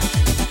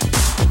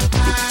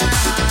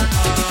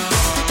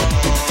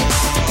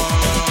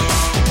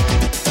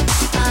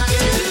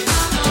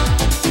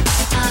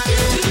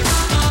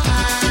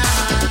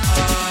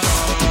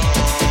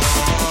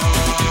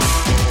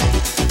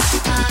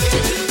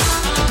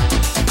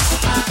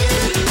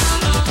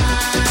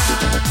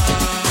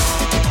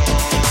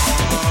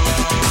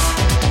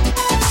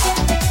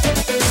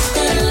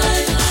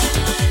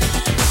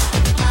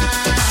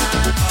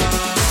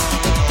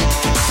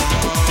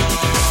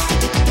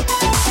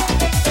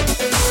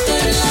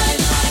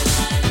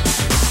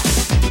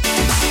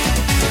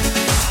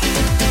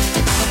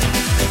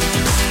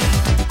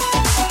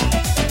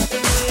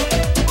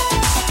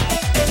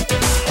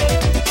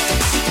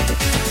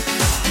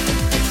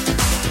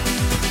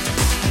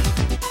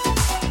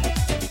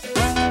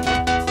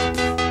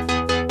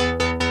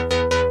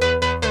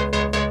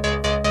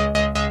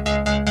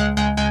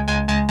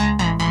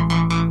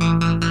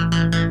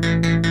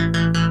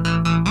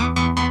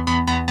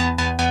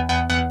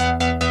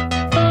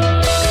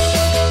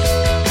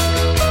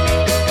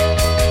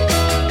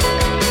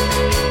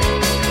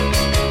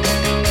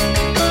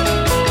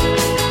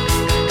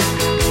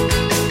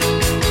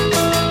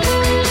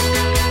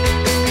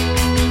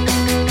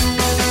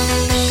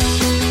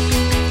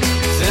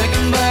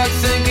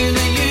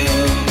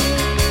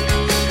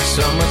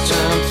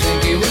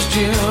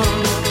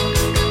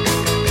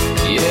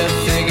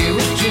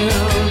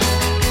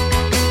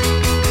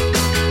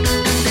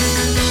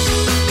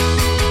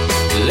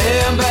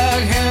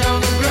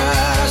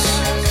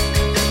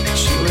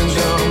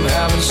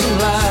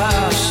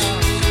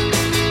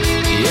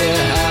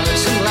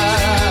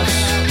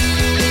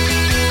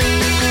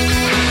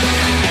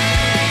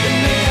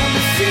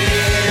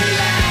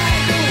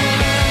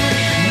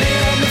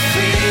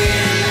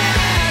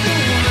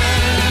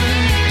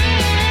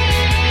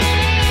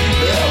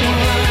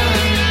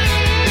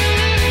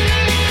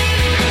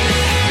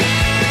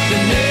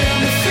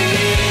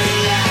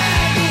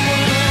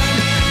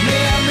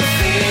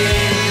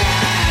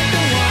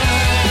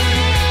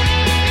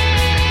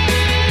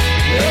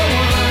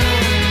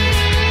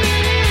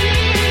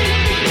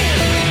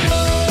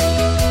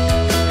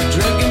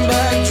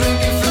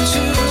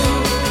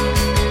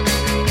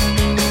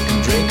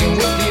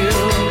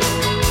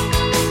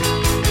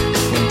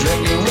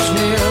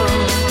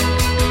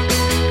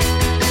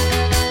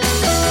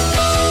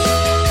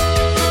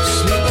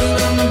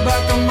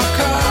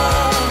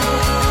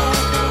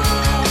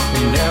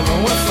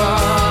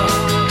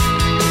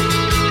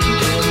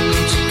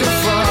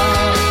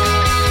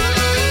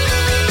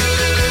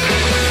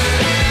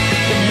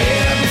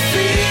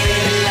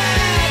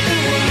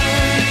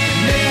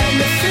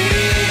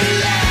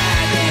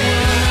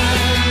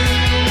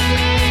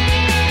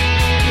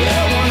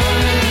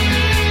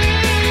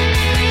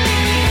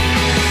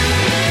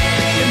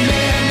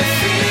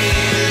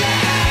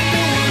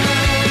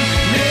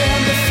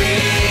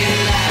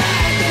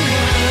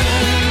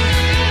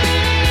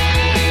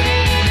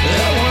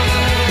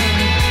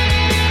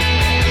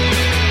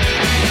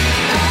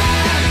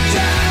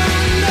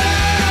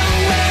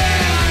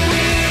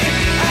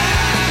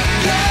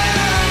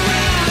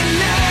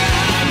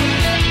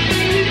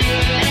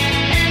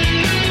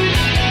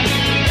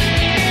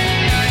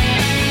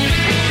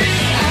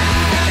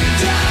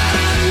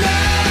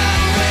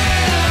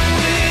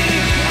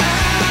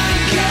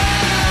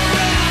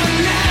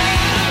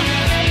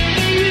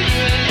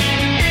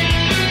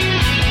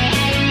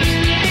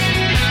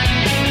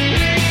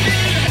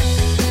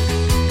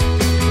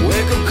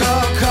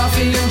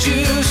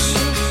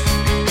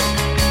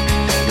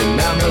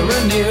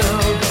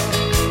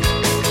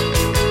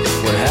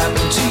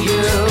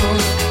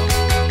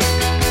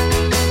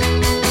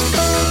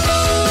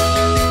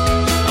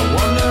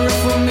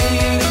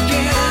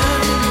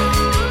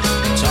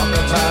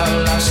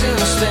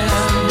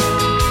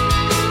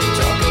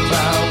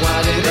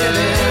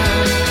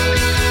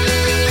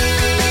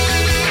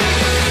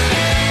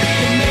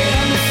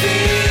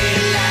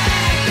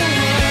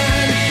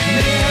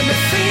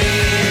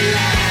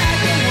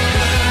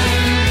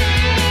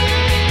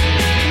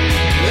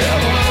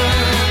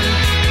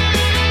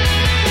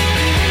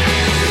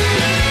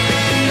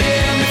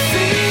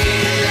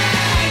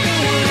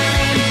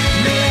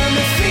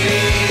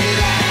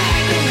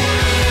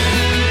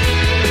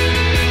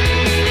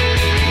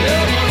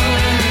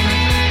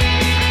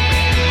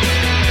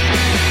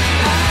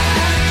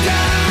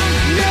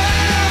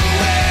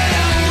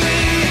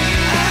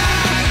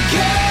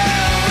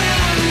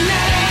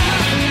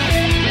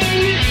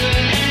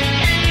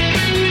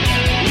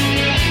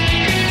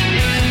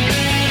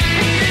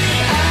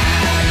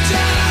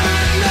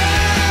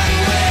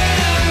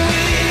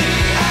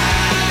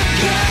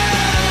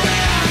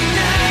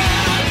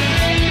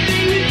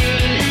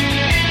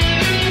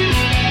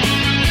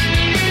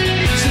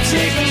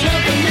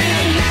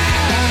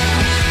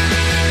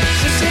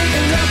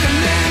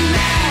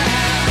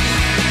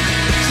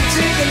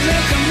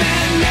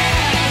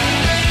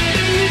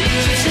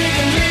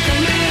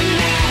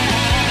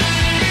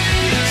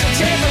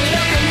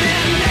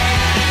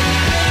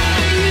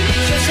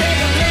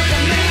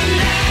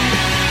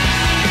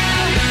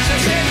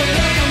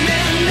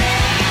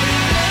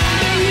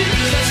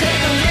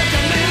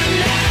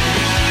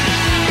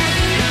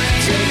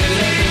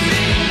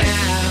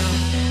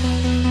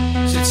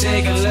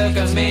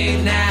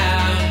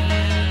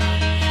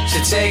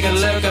 take a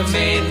look at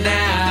me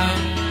now.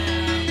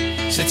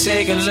 So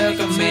take a look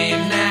at me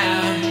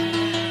now.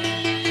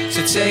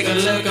 So take a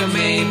look at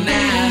me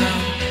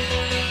now.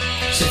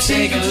 So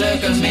take a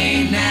look at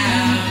me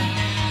now.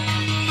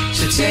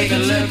 So take a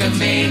look at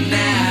me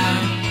now.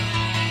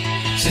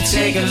 So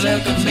take a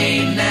look at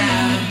me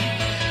now.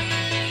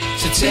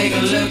 So take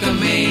a look at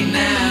me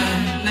now.